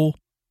control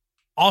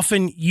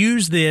often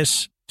use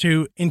this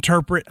to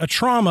interpret a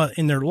trauma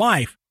in their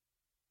life.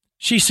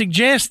 She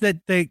suggests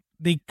that the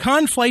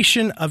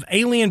conflation of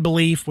alien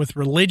belief with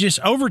religious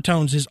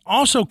overtones is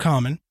also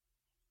common,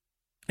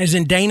 as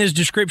in Dana's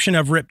description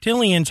of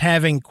reptilians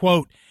having,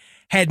 quote,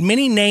 had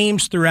many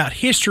names throughout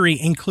history,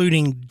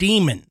 including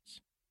demons.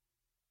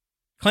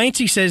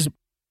 Clancy says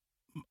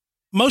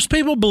most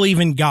people believe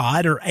in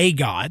God or a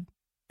God,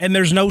 and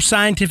there's no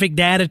scientific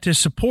data to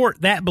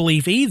support that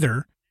belief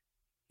either.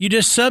 You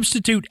just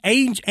substitute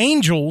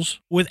angels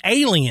with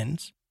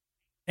aliens,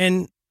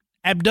 and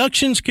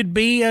abductions could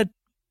be a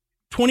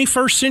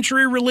 21st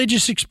century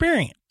religious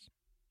experience.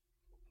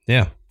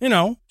 Yeah.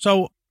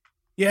 So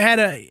you had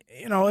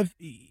if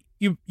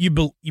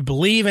you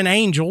believe in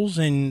angels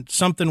and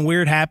something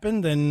weird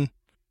happened, and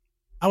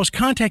I was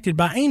contacted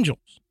by angels.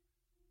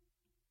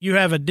 You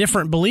have a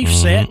different belief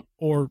set,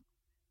 or,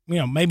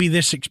 maybe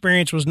this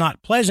experience was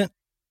not pleasant.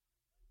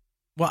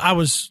 Well, I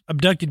was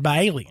abducted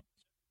by aliens.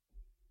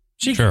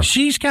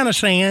 She's kind of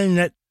saying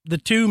that the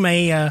two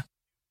may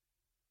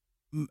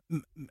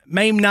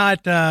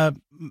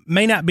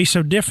not be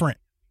so different.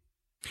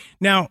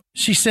 Now,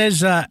 she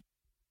says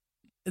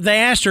they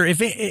asked her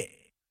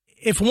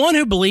if one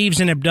who believes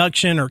in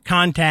abduction or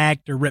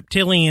contact or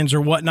reptilians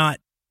or whatnot,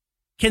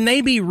 can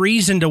they be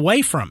reasoned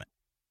away from it?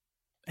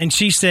 And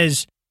she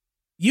says,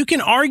 you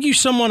can argue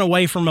someone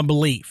away from a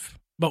belief,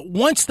 but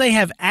once they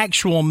have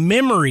actual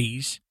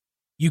memories,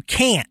 you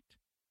can't.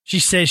 She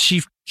says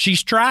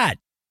she's tried,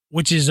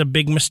 which is a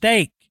big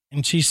mistake.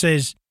 And she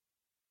says,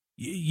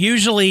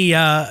 usually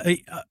a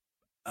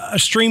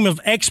stream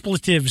of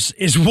expletives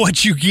is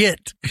what you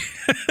get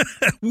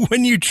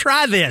when you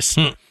try this.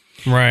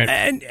 Right.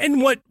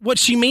 And what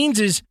she means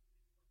is,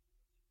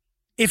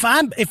 if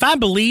I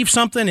believe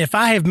something, if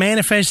I have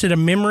manifested a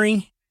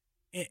memory,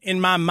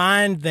 in my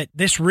mind that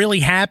this really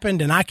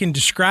happened and I can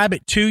describe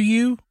it to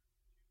you,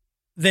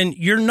 then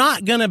you're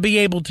not going to be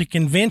able to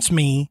convince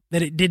me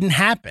that it didn't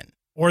happen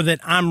or that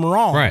I'm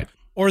wrong. Right.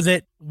 Or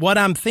that what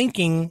I'm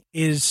thinking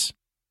is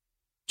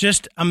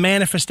just a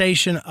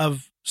manifestation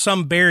of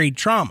some buried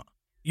trauma.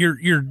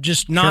 You're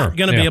just not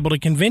going to be able to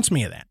convince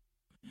me of that.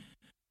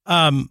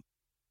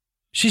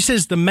 She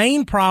says the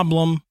main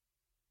problem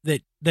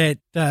that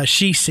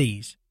she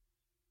sees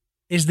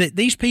is that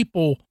these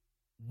people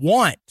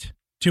want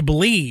to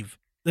believe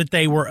that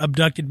they were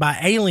abducted by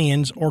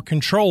aliens or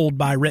controlled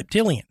by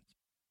reptilians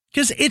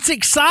because it's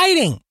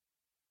exciting.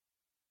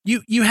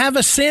 You have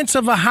a sense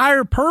of a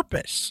higher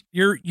purpose.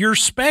 You're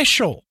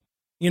special.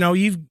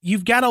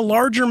 You've got a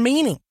larger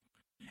meaning.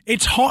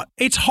 It's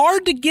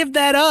hard to give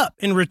that up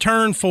in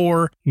return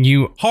for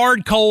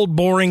hard, cold,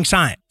 boring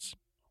science.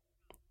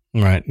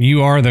 Right.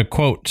 You are the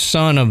quote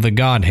son of the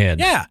Godhead.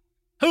 Yeah.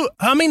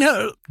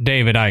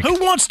 David Icke.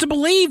 Who wants to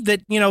believe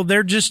that,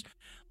 they're just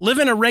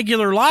living a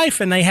regular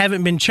life and they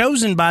haven't been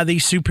chosen by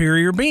these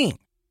superior beings?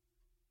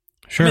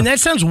 Sure. I mean, that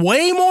sounds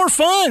way more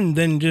fun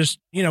than just,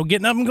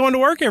 getting up and going to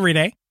work every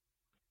day.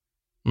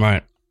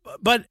 Right.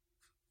 But,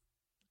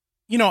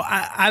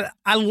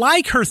 I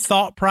like her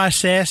thought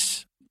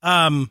process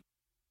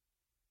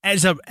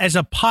as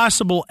a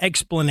possible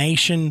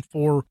explanation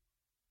for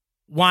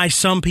why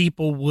some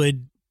people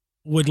would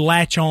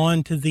latch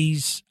on to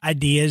these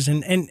ideas.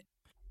 And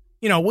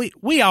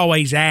we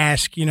always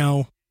ask,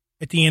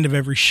 at the end of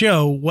every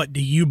show, what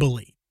do you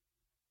believe?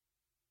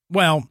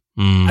 Well,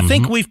 I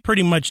think we've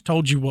pretty much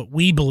told you what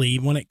we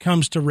believe when it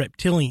comes to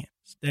reptilians,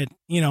 that,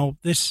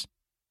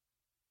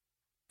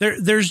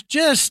 there's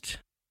just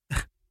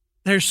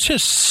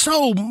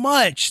so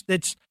much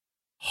that's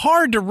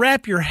hard to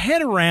wrap your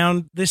head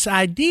around, this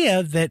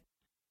idea that,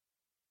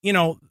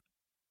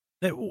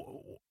 that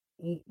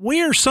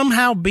we're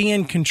somehow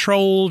being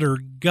controlled or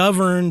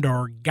governed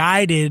or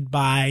guided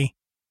by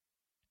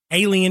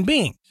alien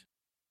beings.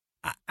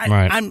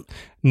 I'm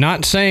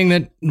not saying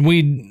that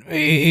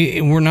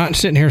we're not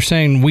sitting here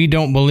saying we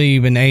don't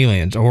believe in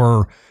aliens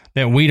or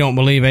that we don't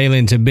believe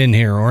aliens have been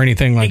here or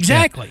anything like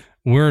that. Exactly.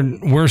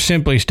 We're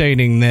simply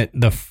stating that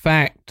the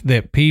fact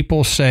that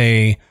people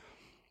say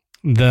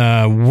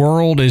the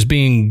world is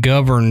being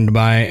governed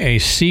by a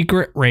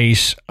secret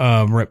race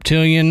of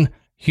reptilian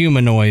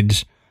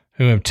humanoids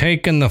who have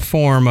taken the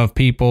form of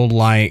people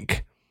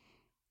like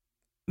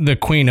the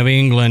Queen of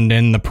England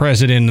and the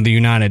President of the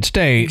United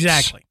States.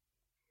 Exactly.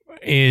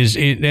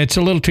 It's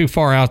a little too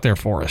far out there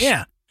for us.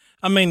 Yeah.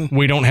 I mean,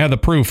 we don't have the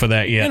proof of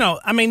that yet.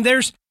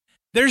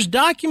 There's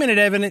documented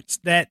evidence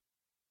that,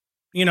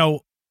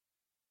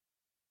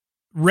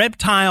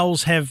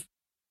 reptiles have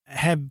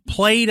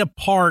played a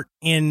part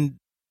in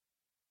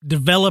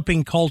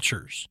developing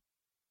cultures.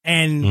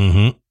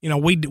 And,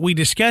 we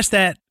discussed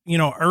that,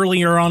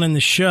 earlier on in the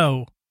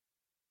show.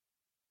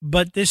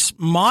 But this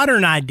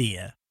modern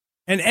idea,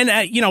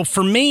 and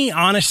for me,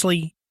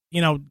 honestly,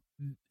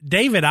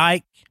 David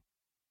Icke,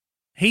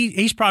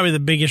 he's probably the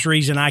biggest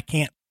reason I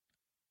can't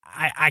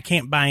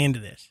buy into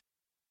this.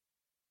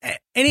 And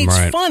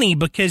it's funny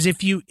because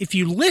if you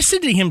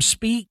listen to him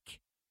speak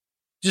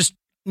just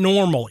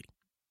normally,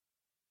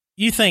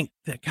 you think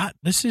that, God,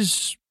 this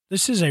is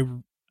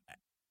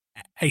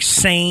a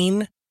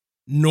sane,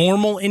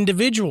 normal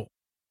individual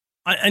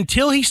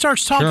until he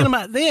starts talking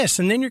about this.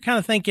 And then you're kind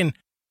of thinking,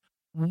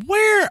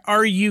 where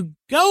are you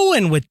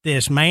going with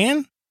this,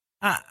 man?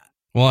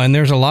 Well, and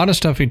there's a lot of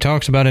stuff he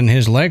talks about in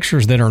his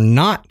lectures that are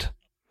not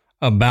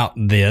about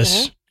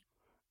this.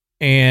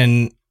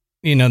 And,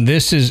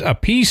 this is a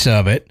piece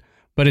of it,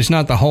 but it's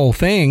not the whole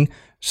thing.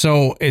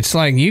 So it's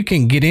like you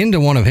can get into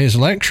one of his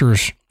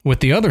lectures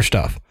with the other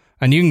stuff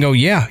and you can go,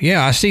 yeah,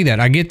 I see that.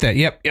 I get that.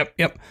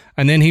 Yep.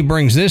 And then he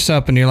brings this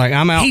up and you're like,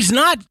 I'm out. He's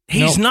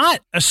not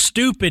a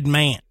stupid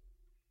man.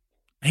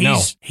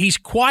 He's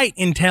quite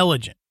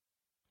intelligent.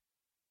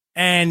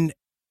 And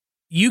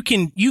you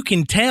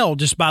can tell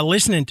just by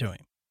listening to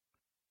him.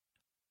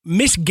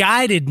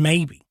 Misguided,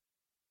 maybe.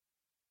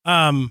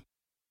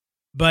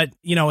 But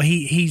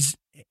he's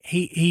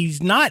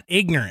not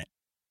ignorant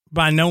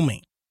by no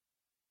means.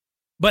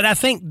 But I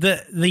think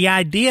the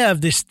idea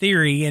of this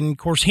theory, and of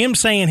course him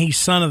saying he's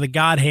son of the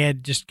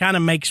Godhead, just kind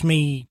of makes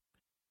me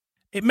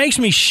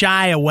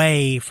shy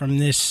away from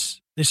this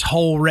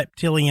whole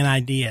reptilian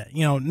idea.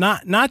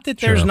 Not that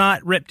there's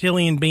not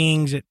reptilian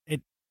beings at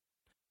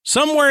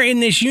somewhere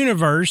in this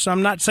universe.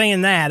 I'm not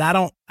saying that. I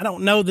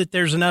don't know that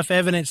there's enough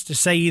evidence to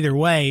say either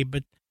way,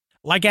 but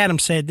like Adam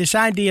said, this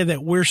idea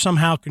that we're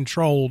somehow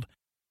controlled,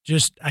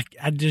 I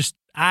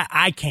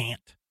can't.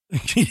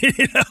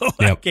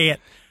 I can't.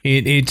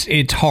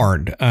 It's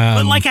hard.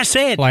 But like I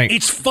said,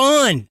 it's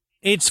fun.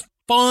 It's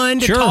fun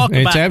to talk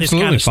about this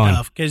kind of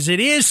stuff because it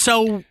is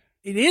so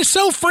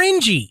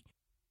fringy.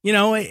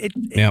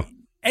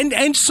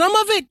 And some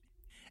of it,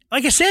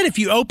 like I said, if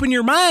you open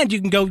your mind, you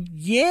can go,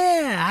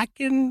 yeah,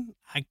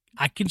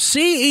 I can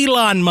see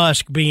Elon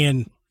Musk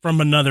being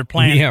from another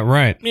planet. Yeah,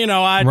 right.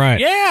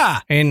 Yeah.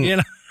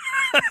 And,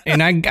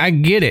 and I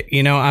get it.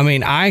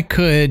 I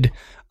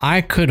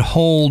I could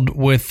hold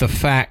with the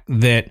fact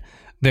that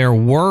there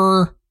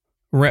were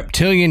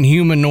reptilian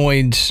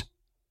humanoids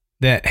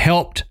that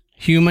helped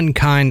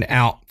humankind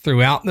out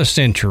throughout the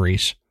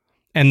centuries,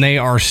 and they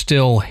are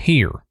still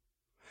here.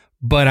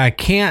 But I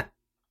can't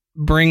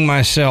bring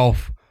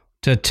myself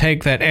to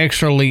take that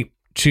extra leap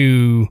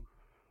to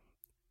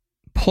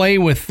play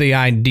with the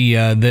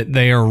idea that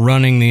they are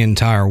running the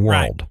entire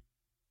world. Right.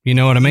 You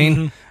know what I mean?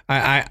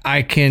 Mm-hmm.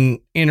 I can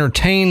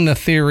entertain the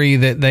theory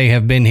that they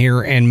have been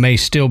here and may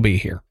still be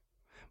here,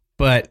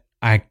 but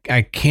I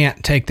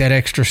can't take that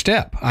extra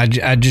step. I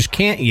just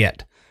can't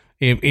yet.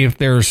 If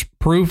there's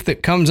proof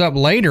that comes up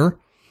later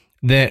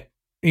that,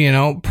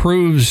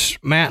 proves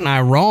Matt and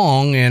I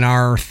wrong in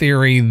our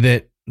theory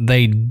that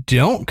they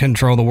don't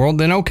control the world,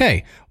 then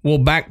okay, we'll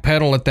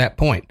backpedal at that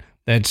point.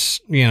 That's,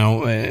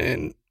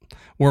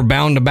 we're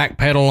bound to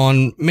backpedal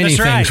on many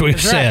things we've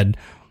said.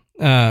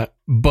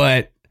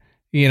 But,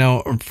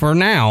 for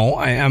now,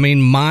 I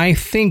mean, my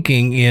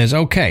thinking is,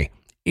 okay,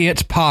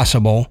 it's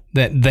possible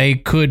that they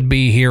could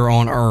be here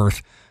on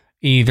Earth,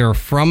 either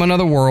from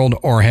another world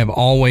or have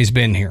always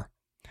been here.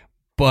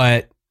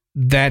 But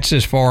that's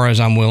as far as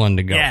I'm willing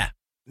to go.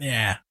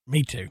 Yeah,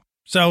 me too.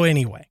 So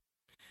anyway,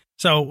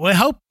 we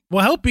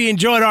hope you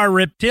enjoyed our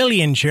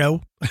reptilian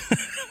show.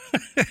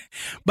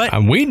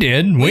 But we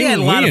did. We had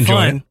a lot of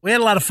fun. It. We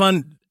had a lot of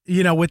fun,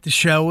 with the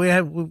show. We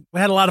had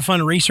a lot of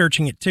fun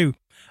researching it too.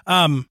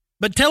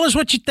 But tell us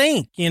what you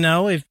think.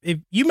 If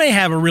you may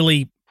have a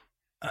really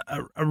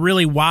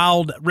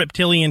wild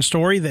reptilian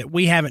story that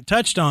we haven't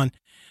touched on.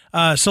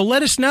 So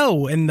let us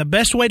know. And the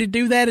best way to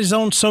do that is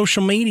on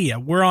social media.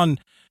 We're on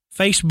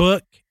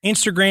Facebook,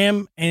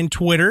 Instagram, and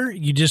Twitter.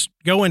 You just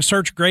go and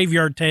search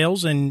Graveyard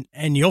Tales and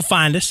you'll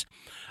find us.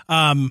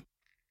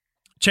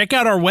 Check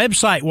out our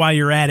website while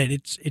you're at it.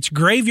 It's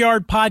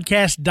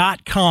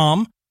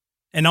graveyardpodcast.com.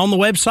 And on the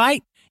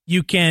website,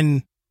 you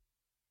can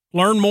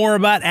learn more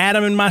about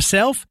Adam and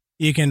myself.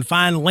 You can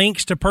find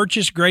links to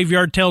purchase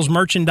Graveyard Tales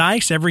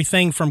merchandise,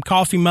 everything from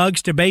coffee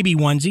mugs to baby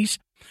onesies.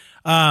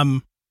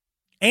 And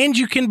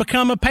you can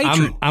become a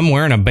patron. I'm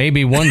wearing a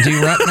baby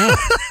onesie right now.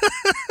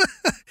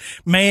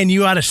 Man,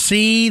 you ought to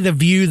see the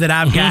view that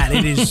I've got.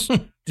 It is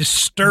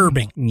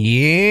disturbing.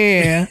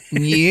 Yeah.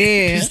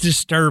 It's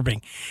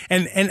disturbing.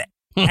 And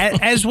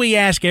as we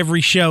ask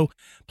every show,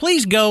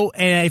 please go,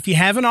 and if you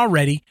haven't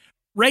already,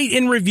 rate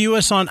and review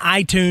us on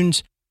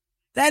iTunes.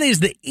 That is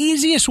the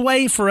easiest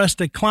way for us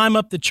to climb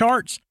up the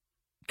charts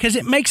because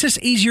it makes us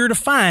easier to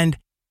find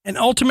and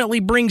ultimately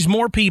brings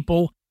more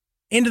people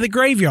into the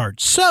graveyard.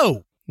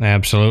 So,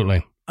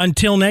 absolutely.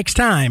 Until next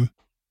time,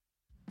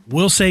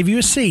 we'll save you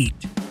a seat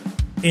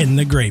in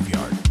the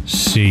graveyard.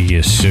 See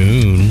you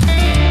soon.